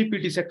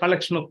ChatGPT is a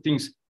collection of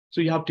things, so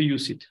you have to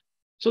use it.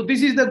 So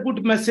this is the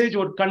good message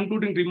or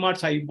concluding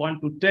remarks I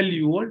want to tell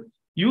you all.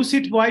 Use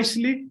it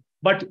wisely,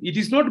 but it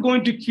is not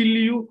going to kill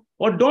you,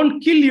 or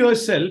don't kill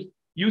yourself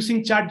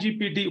using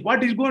ChatGPT.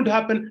 What is going to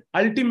happen?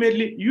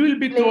 Ultimately, you will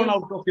be thrown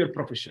out of your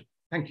profession.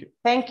 Thank you.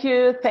 Thank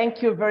you.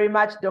 Thank you very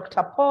much,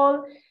 Dr.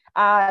 Paul.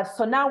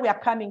 So now we are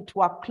coming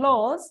to a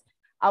close.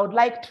 I would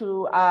like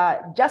to,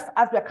 just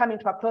as we're coming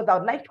to a close, I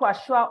would like to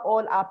assure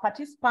all our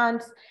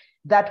participants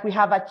that we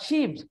have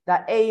achieved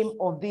the aim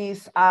of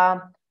this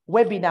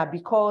webinar,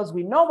 because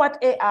we know what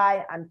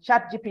AI and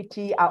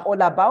ChatGPT are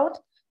all about.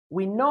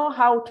 We know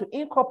how to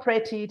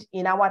incorporate it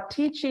in our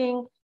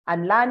teaching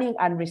and learning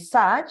and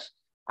research.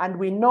 And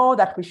we know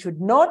that we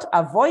should not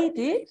avoid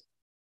it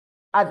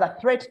as a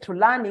threat to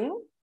learning,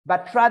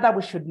 but rather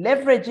we should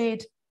leverage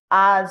it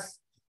as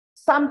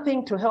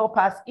something to help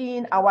us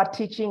in our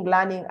teaching,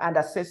 learning, and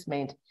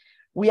assessment.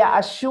 We are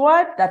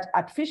assured that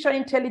artificial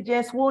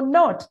intelligence will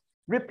not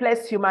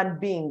replace human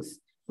beings,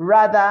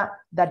 rather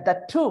that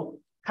the two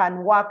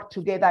can work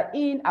together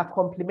in a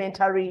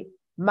complementary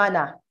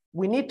manner.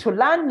 We need to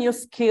learn new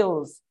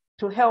skills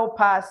to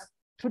help us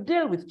to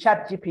deal with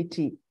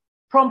ChatGPT.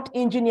 Prompt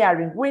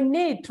engineering, we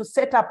need to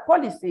set up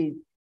policies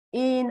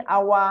in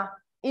our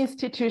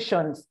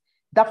institutions.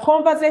 The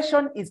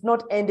conversation is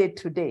not ended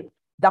today.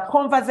 The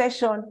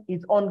conversation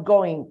is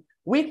ongoing.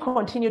 We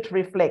continue to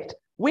reflect.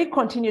 We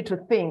continue to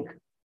think.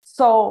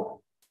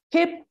 So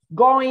keep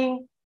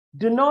going.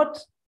 Do not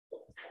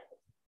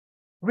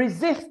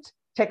resist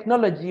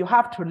technology. You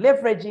have to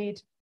leverage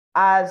it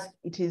as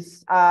it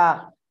is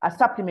a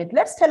supplement.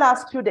 Let's tell our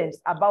students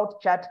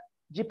about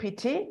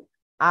ChatGPT.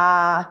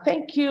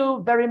 Thank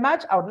you very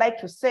much. I would like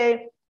to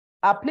say,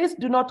 please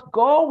do not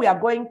go. We are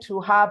going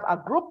to have a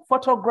group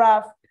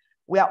photograph.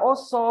 We are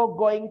also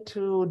going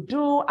to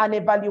do an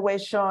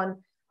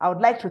evaluation. I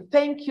would like to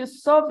thank you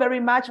so very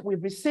much.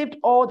 We've received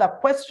all the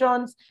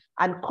questions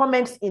and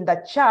comments in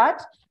the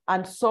chat,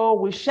 and so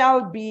we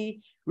shall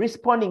be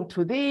responding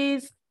to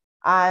these.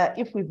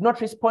 If we've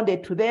not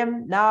responded to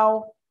them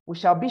now, we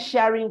shall be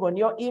sharing on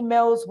your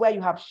emails where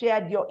you have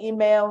shared your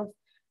emails.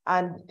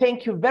 And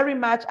thank you very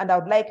much. And I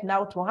would like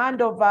now to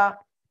hand over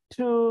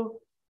to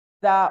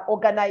the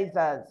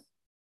organizers.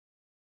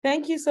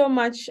 Thank you so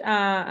much,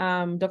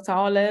 Dr.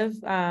 Olive,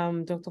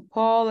 Dr.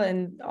 Paul,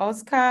 and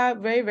Oscar.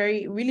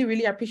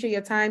 Really appreciate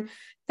your time.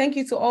 Thank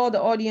you to all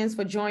the audience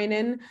for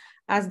joining.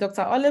 As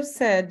Dr. Olive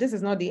said, this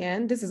is not the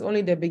end. This is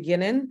only the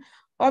beginning.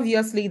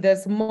 Obviously,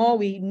 there's more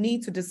we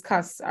need to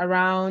discuss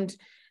around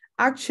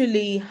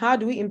actually how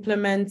do we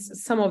implement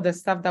some of the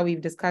stuff that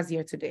we've discussed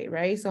here today,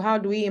 right? So how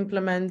do we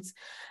implement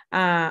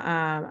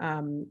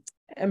embracing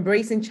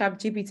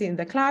ChatGPT in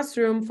the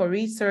classroom for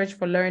research,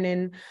 for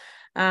learning?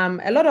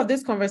 A lot of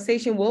this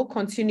conversation will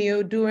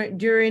continue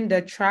during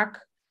the track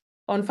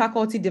on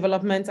faculty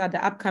development at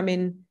the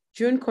upcoming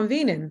June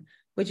convening,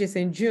 which is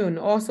in June,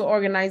 also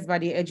organized by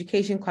the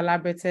Education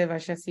Collaborative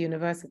at Cavendish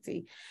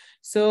University.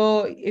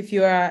 So if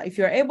you are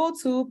able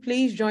to,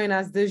 please join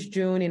us this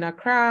June in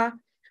Accra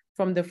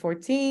from the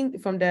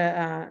 14th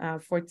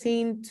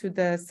to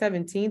the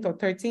 17th, or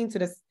 13th to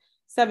the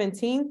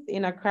 17th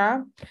in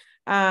Accra.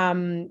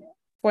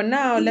 For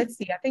now, let's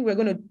see. I think we're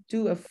going to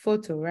do a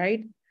photo,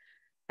 right?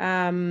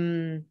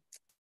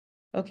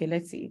 Okay,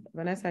 let's see.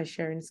 Vanessa is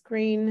sharing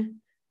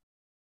screen.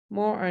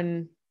 More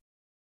on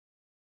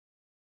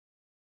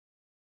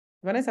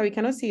Vanessa, we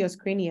cannot see your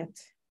screen yet.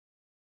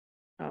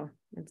 Oh,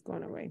 it's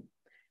gone away.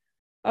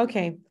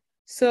 Okay,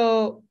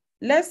 so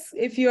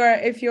if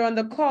you're on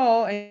the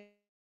call and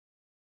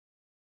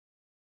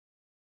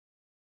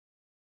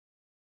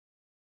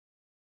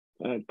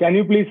can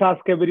you please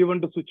ask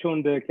everyone to switch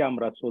on the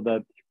camera so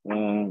that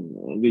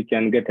we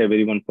can get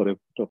everyone for a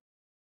photo?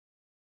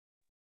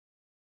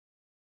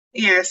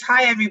 Yes,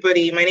 hi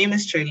everybody. My name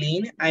is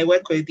Charlene. I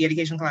work with the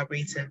Education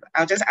Collaborative.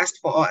 I'll just ask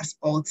for us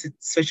all to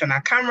switch on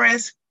our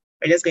cameras.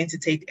 We're just going to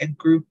take a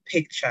group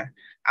picture.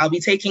 I'll be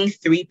taking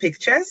 3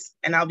 pictures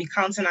and I'll be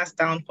counting us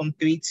down from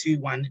 3, 2,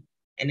 1,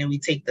 and then we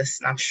take the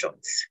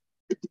snapshots.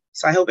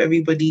 So I hope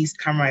everybody's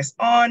camera is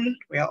on.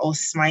 We are all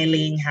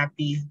smiling,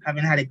 happy,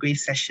 having had a great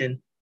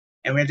session.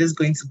 And we're just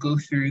going to go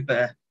through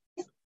the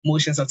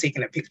motions of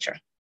taking a picture.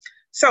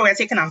 So we're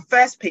taking our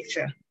first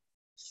picture.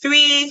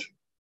 3,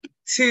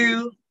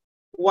 2,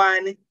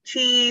 1,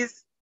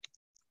 cheese.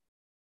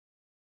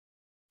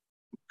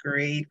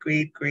 Great.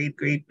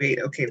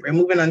 Okay, we're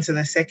moving on to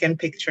the second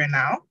picture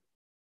now.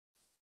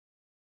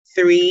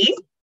 3,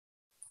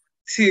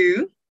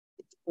 2,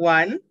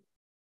 1,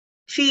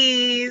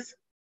 cheese.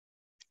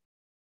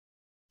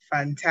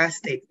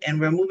 Fantastic. And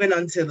we're moving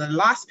on to the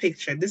last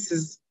picture. This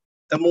is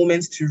the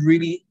moment to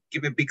really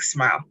give a big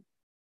smile.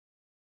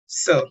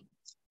 So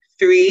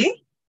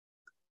 3,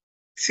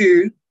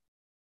 2,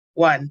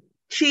 1,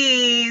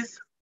 cheese.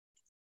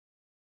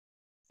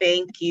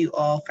 Thank you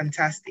all.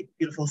 Fantastic,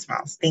 beautiful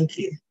smiles. Thank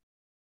you.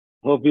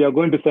 Hope we are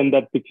going to send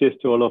that pictures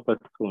to all of us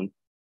soon.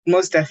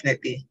 Most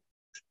definitely.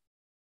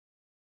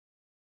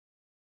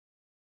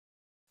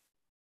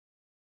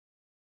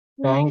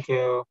 Thank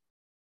you.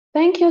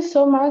 Thank you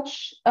so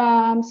much.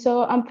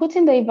 So I'm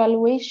putting the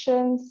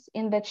evaluations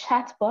in the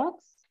chat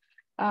box.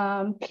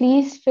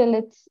 Please fill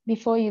it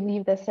before you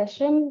leave the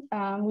session.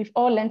 We've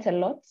all learned a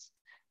lot.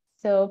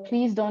 So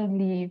please don't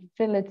leave.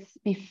 Fill it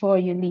before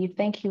you leave.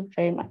 Thank you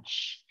very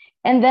much.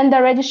 And then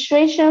the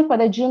registration for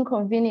the June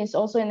convening is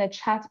also in the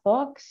chat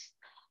box.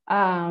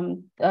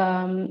 Early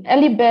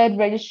bird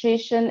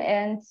registration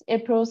ends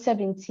April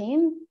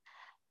 17.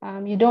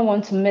 You don't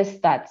want to miss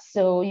that.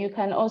 So you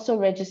can also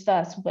register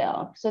as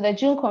well. So the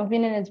June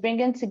convening is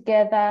bringing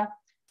together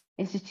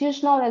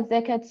institutional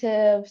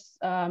executives,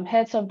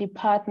 heads of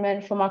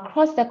department from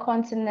across the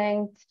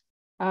continent,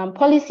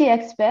 policy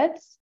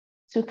experts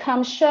to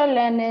come share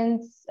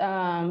learnings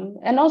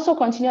and also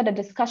continue the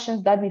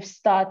discussions that we've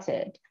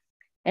started.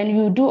 And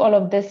we'll do all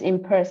of this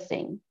in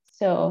person.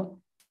 So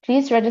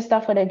Please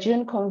register for the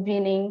June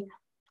convening.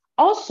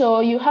 Also,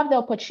 you have the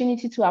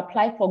opportunity to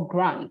apply for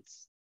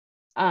grants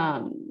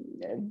of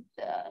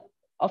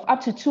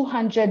up to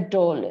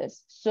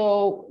 $200.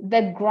 So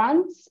the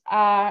grants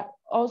are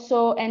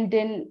also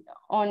ending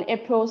on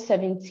April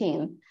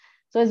 17th.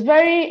 So it's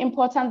very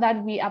important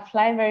that we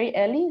apply very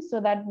early so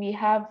that we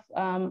have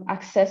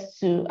access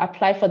to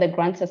apply for the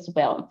grants as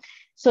well.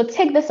 So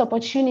take this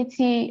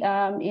opportunity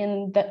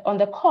on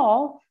the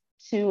call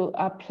to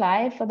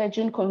apply for the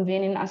June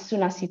convening as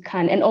soon as you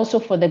can, and also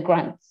for the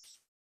grants.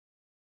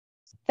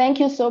 Thank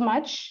you so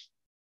much.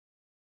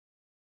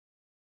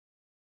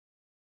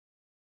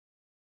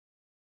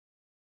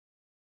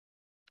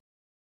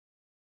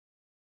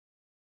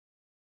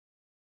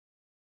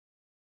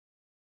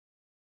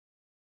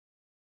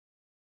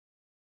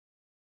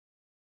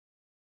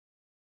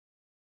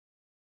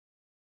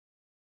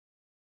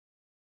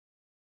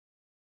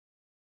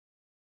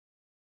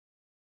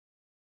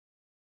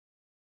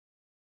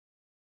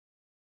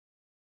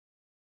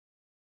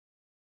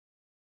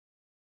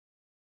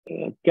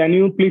 Can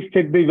you please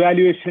check the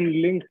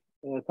evaluation link?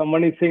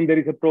 Someone is saying there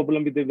is a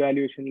problem with the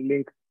evaluation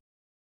link.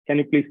 Can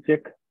you please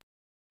check?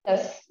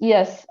 Yes,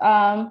 yes.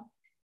 Has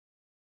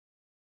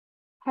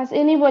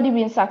anybody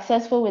been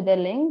successful with the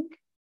link?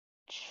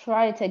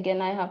 Try it again.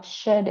 I have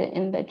shared it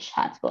in the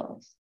chat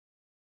box.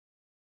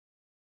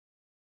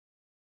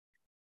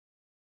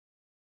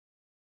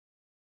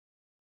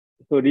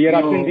 So dear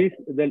attendees,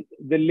 the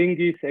link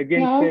is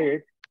again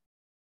shared.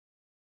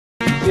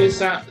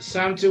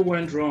 Something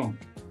went wrong.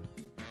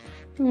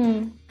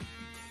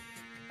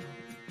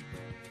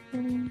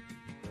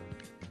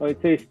 Oh,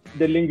 it says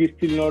the link is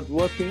still not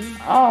working.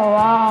 Oh,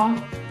 wow.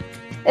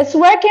 It's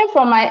working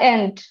from my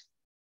end,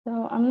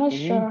 so I'm not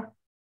sure.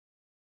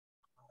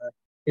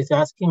 It's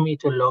asking me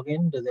to log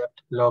in. Does it have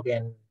to log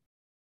in?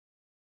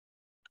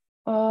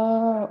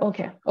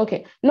 Okay,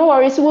 okay. No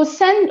worries. We'll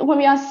send, when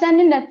we are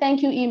sending the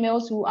thank you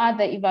emails, we'll add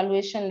the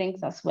evaluation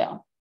links as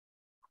well,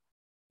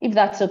 if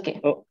that's okay.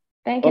 Oh,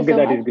 thank you okay, so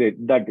that much. is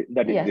great. That is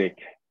Yes. great.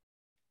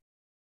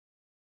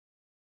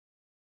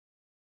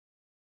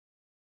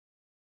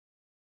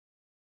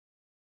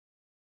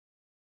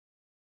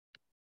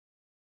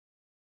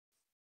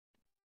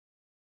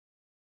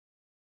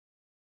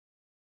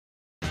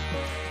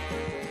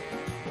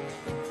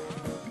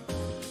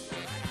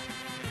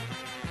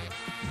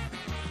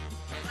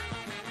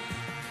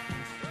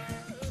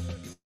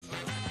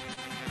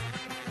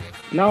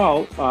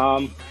 Now,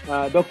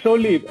 Dr.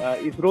 Olive,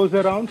 is Rose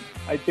around?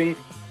 I think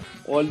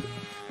all.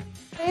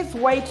 Please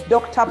wait,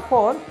 Dr.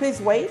 Paul. Please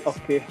wait.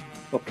 Okay.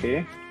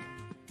 Okay.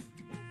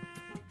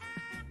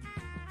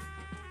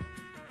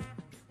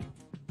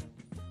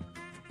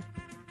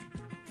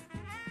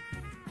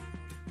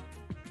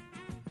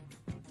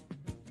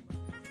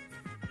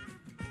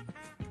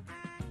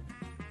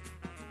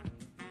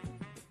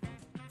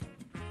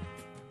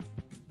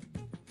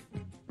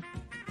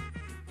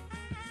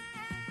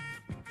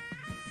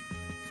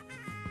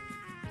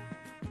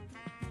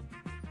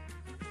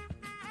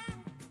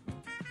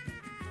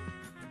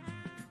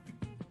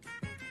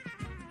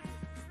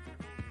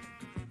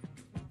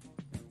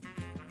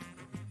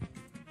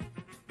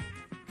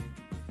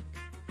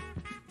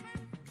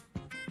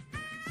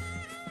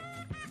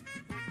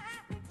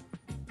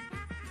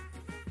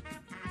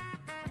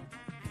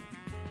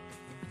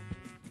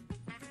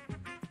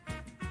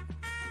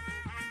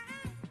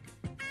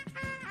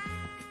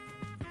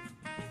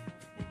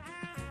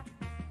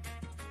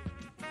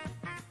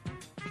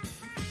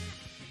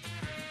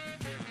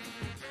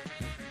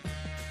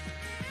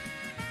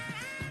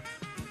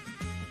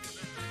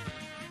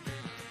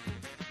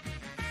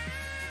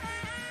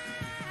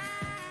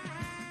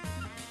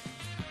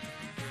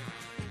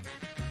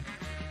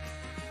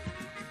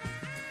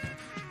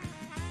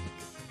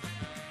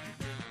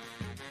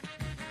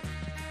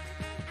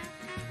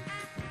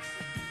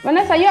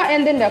 Vanessa, you're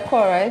ending the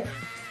call, right?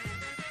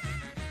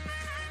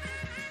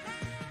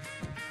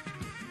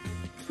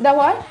 The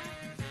what?